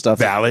some of the stuff...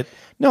 Valid?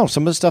 No,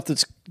 some of the stuff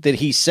that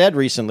he said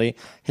recently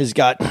has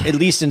got, at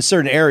least in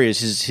certain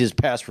areas, his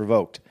pass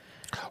revoked.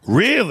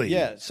 Really?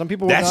 Yeah, some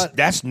people were not...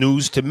 That's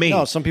news to me.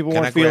 No, some people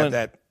Can weren't I feeling...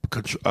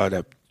 grab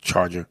that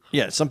charger?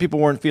 Yeah, some people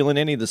weren't feeling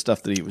any of the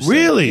stuff that he was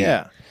Really?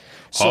 saying.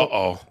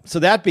 Yeah. So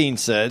that being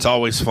said... It's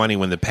always funny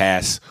when the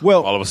pass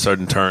all of a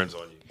sudden turns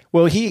on you.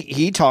 Well,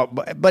 he talked...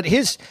 But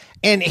his...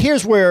 And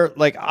here's where,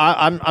 like,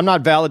 I'm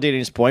not validating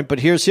his point, but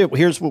here's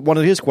one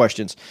of his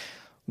questions.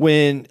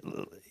 When...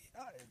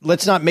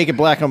 Let's not make it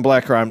black on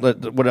black crime,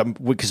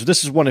 because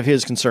this is one of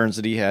his concerns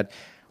that he had.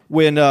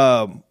 When...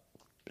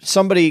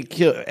 somebody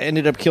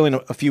ended up killing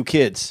a few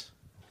kids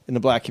in the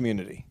black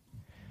community.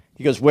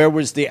 He goes, where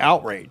was the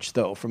outrage,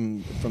 though,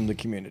 from the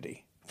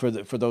community for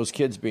those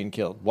kids being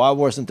killed? Why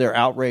wasn't there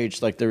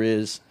outrage like there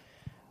is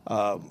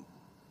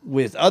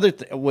when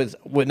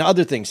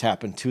other things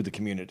happen to the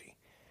community?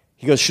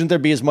 He goes, shouldn't there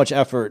be as much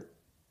effort?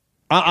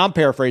 I'm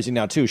paraphrasing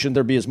now, too. Shouldn't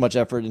there be as much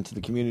effort into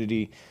the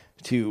community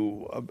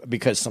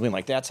because something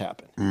like that's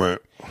happened? Right.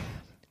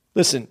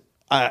 Listen,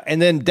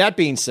 and then that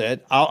being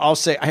said, I'll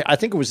say I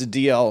think it was a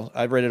DL.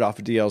 I read it off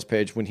of DL's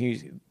page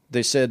when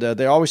they said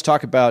they always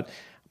talk about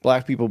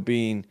black people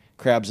being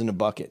crabs in a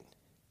bucket.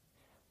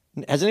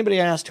 Has anybody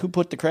asked who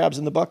put the crabs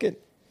in the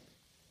bucket?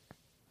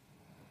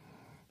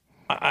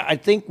 I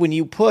think when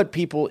you put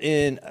people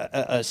in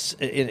a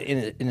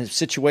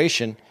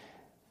situation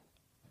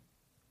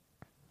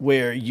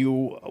where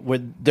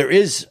there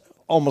is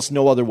almost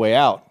no other way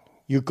out,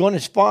 you're going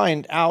to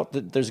find out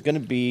that there's going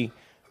to be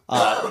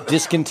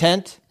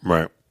discontent,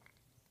 right,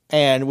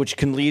 and which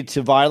can lead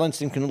to violence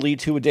and can lead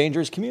to a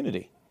dangerous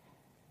community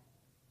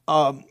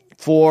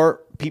for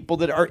people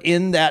that are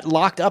in that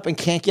locked up and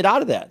can't get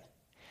out of that.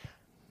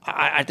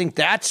 I think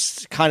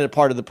that's kind of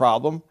part of the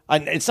problem.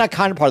 It's not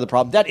kind of part of the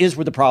problem. That is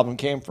where the problem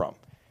came from.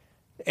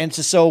 And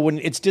so when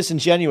it's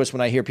disingenuous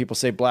when I hear people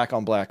say black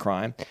on black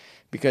crime,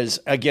 because,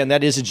 again,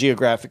 that is a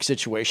geographic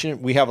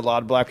situation. We have a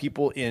lot of black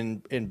people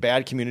in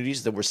bad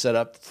communities that were set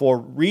up for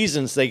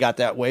reasons they got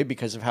that way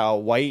because of how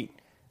white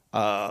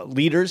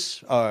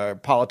leaders,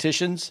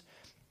 politicians,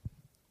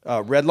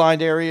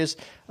 redlined areas,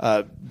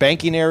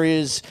 banking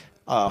areas,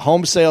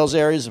 home sales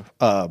areas,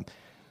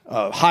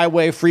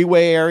 highway,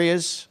 freeway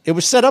areas. It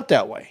was set up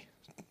that way.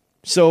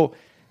 So,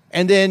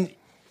 and then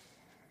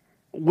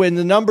when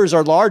the numbers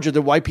are larger,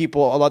 the white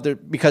people,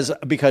 because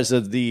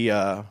of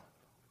the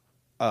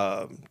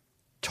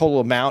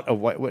total amount of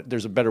white,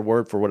 there's a better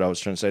word for what I was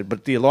trying to say,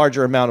 but the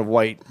larger amount of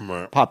white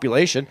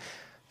population,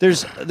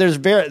 there's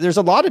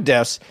a lot of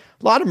deaths,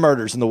 a lot of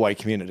murders in the white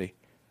community.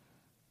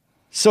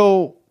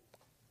 So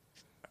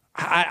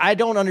I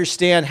don't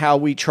understand how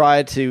we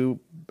try to,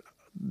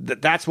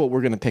 that's what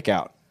we're going to pick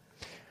out.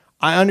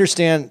 I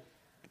understand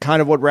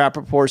kind of what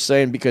Rappaport's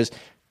saying because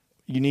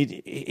you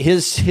need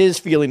his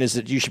feeling is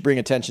that you should bring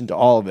attention to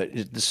all of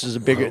it. This is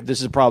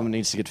a problem that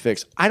needs to get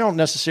fixed. I don't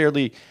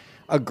necessarily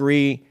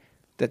agree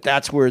that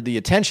that's where the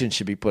attention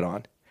should be put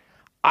on.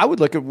 I would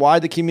look at why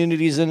the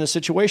community is in a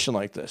situation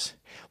like this.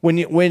 When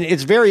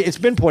it's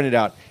been pointed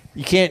out,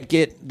 you can't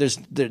get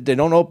they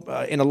don't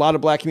in a lot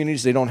of black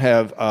communities they don't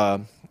have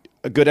a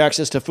good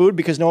access to food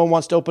because no one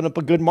wants to open up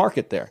a good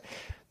market there.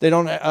 They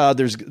don't.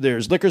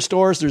 There's liquor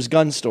stores. There's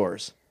gun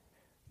stores.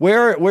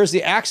 Where's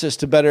the access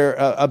to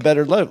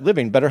better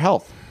living, better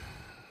health?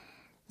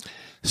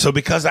 So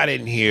because I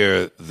didn't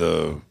hear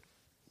the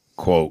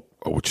quote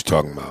or what you're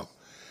talking about,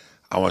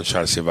 I want to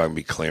try to see if I can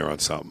be clear on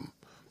something.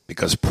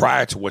 Because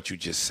prior to what you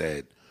just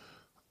said,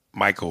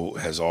 Michael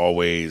has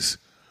always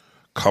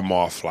come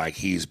off like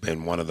he's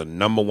been one of the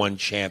number one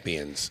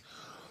champions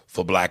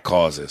for black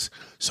causes.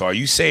 So are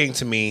you saying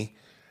to me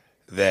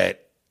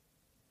that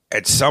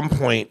at some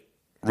point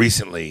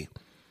recently,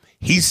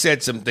 he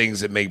said some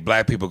things that make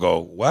black people go,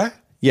 what?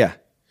 Yeah.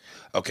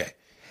 Okay.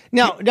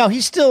 Now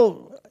he's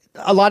still,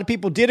 a lot of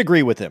people did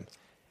agree with him.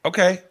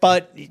 Okay.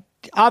 But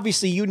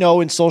obviously,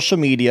 in social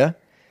media,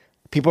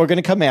 people are going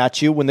to come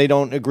at you when they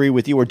don't agree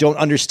with you or don't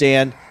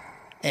understand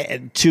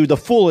to the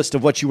fullest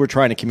of what you were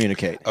trying to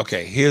communicate.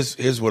 Okay.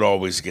 Here's what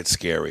always gets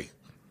scary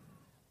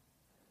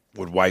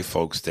with white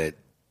folks that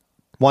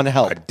want to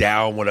help. Are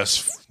down with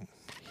us.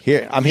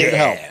 I'm here to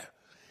help.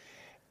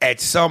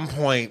 At some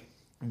point,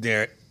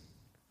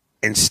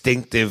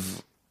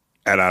 instinctive,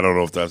 and I don't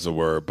know if that's a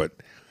word, but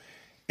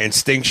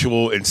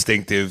instinctual,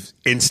 instinctive,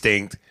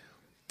 instinct,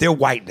 their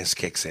whiteness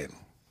kicks in.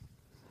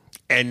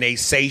 And they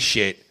say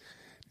shit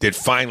that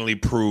finally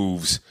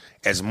proves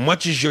as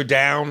much as you're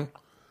down,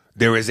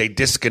 there is a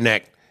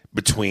disconnect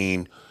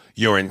between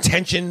your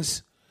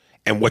intentions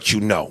and what you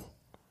know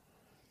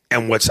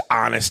and what's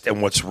honest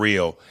and what's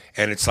real.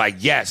 And it's like,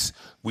 yes,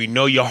 we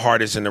know your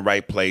heart is in the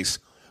right place.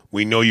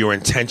 We know your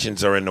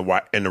intentions are in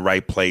the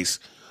right place.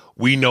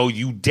 We know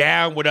you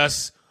down with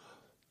us.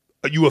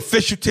 You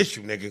official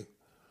tissue, nigga.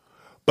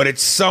 But at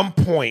some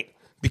point,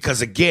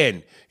 because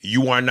again,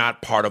 you are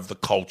not part of the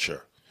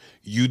culture.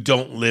 You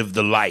don't live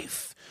the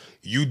life.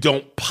 You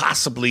don't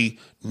possibly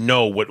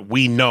know what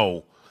we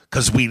know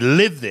because we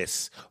live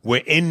this.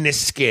 We're in this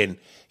skin.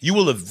 You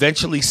will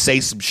eventually say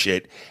some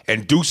shit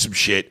and do some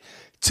shit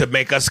to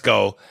make us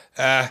go,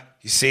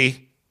 you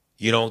see,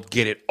 you don't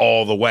get it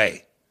all the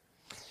way.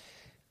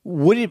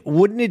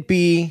 Wouldn't it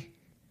be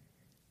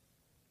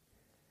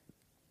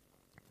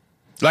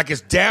like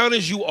as down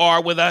as you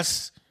are with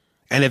us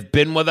and have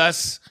been with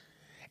us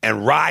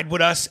and ride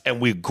with us and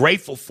we're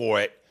grateful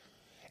for it,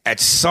 at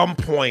some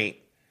point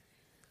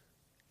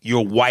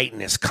your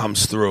whiteness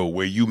comes through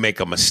where you make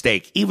a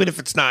mistake, even if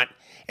it's not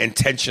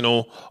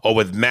intentional or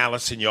with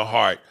malice in your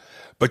heart,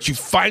 but you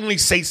finally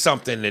say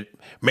something that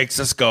makes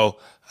us go,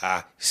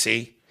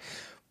 see?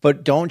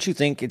 But don't you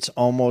think it's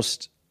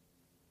almost,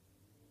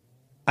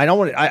 I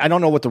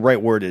don't know what the right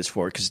word is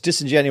for it, because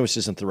disingenuous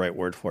isn't the right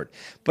word for it.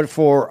 But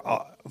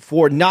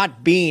for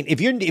not being,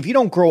 if you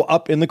don't grow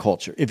up in the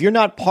culture, if you're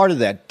not part of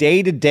that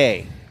day to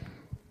day,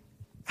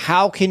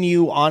 how can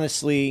you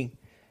honestly,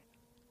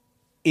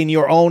 in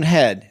your own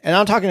head, and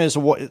I'm talking as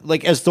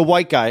the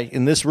white guy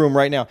in this room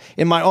right now,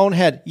 in my own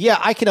head, yeah,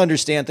 I can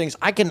understand things.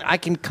 I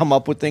can come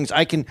up with things.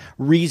 I can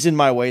reason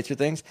my way through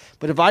things.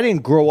 But if I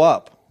didn't grow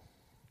up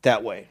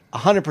that way,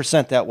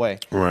 100% that way,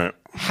 right?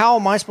 How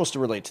am I supposed to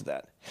relate to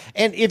that?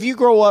 And if you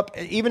grow up,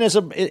 even as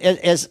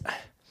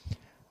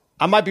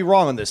I might be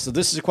wrong on this, so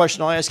this is a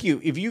question I'll ask you.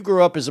 If you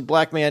grew up as a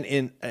black man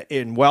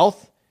in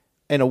wealth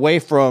and away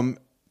from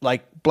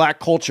like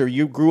black culture,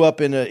 you grew up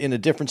in a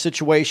different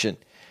situation,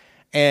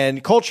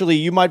 and culturally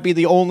you might be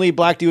the only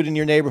black dude in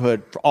your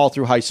neighborhood all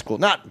through high school.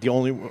 Not the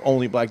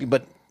only black dude,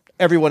 but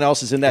everyone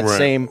else is in that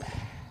same.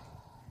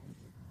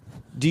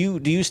 Do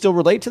you still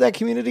relate to that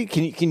community?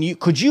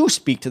 Could you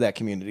speak to that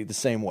community the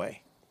same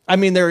way? I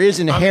mean, there is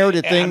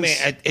inherited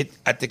things.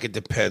 I think it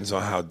depends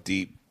on how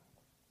deep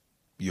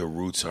your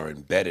roots are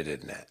embedded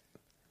in that.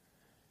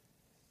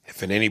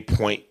 If at any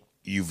point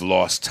you've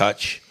lost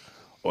touch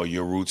or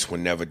your roots were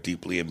never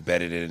deeply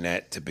embedded in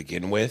that to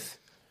begin with,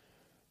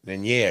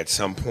 then yeah, at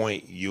some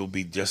point you'll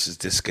be just as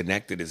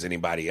disconnected as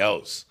anybody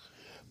else.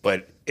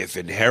 But if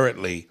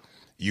inherently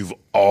you've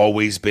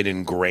always been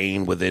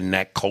ingrained within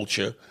that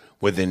culture,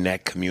 within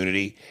that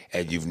community,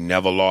 and you've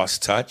never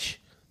lost touch,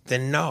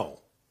 then no.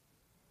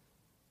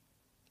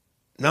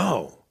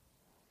 No.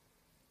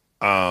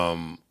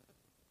 I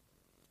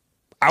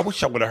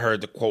wish I would have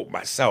heard the quote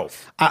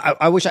myself.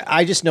 I wish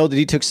I just know that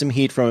he took some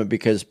heat from it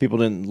because people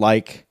didn't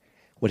like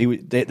what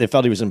they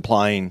felt he was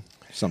implying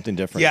something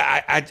different.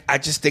 Yeah, I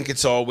just think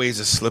it's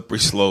always a slippery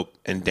slope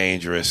and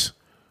dangerous.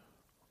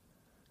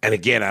 And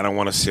again, I don't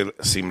want to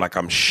seem like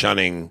I'm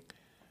shunning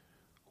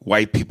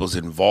white people's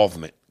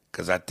involvement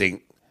because I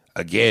think,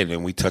 again,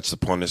 and we touched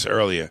upon this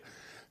earlier,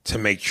 to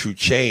make true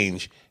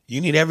change,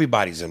 you need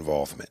everybody's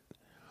involvement.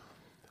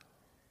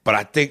 But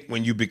I think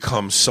when you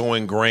become so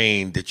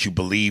ingrained that you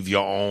believe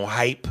your own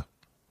hype,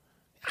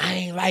 I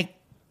ain't like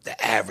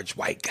the average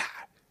white guy.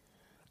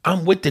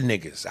 I'm with the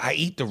niggas. I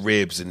eat the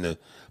ribs and the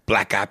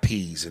black eyed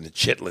peas and the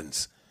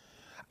chitlins.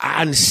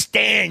 I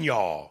understand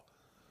y'all.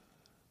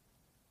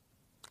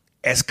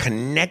 As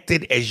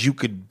connected as you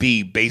could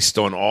be based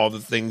on all the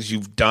things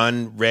you've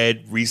done,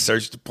 read,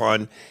 researched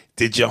upon,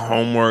 did your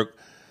homework,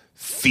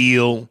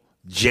 feel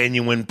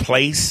genuine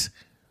place,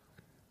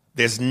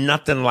 there's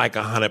nothing like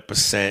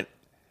 100%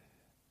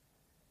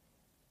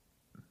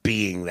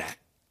 being that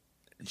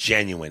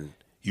genuine.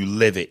 You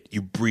live it,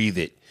 you breathe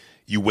it,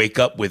 you wake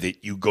up with it,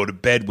 you go to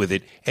bed with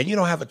it, and you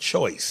don't have a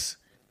choice.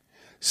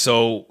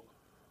 So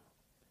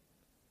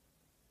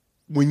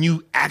when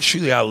you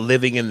actually are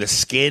living in the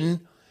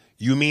skin,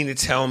 you mean to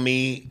tell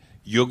me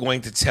you're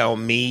going to tell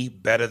me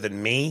better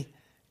than me,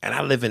 and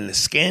I live in the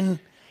skin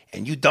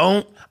and you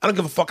don't? I don't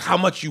give a fuck how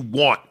much you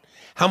want,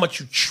 how much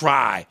you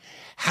try,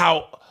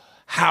 how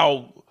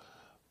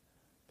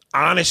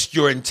honest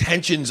your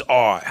intentions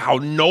are, how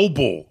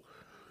noble.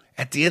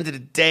 At the end of the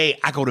day,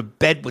 I go to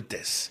bed with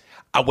this.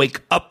 I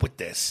wake up with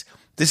this.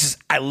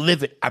 I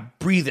live it. I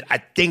breathe it. I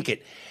think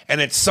it.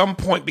 And at some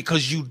point,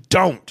 because you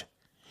don't,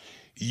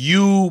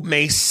 you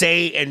may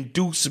say and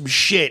do some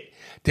shit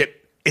that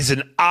is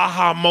an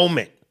aha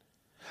moment.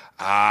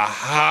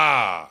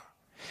 Aha.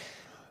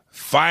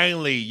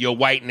 Finally, your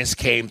whiteness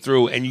came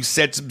through and you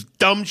said some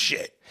dumb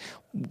shit.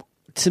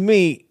 To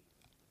me,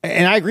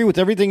 and I agree with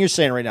everything you're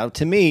saying right now,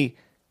 to me,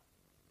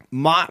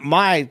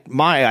 my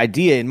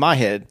idea in my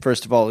head,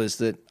 first of all, is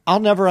that I'll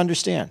never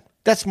understand.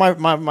 That's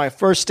my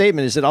first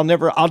statement is that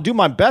I'll do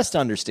my best to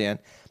understand,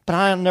 but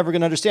I'm never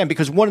going to understand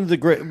because one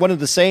of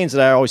the sayings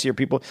that I always hear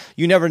people,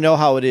 you never know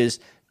how it is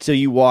till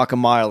you walk a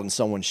mile in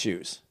someone's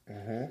shoes.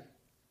 Mm-hmm.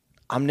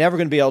 I'm never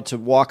going to be able to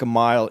walk a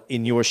mile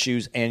in your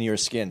shoes and your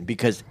skin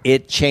because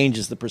it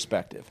changes the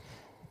perspective.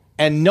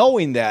 And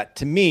knowing that,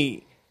 to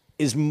me,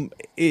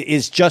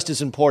 is just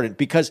as important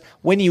because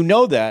when you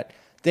know that,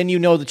 then you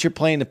know that you're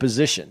playing the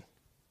position.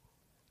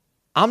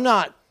 I'm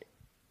not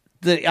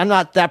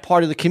that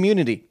part of the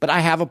community, but I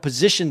have a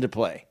position to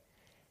play.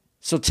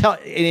 So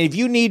if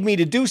you need me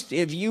to do,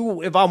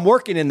 if I'm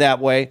working in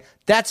that way,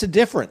 that's a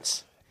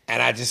difference.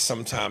 And I just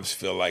sometimes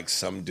feel like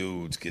some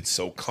dudes get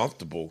so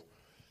comfortable,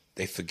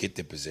 they forget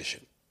their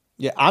position.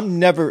 Yeah,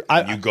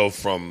 you go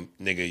from,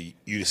 nigga,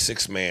 you the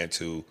sixth man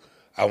to,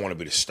 I want to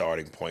be the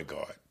starting point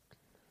guard.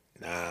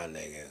 Nah,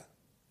 nigga.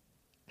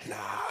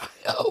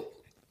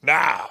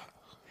 Nah.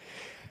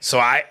 So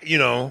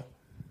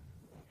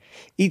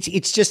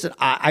it's just that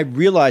I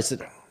realize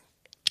that,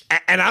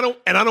 and I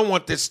don't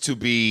want this to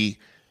be.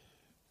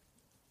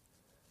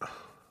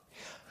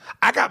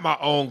 I got my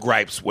own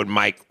gripes with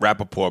Mike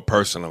Rappaport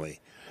personally,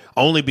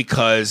 only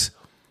because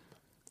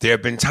there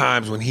have been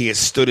times when he has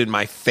stood in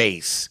my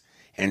face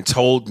and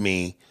told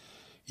me,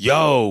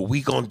 yo,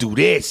 we gonna do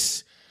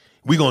this,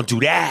 we gonna do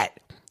that,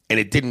 and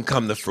it didn't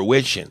come to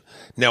fruition.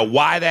 Now,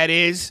 why that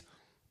is,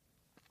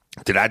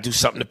 did I do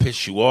something to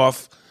piss you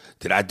off?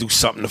 Did I do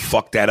something to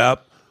fuck that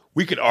up?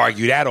 We could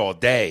argue that all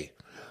day.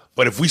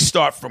 But if we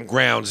start from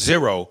ground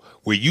zero,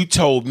 where you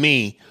told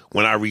me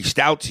when I reached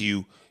out to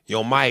you,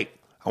 yo, Mike,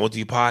 I want to do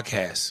your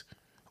podcast.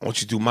 I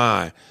want you to do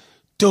mine.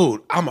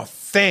 Dude, I'm a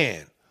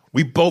fan.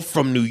 We both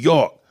from New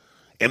York.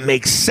 It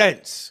makes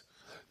sense.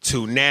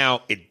 To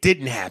now, it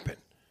didn't happen.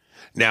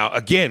 Now,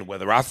 again,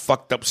 whether I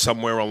fucked up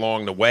somewhere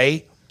along the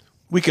way,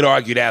 we could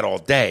argue that all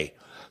day.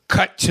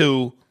 Cut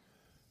to,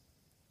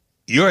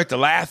 you're at the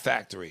Laugh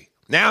Factory.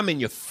 Now I'm in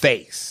your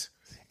face.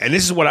 And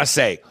this is what I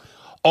say.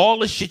 All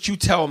the shit you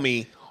tell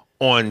me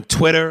on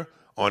Twitter,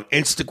 on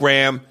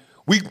Instagram,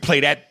 we can play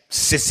that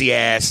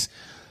sissy-ass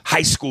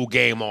high school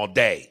game all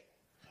day,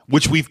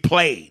 which we've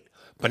played.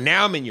 But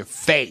now I'm in your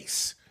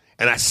face.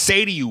 And I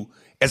say to you,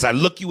 as I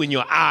look you in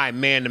your eye,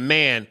 man to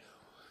man,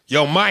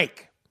 yo,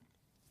 Mike,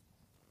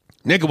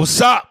 nigga, what's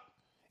up?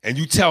 And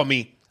you tell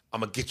me, I'm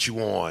going to get you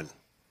on.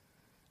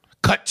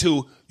 Cut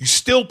to, you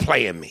still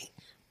playing me.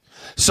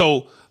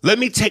 So let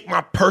me take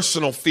my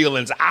personal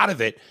feelings out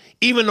of it,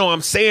 even though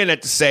I'm saying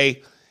that to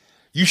say,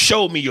 you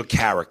showed me your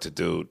character,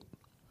 dude.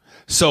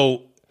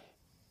 So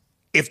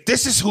if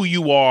this is who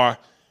you are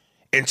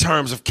in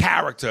terms of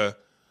character,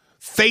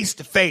 face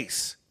to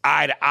face,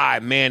 eye to eye,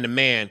 man to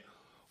man,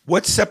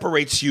 what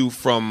separates you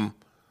from,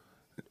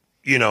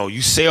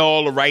 you say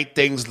all the right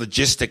things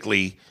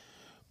logistically,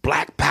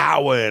 black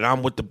power, and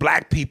I'm with the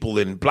black people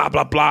and blah,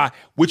 blah, blah,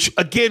 which,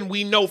 again,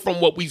 we know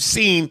from what we've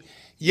seen,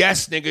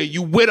 yes, nigga,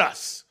 you with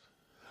us.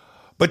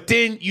 But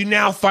then you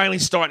now finally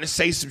starting to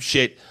say some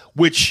shit,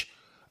 which,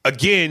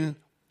 again,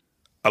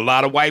 a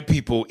lot of white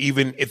people,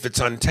 even if it's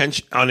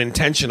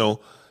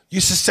unintentional,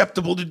 you're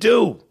susceptible to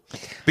do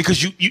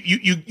because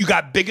you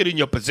got bigger than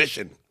your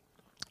position.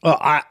 Well,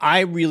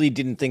 I really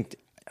didn't think.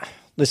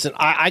 Listen,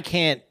 I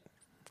can't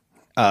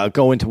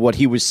go into what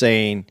he was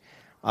saying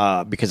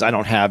because I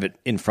don't have it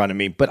in front of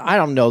me. But I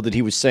don't know that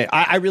he was saying.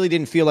 I really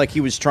didn't feel like he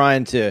was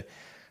trying to.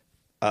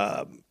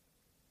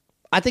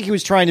 I think he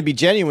was trying to be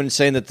genuine,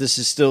 saying that this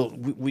is still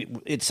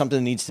it's something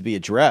that needs to be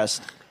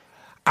addressed.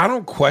 I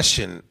don't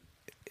question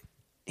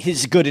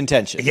his good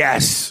intention.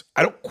 Yes,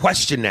 I don't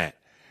question that.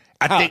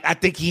 I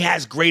think he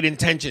has great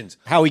intentions.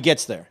 How he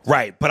gets there.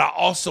 Right. But I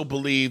also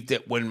believe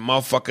that when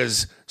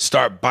motherfuckers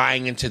start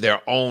buying into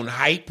their own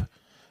hype,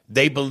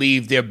 they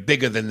believe they're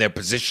bigger than their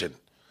position.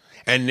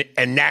 And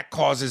that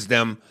causes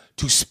them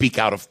to speak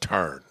out of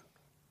turn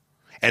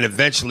and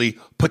eventually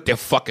put their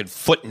fucking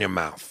foot in their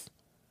mouth.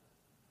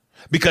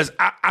 Because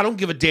I don't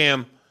give a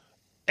damn.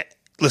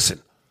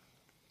 Listen,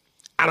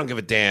 I don't give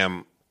a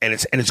damn.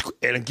 And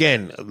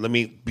again, let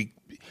me be.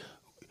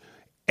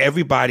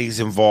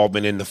 Everybody's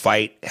involvement in the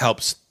fight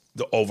helps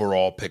the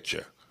overall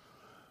picture.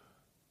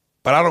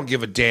 But I don't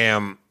give a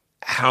damn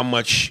how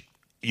much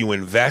you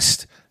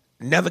invest.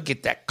 Never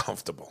get that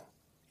comfortable.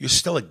 You're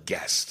still a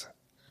guest.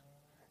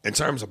 In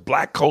terms of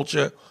black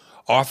culture,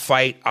 our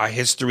fight, our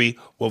history,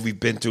 what we've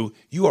been through,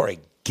 you are a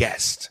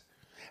guest.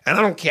 And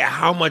I don't care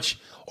how much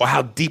or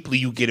how deeply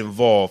you get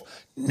involved,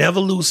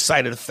 never lose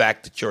sight of the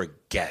fact that you're a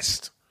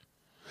guest.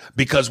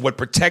 Because what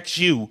protects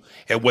you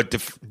and what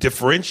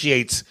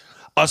differentiates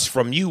us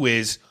from you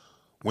is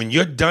when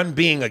you're done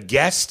being a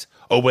guest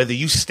or whether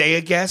you stay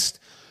a guest,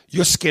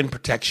 your skin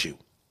protects you.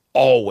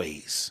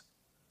 Always.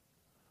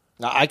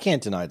 Now, I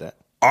can't deny that.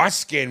 Our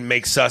skin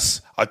makes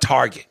us a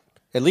target.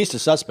 At least a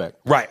suspect.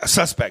 Right, a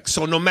suspect.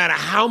 So no matter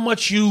how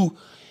much you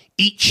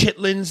eat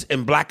chitlins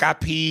and black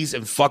eyed peas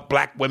and fuck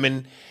black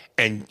women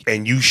and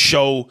you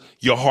show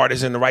your heart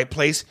is in the right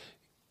place,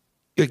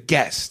 you're a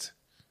guest.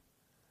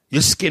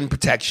 Your skin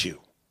protects you.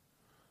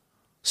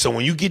 So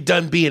when you get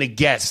done being a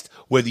guest,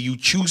 whether you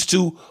choose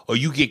to or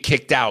you get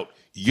kicked out,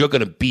 you're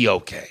going to be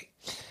okay.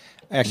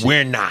 Actually,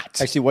 We're not.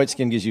 Actually, white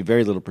skin gives you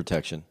very little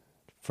protection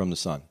from the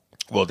sun.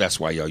 Well, that's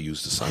why y'all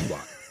use the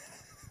sunblock.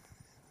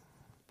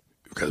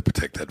 You got to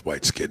protect that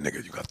white skin,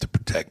 nigga. You got to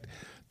protect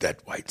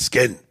that white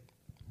skin.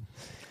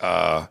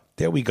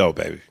 There we go,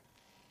 baby.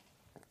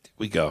 There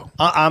we go.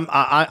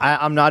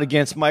 I'm not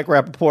against Mike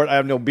Rappaport. I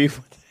have no beef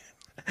with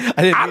him.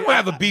 I don't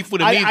have a beef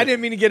with him either. I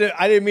didn't mean to get it.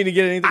 I didn't mean to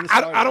get anything.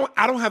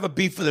 I don't have a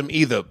beef with him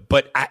either.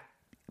 But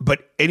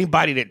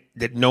anybody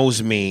that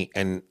knows me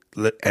and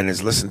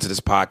has listened to this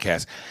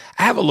podcast,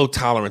 I have a low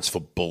tolerance for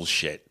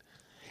bullshit.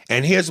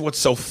 And here's what's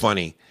so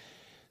funny: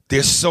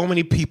 there's so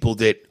many people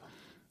that,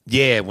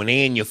 when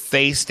they're in your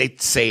face, they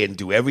say and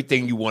do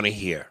everything you want to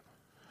hear.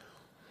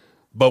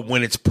 But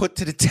when it's put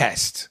to the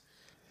test,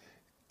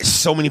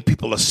 so many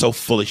people are so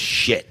full of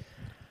shit.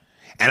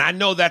 And I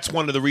know that's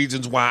one of the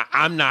reasons why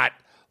I'm not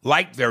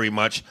liked very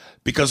much,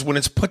 because when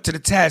it's put to the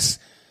test,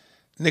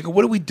 nigga,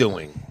 what are we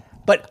doing?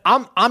 But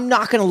I'm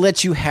not going to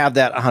let you have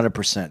that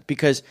 100%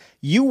 because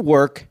you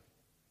work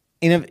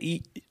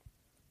in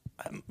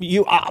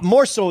you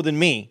more so than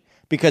me,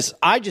 because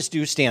I just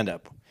do stand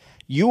up.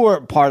 You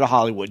are part of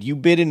Hollywood. You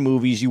bid in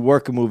movies. You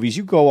work in movies.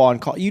 You go on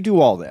call. You do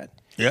all that.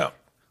 Yeah.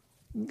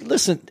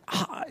 Listen,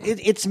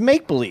 it's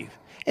make believe,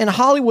 and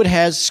Hollywood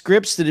has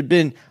scripts that have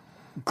been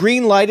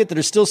green lighted that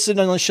are still sitting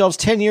on the shelves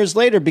 10 years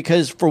later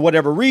because for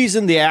whatever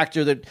reason the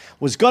actor that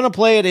was going to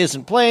play it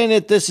isn't playing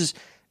it.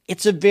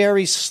 It's a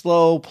very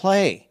slow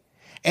play,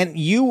 and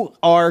you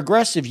are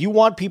aggressive. You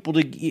want people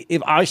to.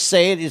 If I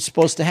say it, it's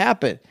supposed to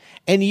happen,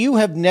 and you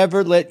have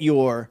never let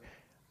your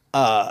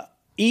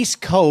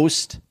East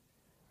Coast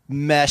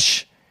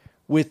mesh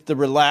with the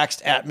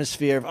relaxed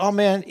atmosphere of, oh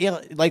man,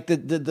 like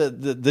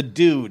the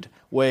dude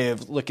way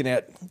of looking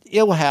at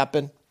it will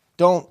happen.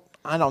 I'm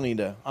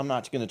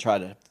not going to try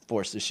to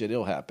force this shit.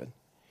 It'll happen.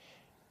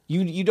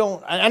 You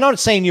don't. I'm not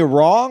saying you're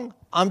wrong.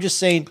 I'm just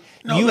saying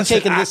you've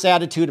taken this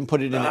attitude and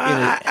put it in.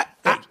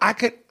 I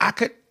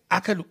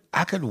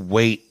could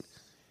wait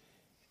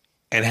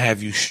and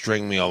have you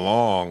string me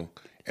along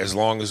as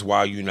long as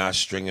while you're not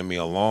stringing me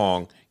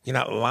along, you're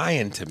not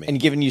lying to me and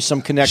giving you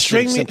some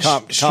connection.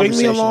 String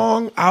me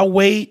along. I'll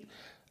wait.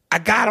 I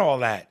got all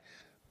that,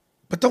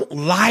 but don't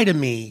lie to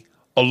me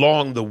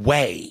along the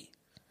way.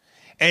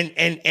 And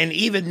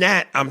even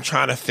that, I'm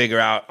trying to figure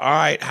out. All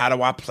right, how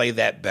do I play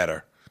that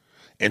better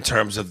in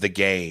terms of the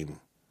game?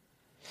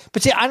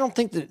 But see, I don't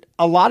think that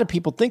a lot of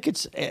people think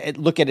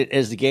look at it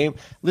as the game.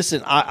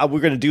 Listen,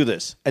 we're going to do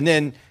this, and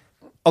then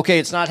okay,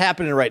 it's not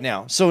happening right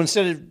now. So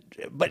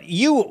but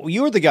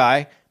you're the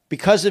guy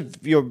because of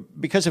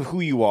who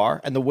you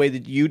are and the way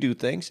that you do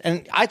things,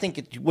 and I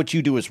think what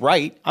you do is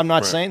right. I'm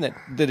not saying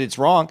that it's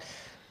wrong.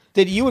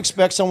 That you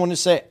expect someone to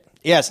say,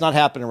 yeah, it's not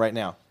happening right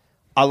now.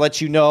 I'll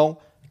let you know.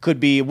 Could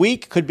be a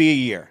week, could be a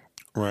year.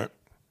 Right.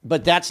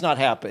 But that's not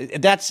happening.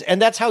 That's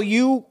how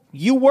you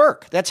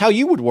work. That's how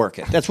you would work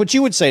it. That's what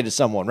you would say to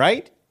someone,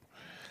 right?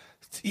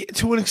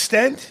 To an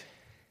extent.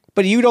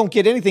 But you don't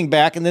get anything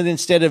back, and then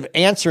instead of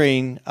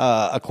answering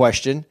a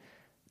question,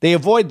 they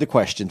avoid the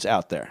questions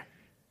out there.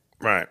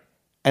 Right.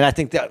 And I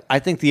think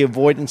the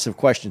avoidance of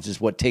questions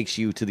is what takes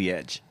you to the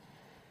edge.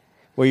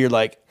 Where you're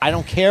like, I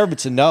don't care if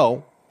it's a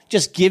no.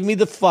 Just give me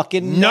the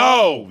fucking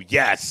no.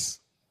 Yes.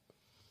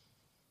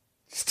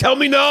 Just tell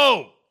me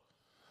no.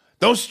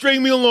 Don't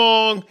string me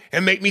along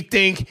and make me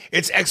think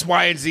it's X,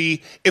 Y, and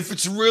Z if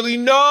it's really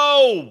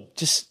no.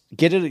 Just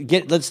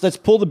let's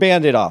pull the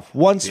Band-Aid off.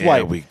 One swipe.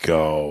 There we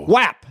go.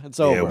 Whap. It's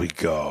over. There we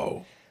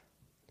go.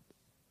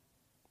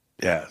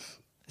 Yes.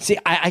 See,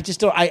 I just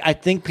don't. I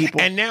think people.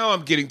 And now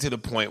I'm getting to the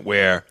point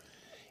where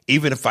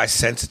even if I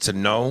sense it's a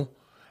no,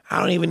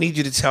 I don't even need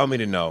you to tell me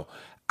to no.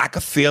 I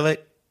could feel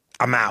it.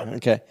 I'm out.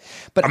 Okay.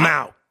 But I'm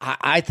out.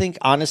 I think,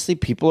 honestly,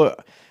 people are.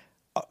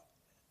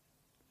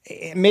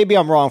 Maybe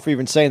I'm wrong for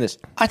even saying this.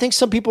 I think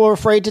some people are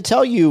afraid to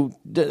tell you.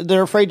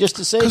 They're afraid just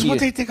to say to you. Because what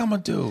they think I'm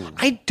going to do.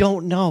 I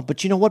don't know.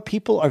 But you know what?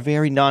 People are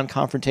very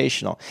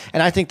non-confrontational.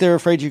 And I think they're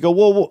afraid you go,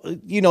 well,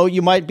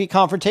 you might be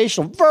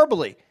confrontational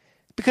verbally.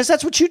 Because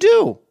that's what you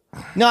do.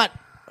 Not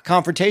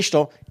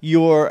confrontational.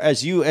 You're,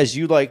 as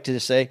you like to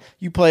say,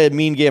 you play a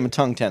mean game of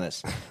tongue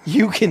tennis.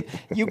 You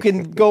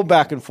can go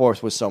back and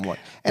forth with someone.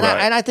 And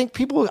right. I think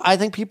people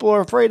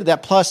are afraid of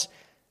that. Plus,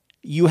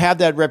 you have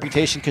that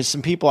reputation because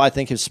some people I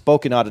think have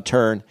spoken out of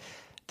turn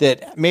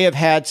that may have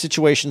had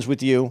situations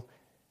with you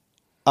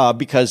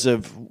because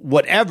of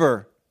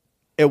whatever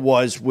it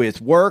was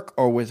with work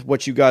or with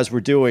what you guys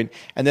were doing,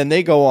 and then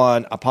they go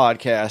on a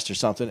podcast or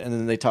something, and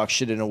then they talk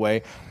shit in a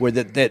way where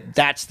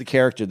that's the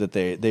character that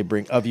they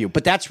bring of you.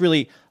 But that's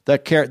really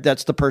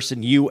that's the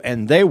person you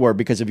and they were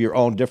because of your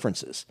own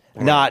differences,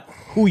 right. Not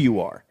who you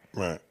are.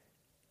 Right.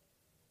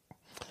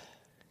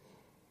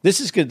 This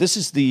is good. This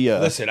is the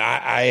listen.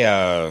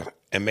 I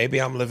and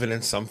maybe I'm living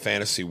in some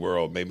fantasy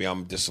world. Maybe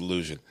I'm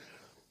disillusioned.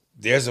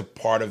 There's a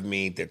part of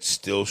me that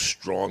still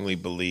strongly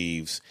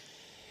believes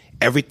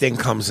everything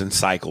comes in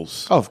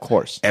cycles. Oh, of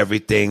course,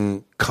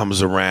 everything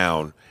comes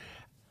around.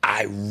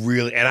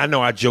 And I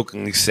know I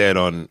jokingly said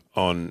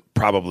on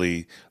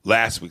probably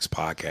last week's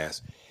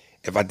podcast,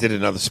 if I did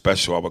another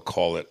special, I would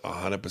call it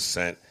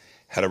 100%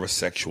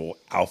 heterosexual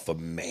alpha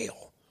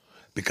male,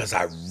 because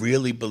I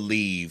really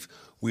believe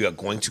we are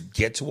going to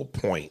get to a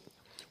point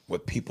where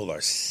people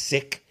are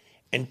sick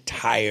and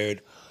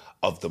tired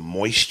of the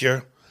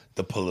moisture,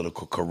 the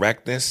political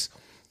correctness,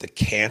 the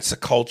cancer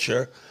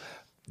culture,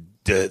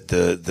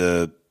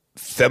 the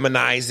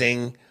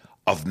feminizing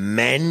of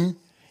men,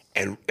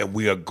 and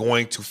we are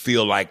going to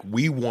feel like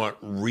we want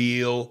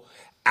real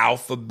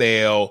alpha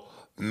male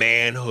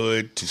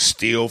manhood to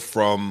steal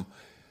from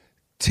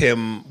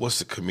Tim. What's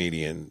the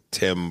comedian?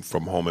 Tim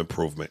from Home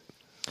Improvement.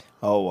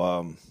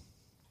 Oh,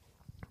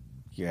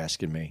 you're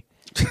asking me.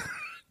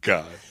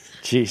 God.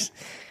 Jeez.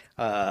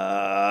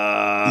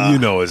 You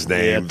know his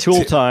name. Yeah,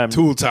 Tool Time.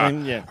 Tool Time.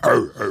 And, yeah.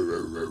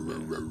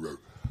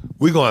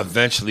 We're going to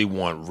eventually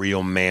want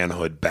real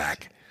manhood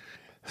back.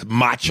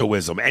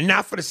 Machoism. And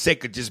not for the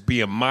sake of just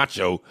being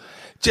macho,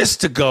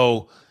 just to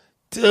go,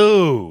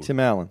 dude. Tim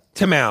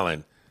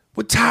Allen.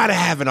 We're tired of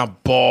having our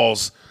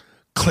balls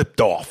clipped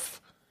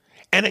off.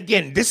 And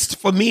again, this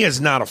for me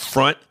is not a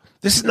front.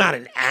 This is not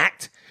an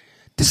act.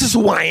 This is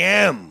who I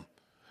am.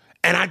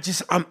 And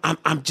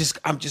I'm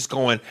just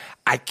going,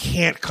 I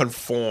can't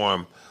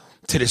conform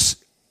to this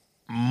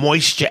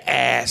moisture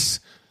ass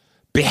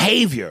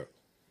behavior.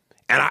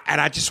 And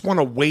I just want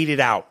to wait it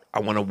out.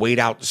 I want to wait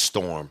out the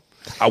storm.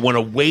 I want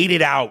to wait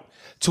it out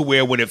to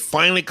where when it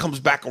finally comes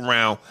back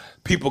around,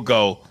 people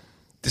go,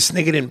 this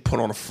nigga didn't put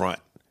on a front.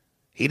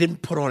 He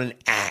didn't put on an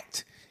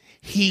act.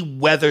 He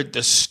weathered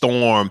the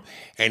storm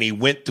and he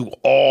went through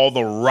all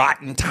the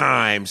rotten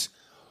times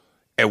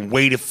and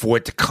waited for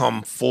it to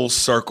come full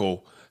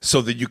circle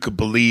so that you could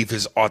believe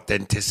his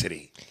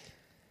authenticity.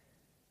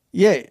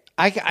 Yeah,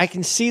 I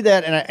can see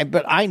that,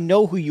 but I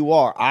know who you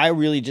are. I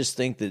really just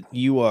think that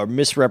you are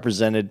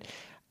misrepresented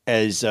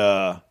as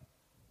that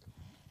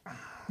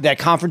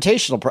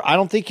confrontational. I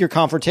don't think you're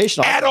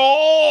confrontational At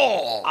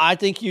all. I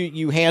think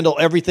you handle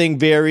everything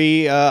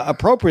very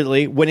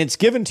appropriately when it's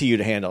given to you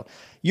to handle.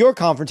 Your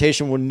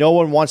confrontation when no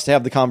one wants to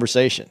have the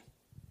conversation.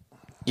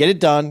 Get it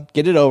done.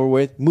 Get it over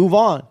with. Move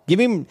on. Give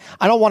him.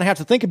 I don't want to have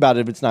to think about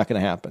it if it's not going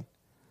to happen.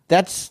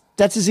 That's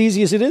as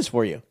easy as it is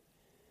for you.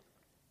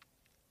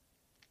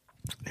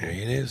 There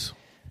it is.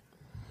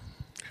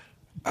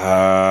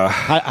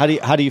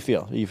 How do you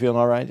feel? Are you feeling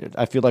all right?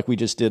 I feel like we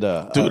just did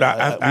a dude.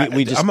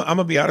 I'm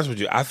gonna be honest with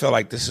you. I feel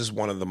like this is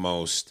one of the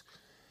most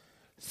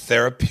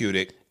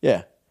therapeutic,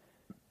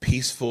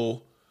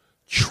 peaceful,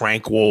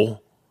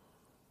 tranquil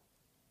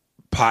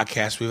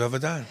podcasts we've ever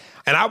done.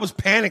 And I was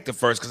panicked at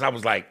first because I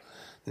was like,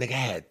 nigga, I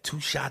had 2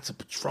 shots of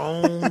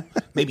Patron,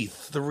 maybe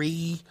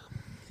 3,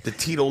 the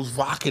Tito's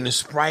vodka and the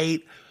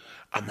Sprite.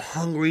 I'm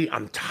hungry.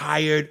 I'm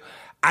tired.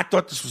 I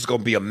thought this was going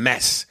to be a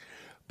mess.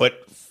 But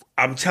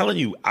I'm telling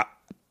you,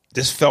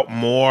 this felt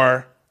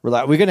more...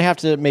 We're going to have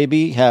to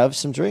maybe have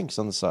some drinks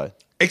on the side.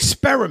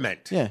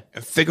 Experiment. Yeah.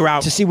 And figure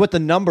out... To see what the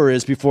number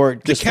is before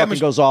it just fucking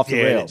goes off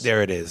the rails.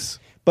 There it is.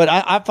 But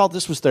I felt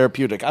this was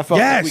therapeutic. I felt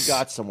like we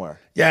got somewhere.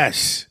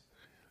 Yes.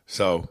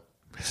 So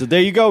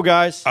there you go,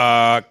 guys.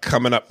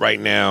 Coming up right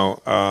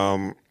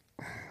now...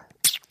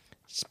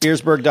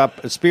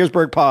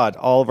 Spearsburg Pod,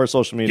 all of our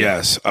social media.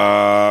 Yes.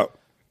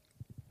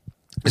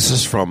 This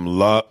is from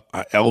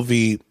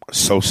LV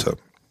Sosa.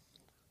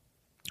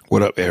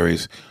 What up,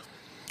 Aries?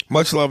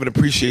 Much love and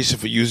appreciation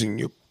for using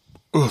your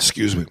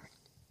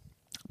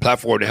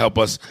platform to help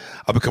us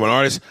become an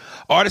artist.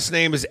 Artist's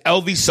name is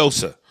LV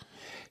Sosa,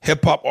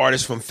 hip-hop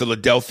artist from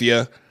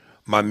Philadelphia.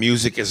 My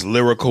music is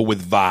lyrical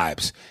with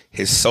vibes.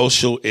 His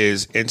social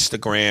is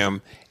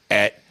Instagram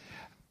at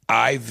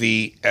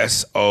IVSOSA_.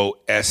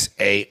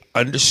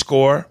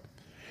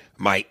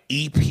 My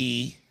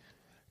EP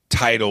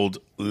titled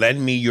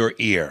Lend Me Your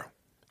Ear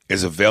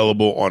is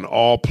available on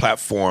all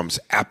platforms,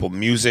 Apple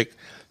Music,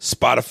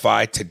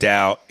 Spotify,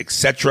 Tidal,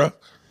 etc.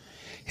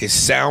 His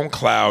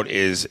SoundCloud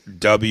is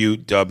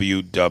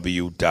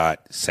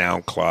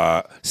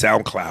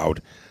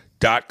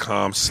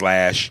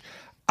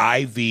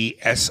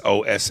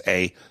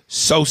www.soundcloud.com/IVSOSA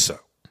Sosa.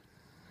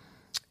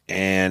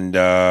 And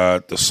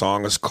the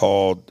song is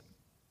called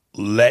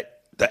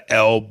Let the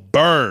L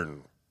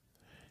Burn.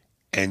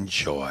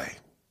 Enjoy.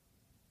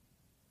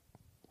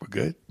 We're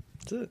good?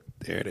 That's it.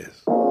 There it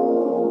is.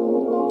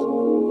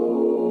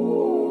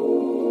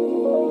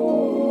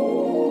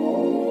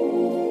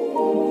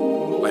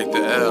 Like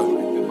the L.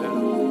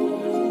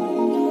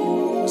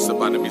 It's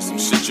about to be some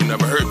shit you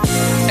never heard.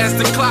 As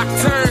the clock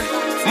turns,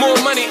 more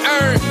money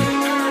earned.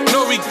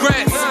 No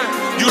regrets.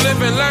 You live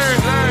and learn.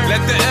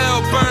 Let the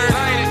L burn.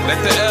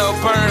 Let the L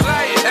burn.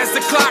 As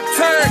the clock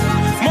turns,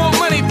 more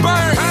money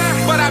burn.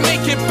 But I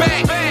make it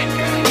back.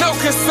 No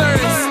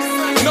concerns.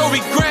 No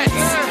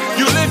regrets.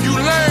 You live, you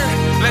learn.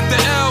 Let the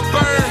L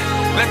burn.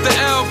 Let the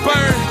L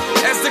burn.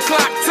 As the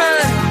clock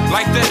turns,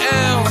 like the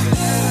L.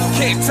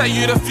 Can't tell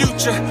you the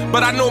future,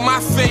 but I know my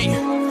fate.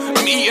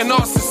 I'm eating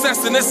all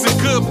success and it's a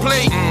good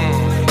plate.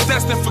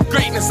 Destined for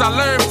greatness, I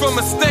learn from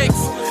mistakes.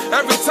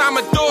 Every time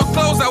a door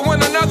closed, I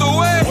went another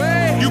way.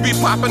 You be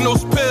popping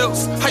those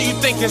pills, how you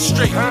thinking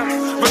straight?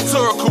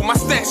 Rhetorical, my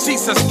stat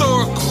sheet's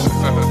historical.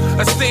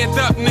 A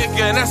stand-up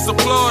nigga, and that's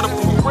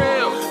applaudable.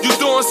 You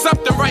doing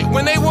something right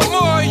when they want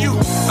more of you.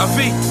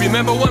 V,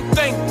 remember one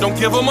thing, don't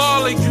give them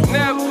all of you.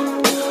 Never.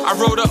 I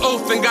wrote an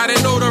oath and got it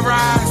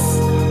notarized.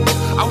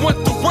 I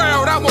want the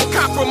world, I won't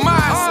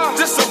compromise.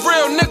 Just a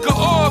real nigga,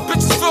 all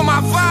bitches feel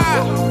my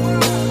vibe.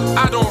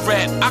 I don't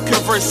rap, I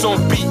converse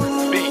on beat.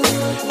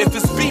 If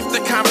it's beef, the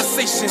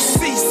conversation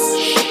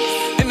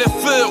cease. In the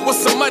field with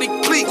some muddy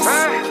cleats.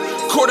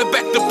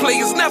 Quarterback, the play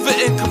is never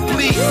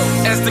incomplete.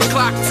 As the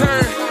clock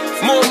turns,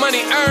 more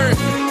money earned.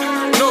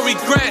 No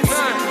regrets,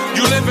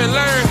 you live and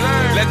learn.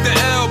 Let the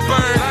L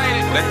burn,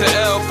 let the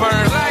L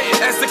burn.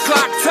 As the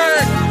clock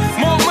turns,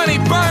 more money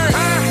burn.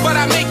 But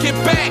I make it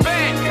back,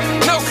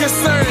 no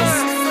concerns,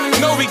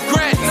 no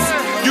regrets.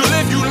 You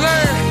live, you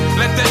learn.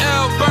 Let the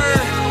L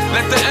burn,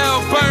 let the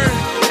L burn.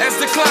 As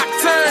the clock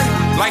turns,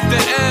 like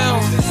the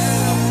L.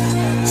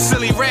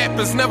 Silly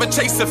rappers never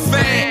chase a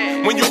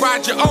fad. When you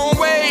ride your own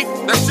wave,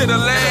 that shit'll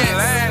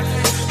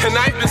last. And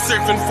I've been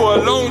surfing for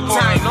a long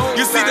time.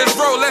 You see this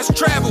road, let's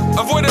travel,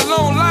 avoiding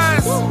long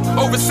lines.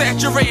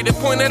 Oversaturated,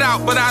 pointed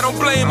out, but I don't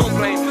blame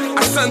them.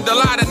 I sunned a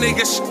lot of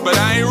niggas, but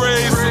I ain't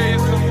raised.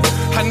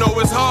 I know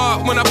it's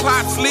hard when a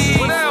pops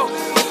leave.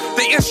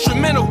 They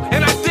instrumental,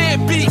 and I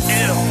did beat.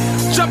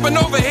 Jumping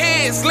over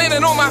heads,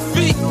 landing on my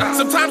feet.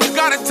 Sometimes you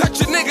gotta touch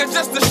a nigga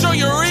just to show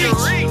your reach.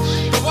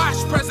 The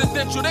wash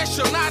presidential, they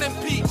shall not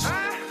impeach.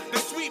 The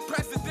sweet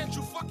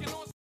presidential fucking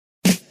on.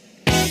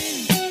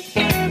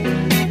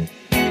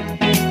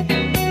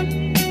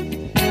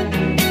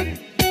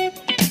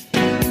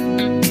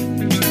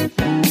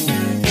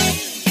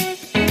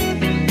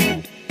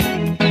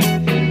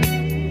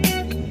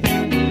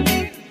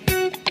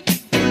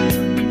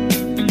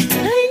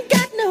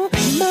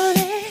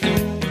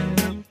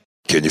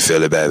 Can you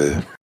feel it, baby?